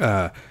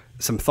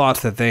some thoughts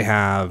that they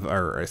have,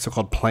 or a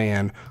so-called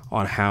plan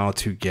on how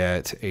to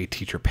get a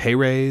teacher pay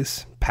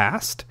raise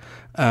passed,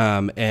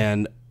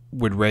 and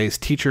would raise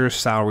teachers'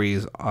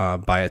 salaries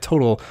by a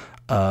total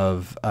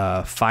of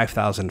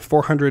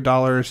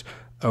 $5,400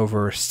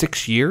 over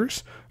 6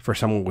 years for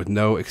someone with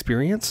no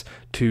experience,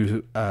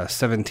 to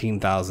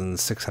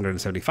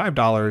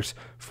 $17,675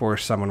 for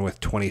someone with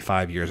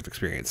 25 years of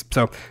experience.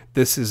 So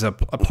this is a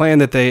plan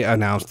that they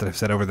announced that have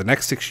said over the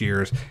next 6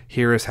 years,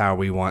 here is how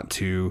we want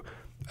to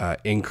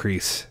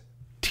increase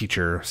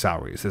teacher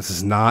salaries. This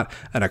is not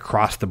an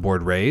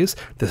across-the-board raise.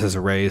 This is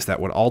a raise that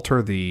would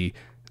alter the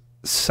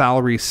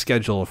salary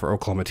schedule for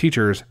Oklahoma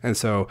teachers, and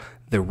so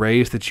the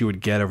raise that you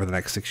would get over the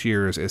next 6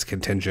 years is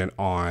contingent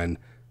on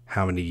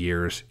how many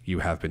years you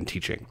have been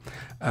teaching.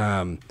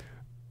 The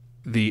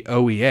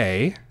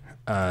OEA,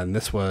 and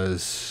this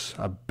was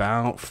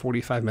about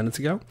 45 minutes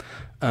ago,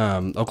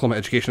 Oklahoma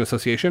Education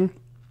Association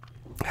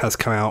has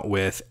come out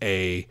with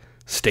a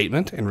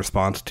statement in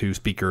response to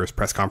Speaker's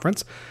press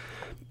conference.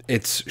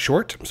 It's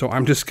short, so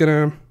I'm just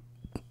gonna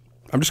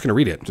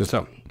read it.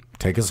 So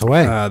take us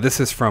away. This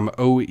is from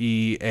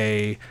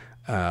OEA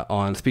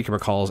on Speaker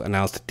McCall's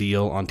announced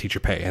deal on teacher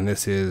pay, and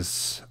this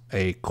is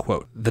a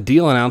quote. "The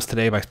deal announced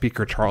today by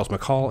Speaker Charles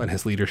McCall and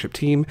his leadership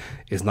team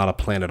is not a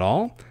plan at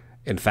all.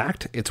 In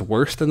fact, it's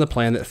worse than the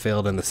plan that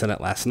failed in the Senate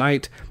last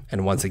night,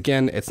 and once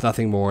again, it's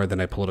nothing more than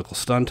a political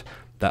stunt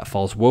that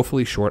falls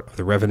woefully short of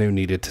the revenue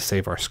needed to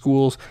save our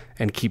schools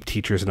and keep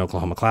teachers in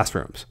Oklahoma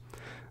classrooms.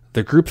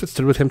 The group that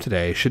stood with him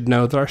today should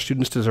know that our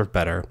students deserve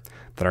better,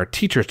 that our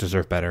teachers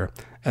deserve better,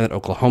 and that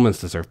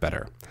Oklahomans deserve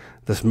better.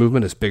 This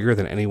movement is bigger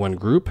than any one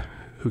group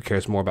who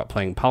cares more about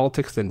playing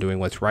politics than doing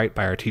what's right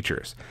by our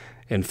teachers.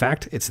 In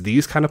fact, it's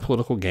these kind of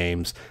political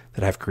games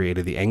that have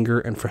created the anger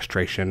and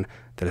frustration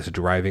that is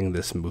driving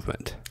this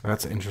movement."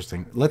 That's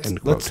interesting.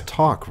 Let's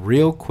talk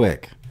real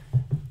quick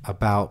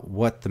about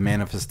what the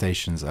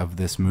manifestations of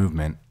this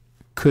movement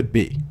could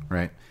be,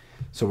 right?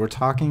 So we're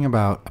talking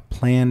about a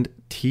planned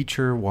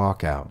teacher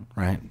walkout,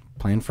 right?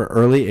 Planned for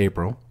early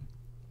April.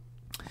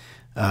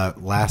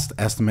 Last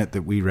estimate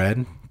that we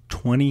read,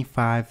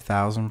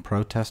 25,000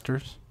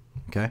 protesters,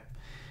 okay?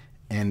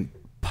 And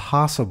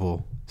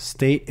possible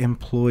state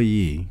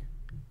employee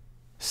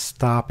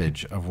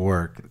stoppage of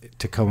work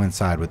to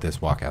coincide with this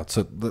walkout.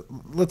 So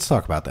let's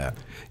talk about that.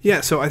 Yeah,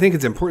 so I think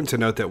it's important to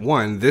note that,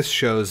 one, this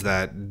shows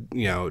that,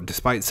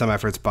 despite some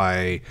efforts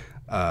by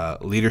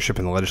leadership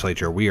in the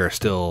legislature, we are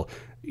still,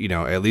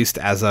 at least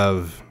as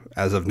of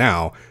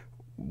now,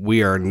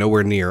 we are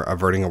nowhere near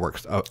averting a work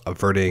stoppage.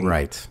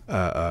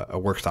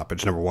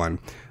 Number one.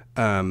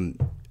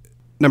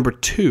 Number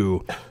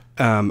two,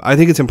 I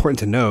think it's important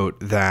to note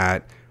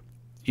that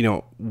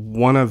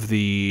one of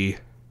the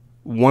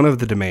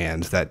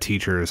demands that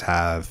teachers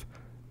have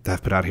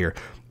put out here,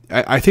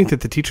 I think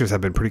that the teachers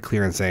have been pretty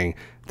clear in saying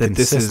that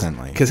this is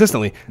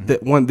consistently that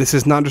this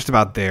is not just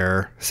about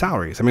their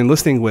salaries. I mean,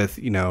 listening with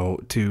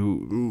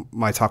to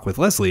my talk with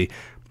Leslie,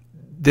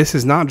 this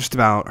is not just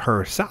about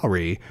her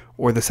salary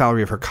or the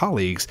salary of her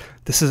colleagues.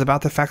 This is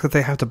about the fact that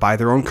they have to buy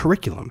their own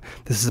curriculum.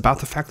 This is about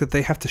the fact that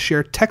they have to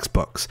share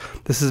textbooks.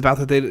 This is about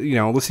that they,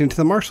 listening to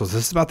the marshals.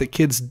 This is about that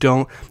kids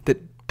don't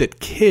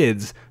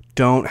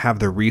have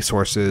the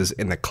resources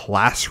in the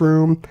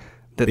classroom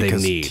that they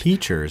need. Because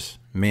teachers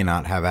may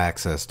not have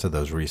access to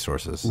those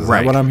resources. Is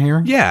that what I'm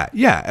hearing? Yeah.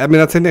 I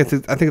mean, I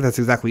think that's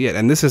exactly it.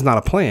 And this is not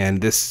a plan.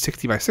 This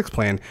 60 by 6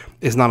 plan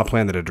is not a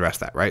plan that addressed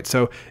that, right?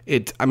 So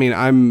and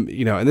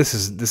this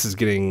is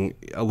getting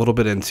a little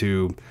bit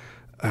into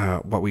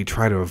what we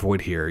try to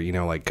avoid here,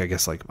 I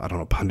guess, I don't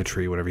know,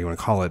 punditry, whatever you want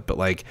to call it. But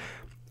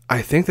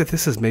I think that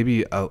this is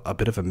maybe a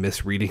bit of a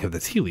misreading of the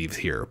tea leaves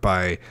here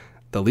by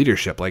the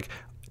leadership.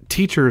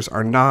 Teachers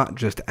are not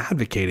just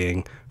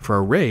advocating for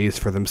a raise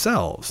for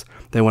themselves.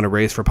 They want a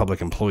raise for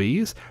public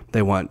employees.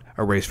 They want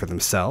a raise for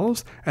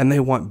themselves, and they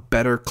want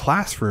better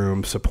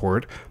classroom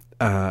support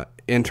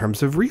in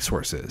terms of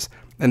resources.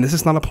 And this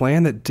is not a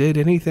plan that did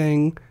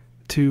anything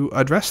to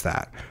address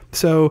that.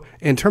 So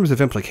in terms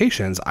of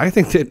implications, I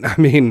think that,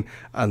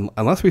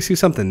 unless we see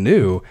something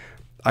new,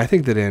 I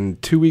think that in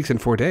 2 weeks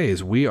and 4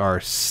 days, we are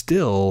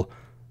still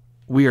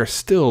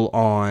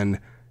on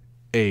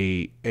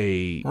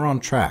we're on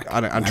track.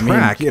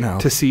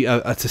 To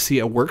see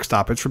a work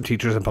stoppage from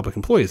teachers and public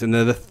employees. And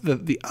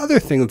the other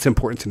thing that's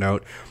important to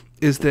note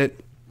is that,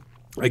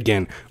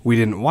 again, we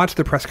didn't watch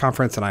the press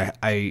conference, and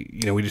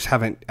we just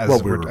haven't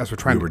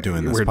we're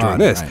doing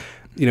this.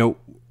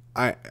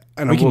 Right.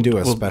 We can do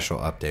a special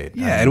update.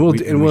 Yeah,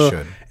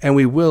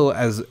 we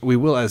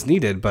will as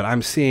needed. But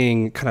I'm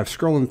seeing, kind of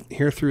scrolling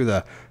here through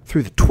the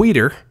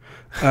tweeter,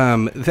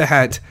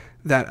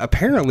 that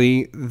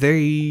apparently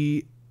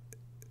they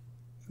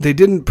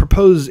didn't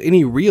propose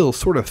any real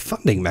sort of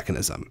funding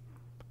mechanism.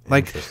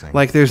 Like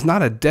there's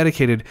not a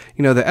dedicated,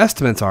 the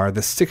estimates are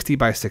the 60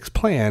 by 6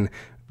 plan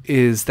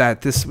is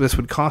that this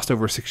would cost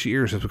over 6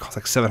 years. It would cost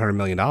 $700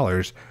 million,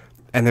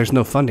 and there's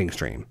no funding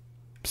stream.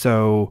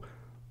 So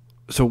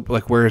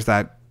where is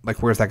that going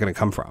to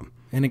come from?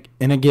 And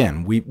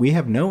again, we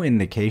have no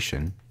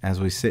indication as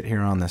we sit here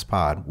on this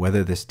pod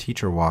whether this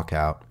teacher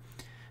walkout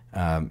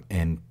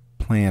and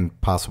plan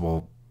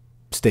possible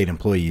state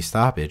employee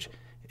stoppage,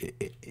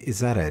 is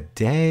that a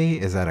day?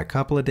 Is that a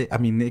couple of days? I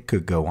mean, it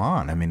could go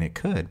on. I mean, it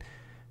could.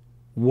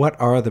 What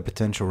are the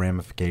potential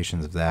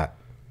ramifications of that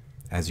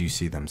as you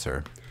see them,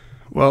 sir?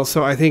 Well,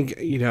 so I think,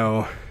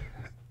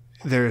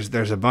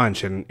 there's a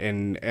bunch,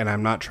 and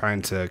I'm not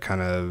trying to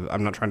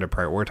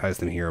prioritize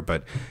them here,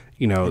 but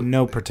in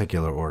no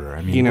particular order.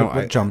 I mean,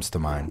 what jumps to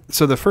mind?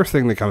 So the first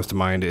thing that comes to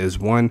mind is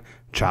one,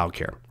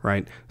 childcare,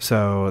 right?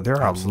 So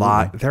there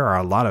are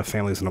a lot of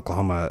families in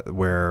Oklahoma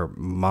where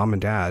mom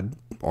and dad,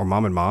 or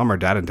mom and mom, or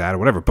dad and dad, or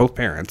whatever, both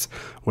parents,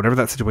 whatever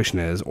that situation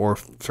is, or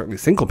certainly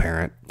single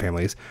parent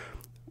families,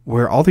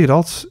 where all the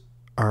adults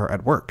are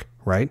at work,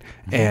 right?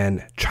 Mm-hmm.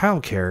 And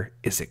childcare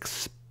is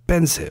expensive.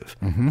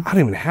 Mm-hmm. I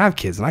don't even have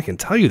kids, and I can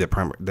tell you that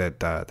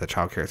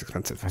childcare is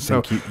expensive. I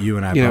think you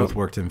and I both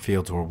worked in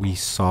fields where we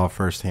saw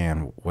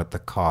firsthand what the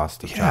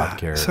cost of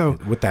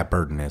childcare, what that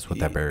burden is, what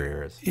that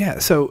barrier is. Yeah.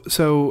 So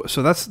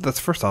that's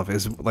first off,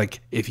 is like,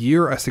 if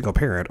you're a single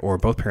parent or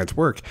both parents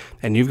work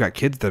and you've got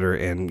kids that are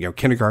in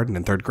kindergarten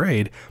and third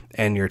grade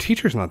and your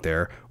teacher's not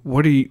there,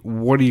 what are you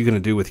going to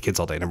do with kids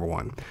all day? Number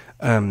one.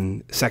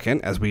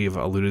 Second, as we've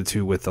alluded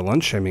to with the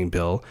lunch shaming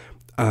bill,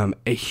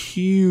 a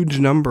huge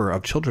number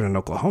of children in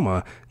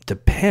Oklahoma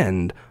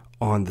depend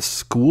on the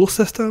school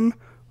system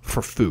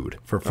for food.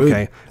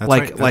 Okay, that's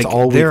right. That's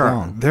all there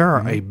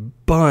are a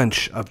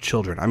bunch of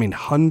children. I mean,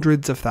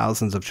 hundreds of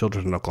thousands of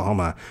children in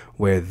Oklahoma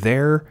where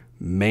their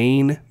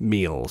main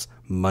meals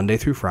Monday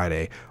through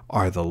Friday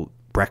are the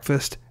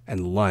breakfast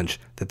and lunch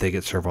that they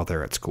get served while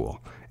they're at school.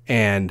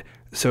 And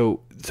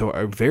so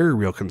a very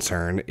real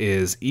concern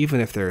is, even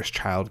if there's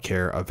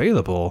childcare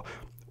available,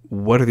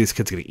 what are these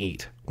kids going to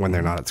eat when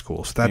they're not at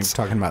school? So that's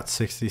talking about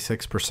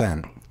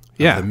 66% of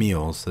the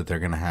meals that they're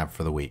going to have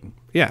for the week.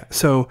 Yeah.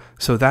 So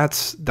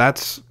that's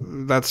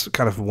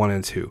kind of one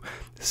and two.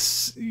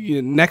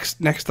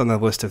 Next on the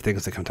list of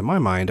things that come to my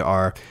mind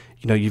are,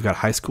 you've got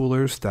high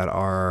schoolers that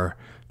are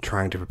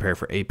trying to prepare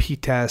for AP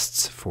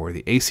tests, for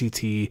the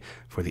ACT,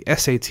 for the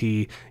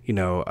SAT.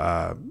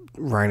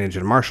 Ryan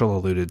and Marshall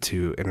alluded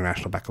to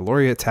international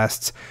baccalaureate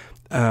tests.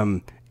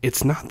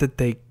 It's not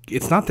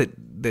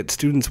that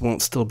students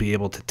won't still be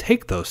able to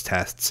take those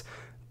tests,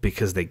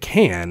 because they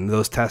can.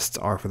 Those tests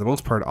are, for the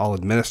most part, all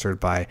administered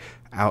by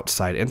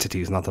outside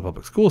entities, not the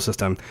public school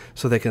system,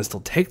 so they can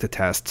still take the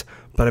tests.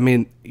 But I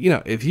mean,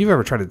 if you've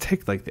ever tried to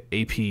take like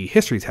the AP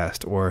history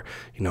test or,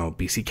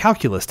 BC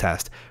calculus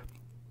test,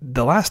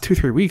 the last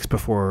 2-3 weeks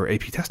before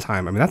AP test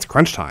time, I mean, that's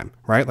crunch time,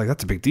 right? Like,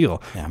 that's a big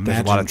deal. Yeah,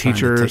 there's a lot of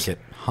teachers to take it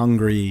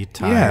hungry,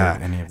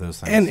 tired, any of those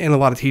things. And a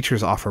lot of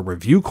teachers offer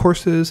review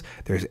courses.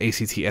 There's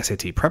ACT,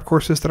 SAT prep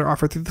courses that are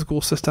offered through the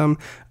school system.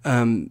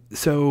 And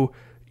this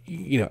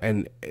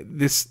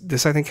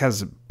I think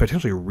has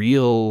potentially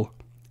real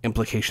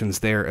implications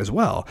there as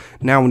well.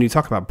 Now, when you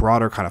talk about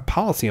broader kind of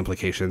policy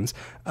implications,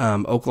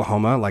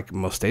 Oklahoma, like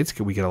most states,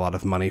 we get a lot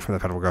of money from the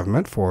federal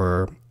government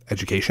for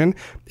education.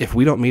 If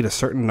we don't meet a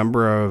certain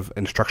number of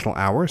instructional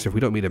hours, if we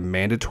don't meet a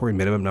mandatory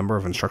minimum number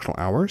of instructional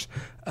hours,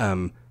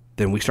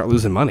 then we start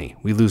losing money.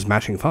 We lose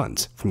matching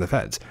funds from the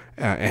feds.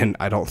 And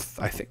I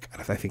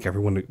think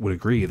everyone would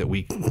agree that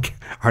we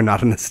are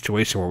not in a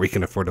situation where we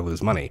can afford to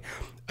lose money.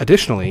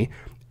 Additionally,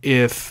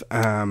 if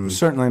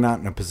certainly not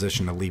in a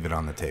position to leave it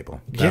on the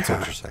table. That's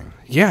what you're saying.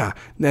 Yeah.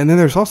 And then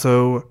there's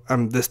also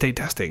the state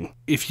testing.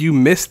 If you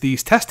miss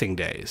these testing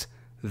days,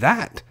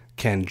 that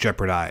can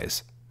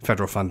jeopardize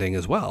federal funding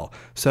as well.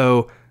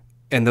 So,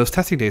 and those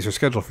testing days are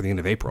scheduled for the end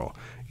of April.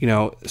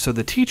 So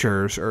the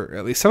teachers, or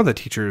at least some of the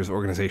teachers'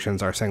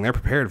 organizations, are saying they're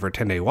prepared for a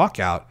 10-day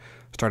walkout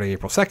starting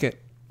April 2nd.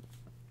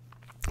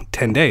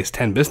 10 days,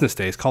 10 business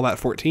days, call that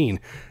 14.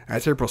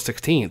 That's April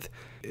 16th.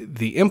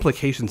 The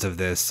implications of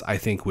this, I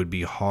think, would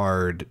be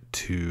hard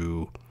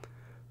to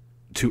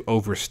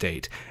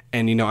overstate.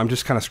 And, I'm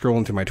just kind of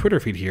scrolling through my Twitter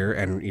feed here,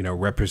 and,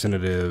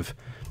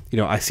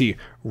 I see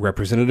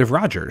Representative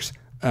Rogers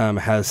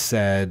has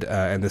said,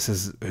 and this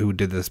is who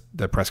did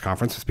the press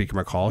conference,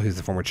 Speaker McCall, who's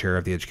the former chair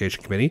of the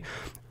Education Committee.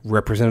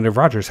 Representative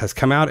Rogers has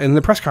come out in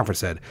the press conference,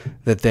 said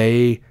that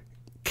they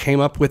came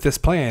up with this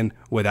plan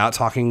without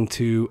talking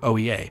to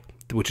OEA,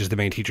 which is the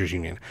main teachers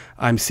union.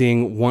 I'm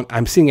seeing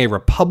a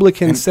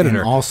Republican senator,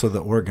 and also the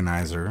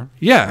organizer.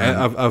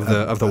 Yeah, of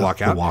the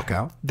walkout. The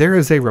walkout. There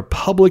is a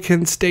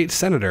Republican state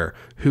senator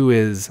who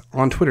is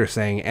on Twitter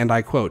saying, and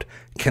I quote,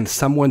 "Can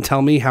someone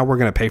tell me how we're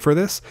going to pay for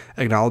this?"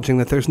 Acknowledging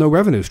that there's no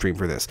revenue stream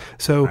for this.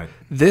 So right.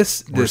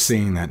 We're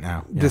seeing that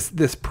now. Yeah.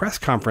 This press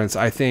conference,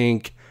 I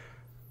think,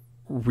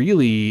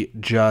 really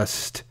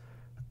just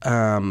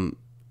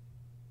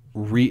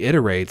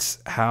reiterates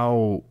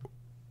how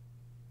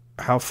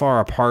far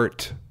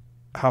apart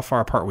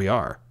we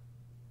are.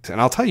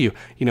 And I'll tell you,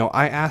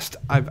 I've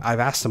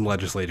asked some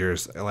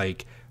legislators,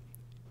 like,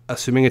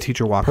 assuming a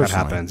teacher walkout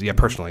happens,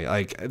 personally,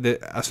 like,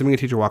 assuming a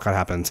teacher walkout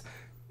happens,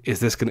 is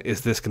this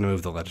gonna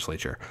move the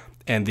legislature?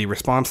 And the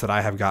response that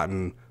I have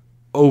gotten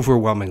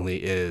overwhelmingly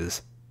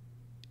is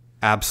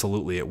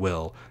absolutely it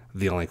will.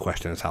 The only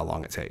question is how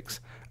long it takes.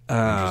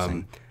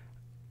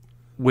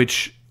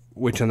 Which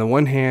which on the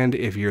one hand,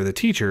 if you're the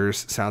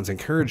teachers, sounds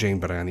encouraging,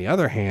 but on the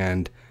other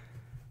hand,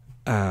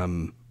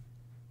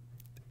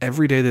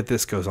 every day that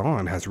this goes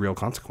on has real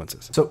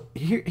consequences. So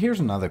here's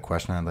another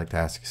question I'd like to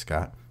ask you,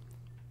 Scott.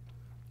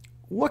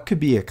 What could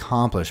be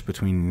accomplished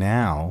between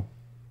now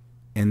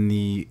and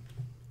the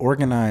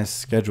organized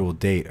scheduled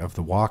date of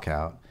the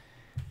walkout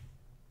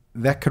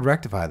that could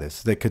rectify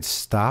this, that could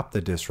stop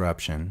the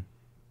disruption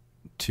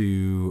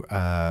to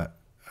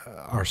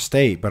our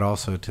state, but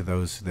also to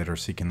those that are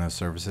seeking those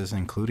services,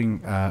 including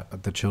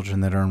the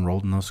children that are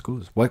enrolled in those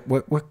schools?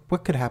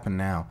 What could happen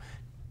now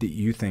that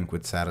you think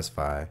would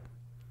satisfy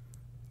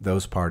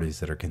those parties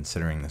that are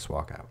considering this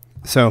walkout?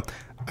 So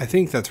I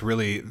think that's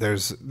really,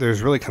 there's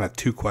really kind of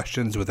two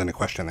questions within a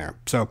question there.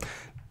 So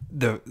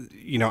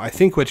I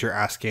think what you're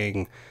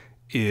asking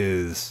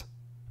is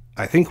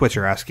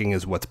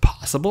what's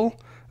possible.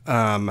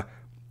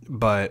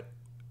 But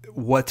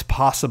what's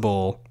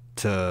possible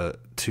to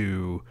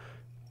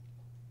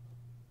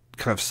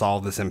kind of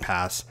solve this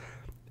impasse,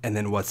 and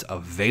then what's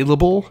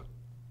available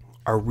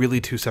are really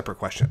two separate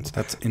questions.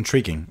 That's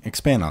intriguing.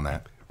 Expand on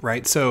that.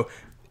 Right. So,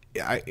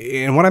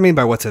 and what I mean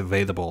by what's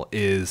available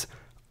is,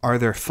 are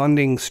there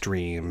funding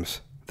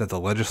streams that the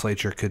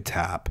legislature could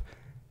tap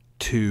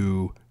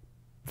to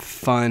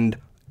fund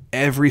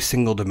every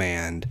single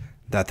demand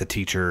that the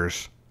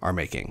teachers are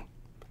making?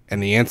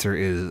 And the answer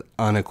is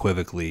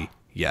unequivocally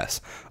yes.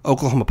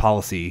 Oklahoma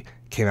Policy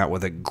came out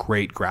with a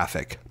great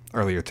graphic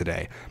earlier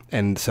today.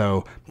 And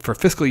so for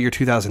fiscal year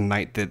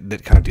 2009,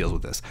 that kind of deals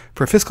with this.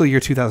 For fiscal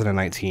year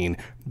 2019,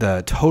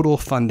 the total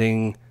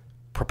funding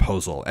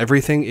proposal,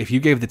 everything, if you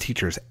gave the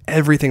teachers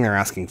everything they're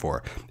asking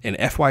for in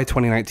FY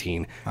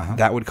 2019,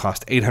 that would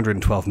cost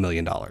 $812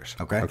 million.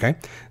 Okay.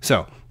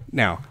 So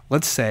now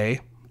let's say,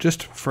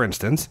 just for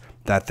instance,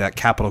 that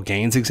capital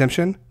gains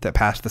exemption that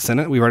passed the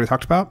Senate, we've already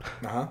talked about.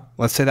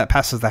 Let's say that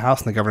passes the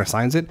House and the governor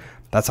signs it.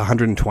 That's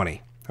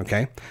 120.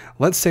 Okay.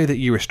 Let's say that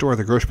you restore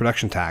the gross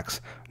production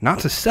tax, not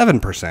to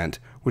 7%,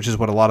 which is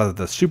what a lot of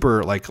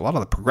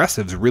the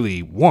progressives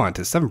really want,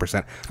 is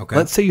 7%. Okay.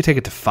 Let's say you take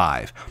it to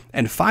 5%,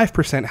 and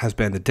 5% has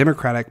been the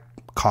Democratic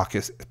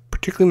caucus,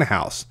 particularly in the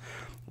House.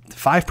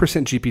 5%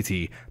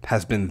 GPT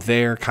has been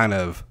their kind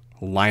of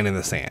line in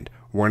the sand.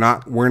 We're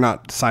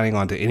not signing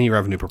on to any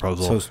revenue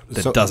proposal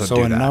that doesn't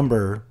do that. So a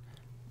number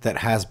that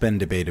has been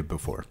debated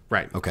before.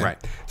 Right. Okay. Right.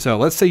 So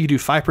let's say you do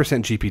 5%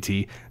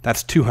 GPT.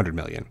 That's $200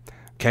 million.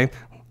 Okay.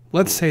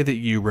 Let's say that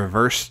you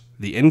reverse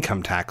the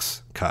income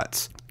tax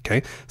cuts.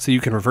 Okay. So you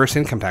can reverse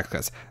income tax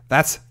cuts.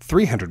 That's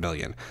 $300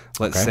 million.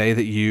 Let's say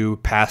that you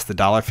pass the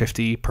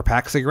 $1.50 per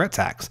pack cigarette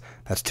tax.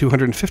 That's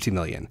 $250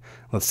 million.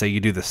 Let's say you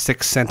do the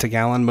 6 cent a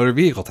gallon motor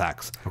vehicle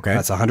tax. Okay.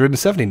 That's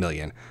 $170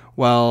 million.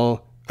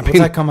 Well, what's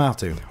that come out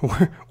to?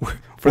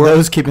 For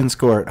those keeping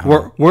score at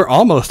home. We're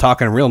almost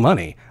talking real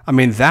money. I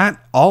mean,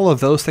 all of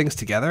those things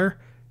together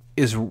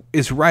is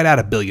right at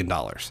 $1 billion.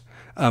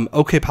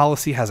 OK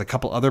Policy has a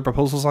couple other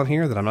proposals on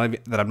here that I'm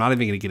not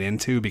even going to get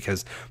into,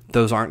 because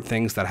those aren't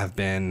things that have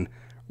been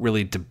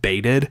really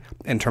debated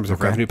in terms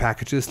of revenue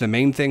packages. The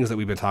main things that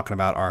we've been talking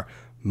about are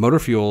motor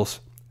fuels,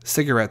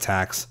 cigarette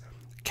tax,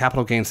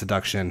 capital gains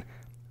deduction.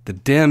 The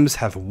Dems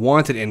have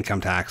wanted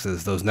income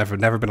taxes; those never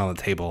been on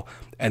the table.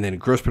 And then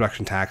gross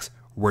production tax.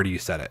 Where do you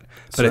set it?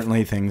 But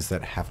certainly things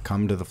that have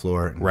come to the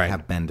floor and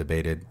have been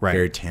debated,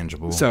 very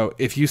tangible. So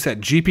if you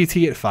set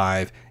GPT at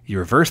 5, you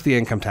reverse the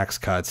income tax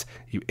cuts,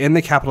 you end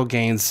the capital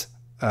gains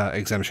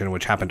exemption,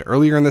 which happened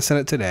earlier in the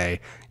Senate today,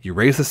 you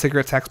raise the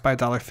cigarette tax by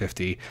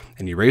 $1.50,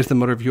 and you raise the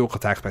motor vehicle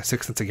tax by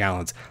 6 cents a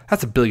gallon,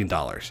 that's $1 billion.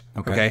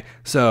 Okay?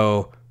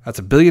 So that's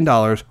 $1 billion,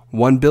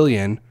 $1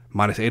 billion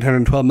minus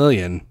 $812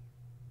 million,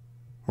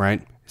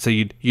 right? So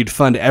you'd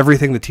fund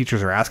everything the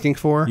teachers are asking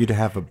for. You'd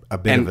have a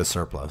bit of a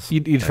surplus.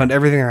 You'd fund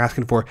everything they're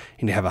asking for,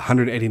 and you have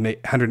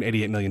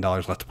 $188 million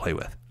left to play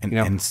with.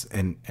 And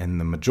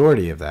the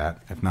majority of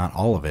that, if not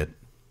all of it,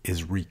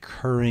 is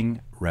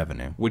recurring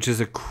revenue, which is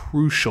a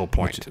crucial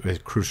point.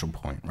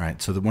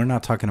 Right? So that we're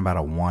not talking about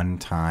a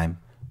one-time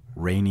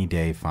rainy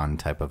day fund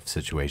type of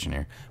situation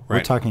here.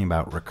 We're talking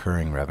about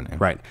recurring revenue.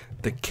 Right.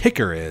 The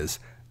kicker is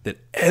that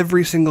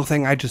every single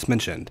thing I just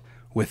mentioned,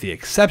 with the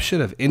exception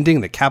of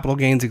ending the capital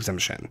gains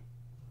exemption,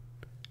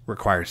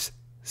 requires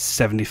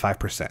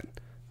 75%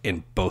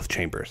 in both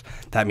chambers.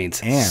 That means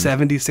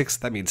 76.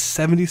 That means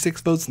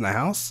 76 votes in the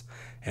House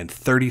and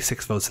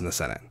 36 votes in the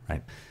Senate.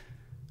 Right.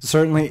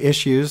 Certainly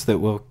issues that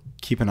we'll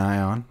keep an eye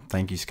on.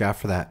 Thank you, Scott,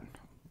 for that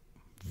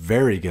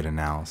very good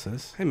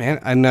analysis. Hey, man,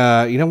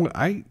 and you know what?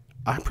 I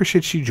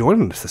appreciate you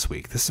joining us this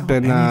week. This has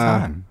been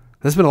anytime.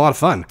 This has been a lot of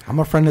fun. I'm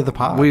a friend of the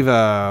pod. We've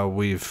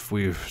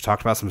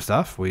talked about some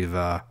stuff. We've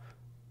had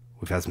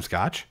some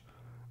scotch.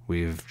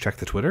 We've checked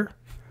the Twitter.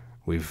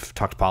 We've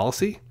talked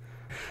policy.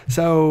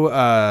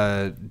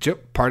 So,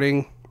 Chip,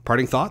 parting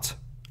thoughts?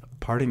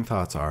 Parting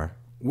thoughts are,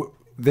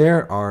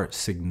 there are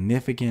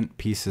significant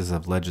pieces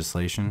of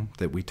legislation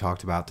that we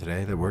talked about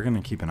today that we're going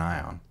to keep an eye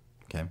on.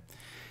 Okay.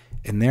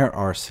 And there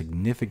are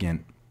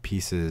significant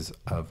pieces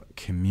of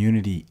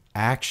community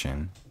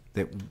action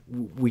that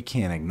we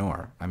can't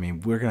ignore. I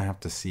mean, we're going to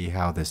have to see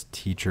how this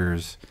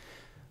teachers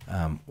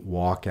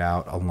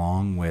walkout,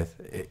 along with,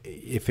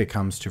 if it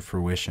comes to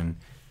fruition,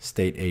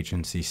 state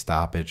agency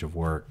stoppage of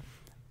work.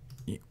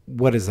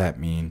 What does that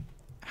mean?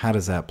 How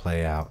does that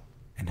play out?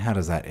 And how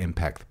does that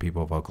impact the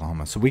people of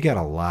Oklahoma? So we got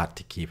a lot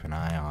to keep an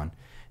eye on.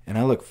 And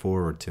I look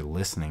forward to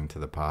listening to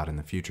the pod in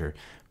the future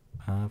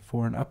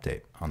for an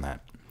update on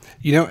that.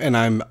 You know, and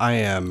I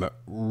am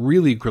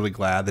really, really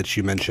glad that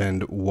you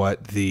mentioned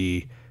what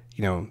the,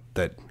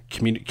 that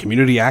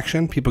community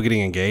action, people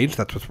getting engaged.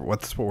 That's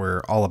what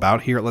we're all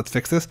about here at Let's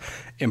Fix This.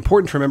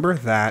 Important to remember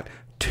that in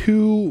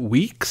 2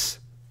 weeks,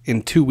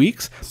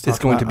 it's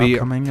going to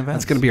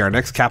be our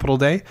next Capitol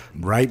Day.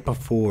 Right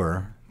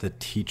before the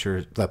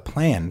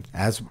plan,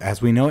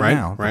 as we know it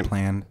now, the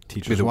planned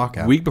teachers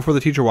walkout. Week before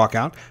the teacher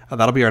walkout,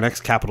 that'll be our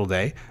next Capitol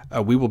Day.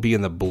 We will be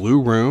in the blue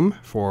room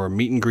for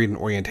meet and greet and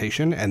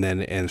orientation, and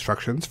then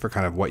instructions for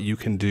kind of what you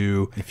can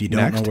do. If you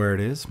don't know where it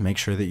is, make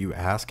sure that you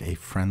ask a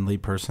friendly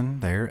person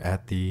there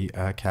at the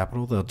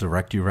Capitol. They'll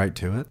direct you right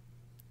to it.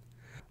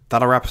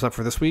 That'll wrap us up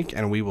for this week,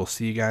 and we will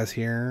see you guys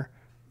here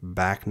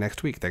back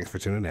next week. Thanks for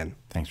tuning in.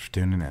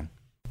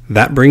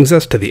 That brings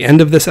us to the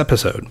end of this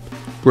episode.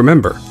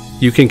 Remember,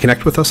 you can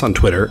connect with us on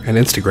Twitter and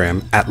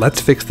Instagram at Let's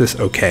Fix This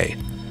OK.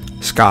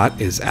 Scott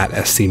is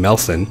at SC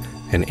Melson,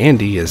 and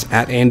Andy is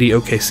at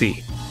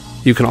AndyOKC.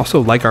 You can also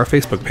like our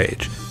Facebook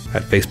page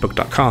at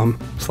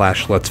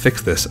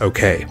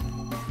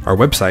facebook.com/letsfixthisok. Our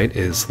website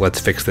is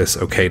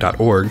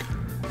letsfixthisok.org,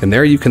 and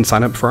there you can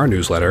sign up for our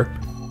newsletter,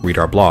 read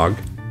our blog,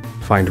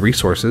 find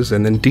resources,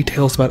 and then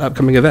details about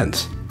upcoming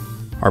events.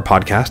 Our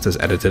podcast is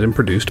edited and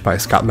produced by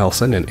Scott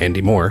Melson and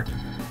Andy Moore,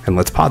 and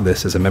Let's Pod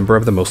This is a member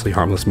of the Mostly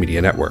Harmless Media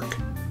Network.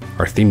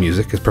 Our theme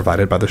music is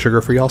provided by the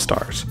Sugar Free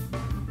All-Stars.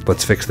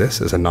 Let's Fix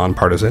This is a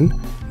nonpartisan,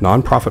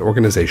 nonprofit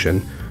organization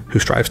who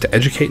strives to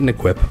educate and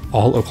equip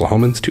all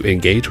Oklahomans to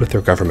engage with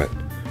their government.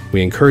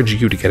 We encourage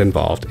you to get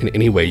involved in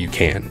any way you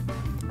can.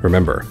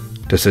 Remember,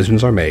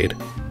 decisions are made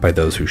by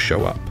those who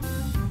show up.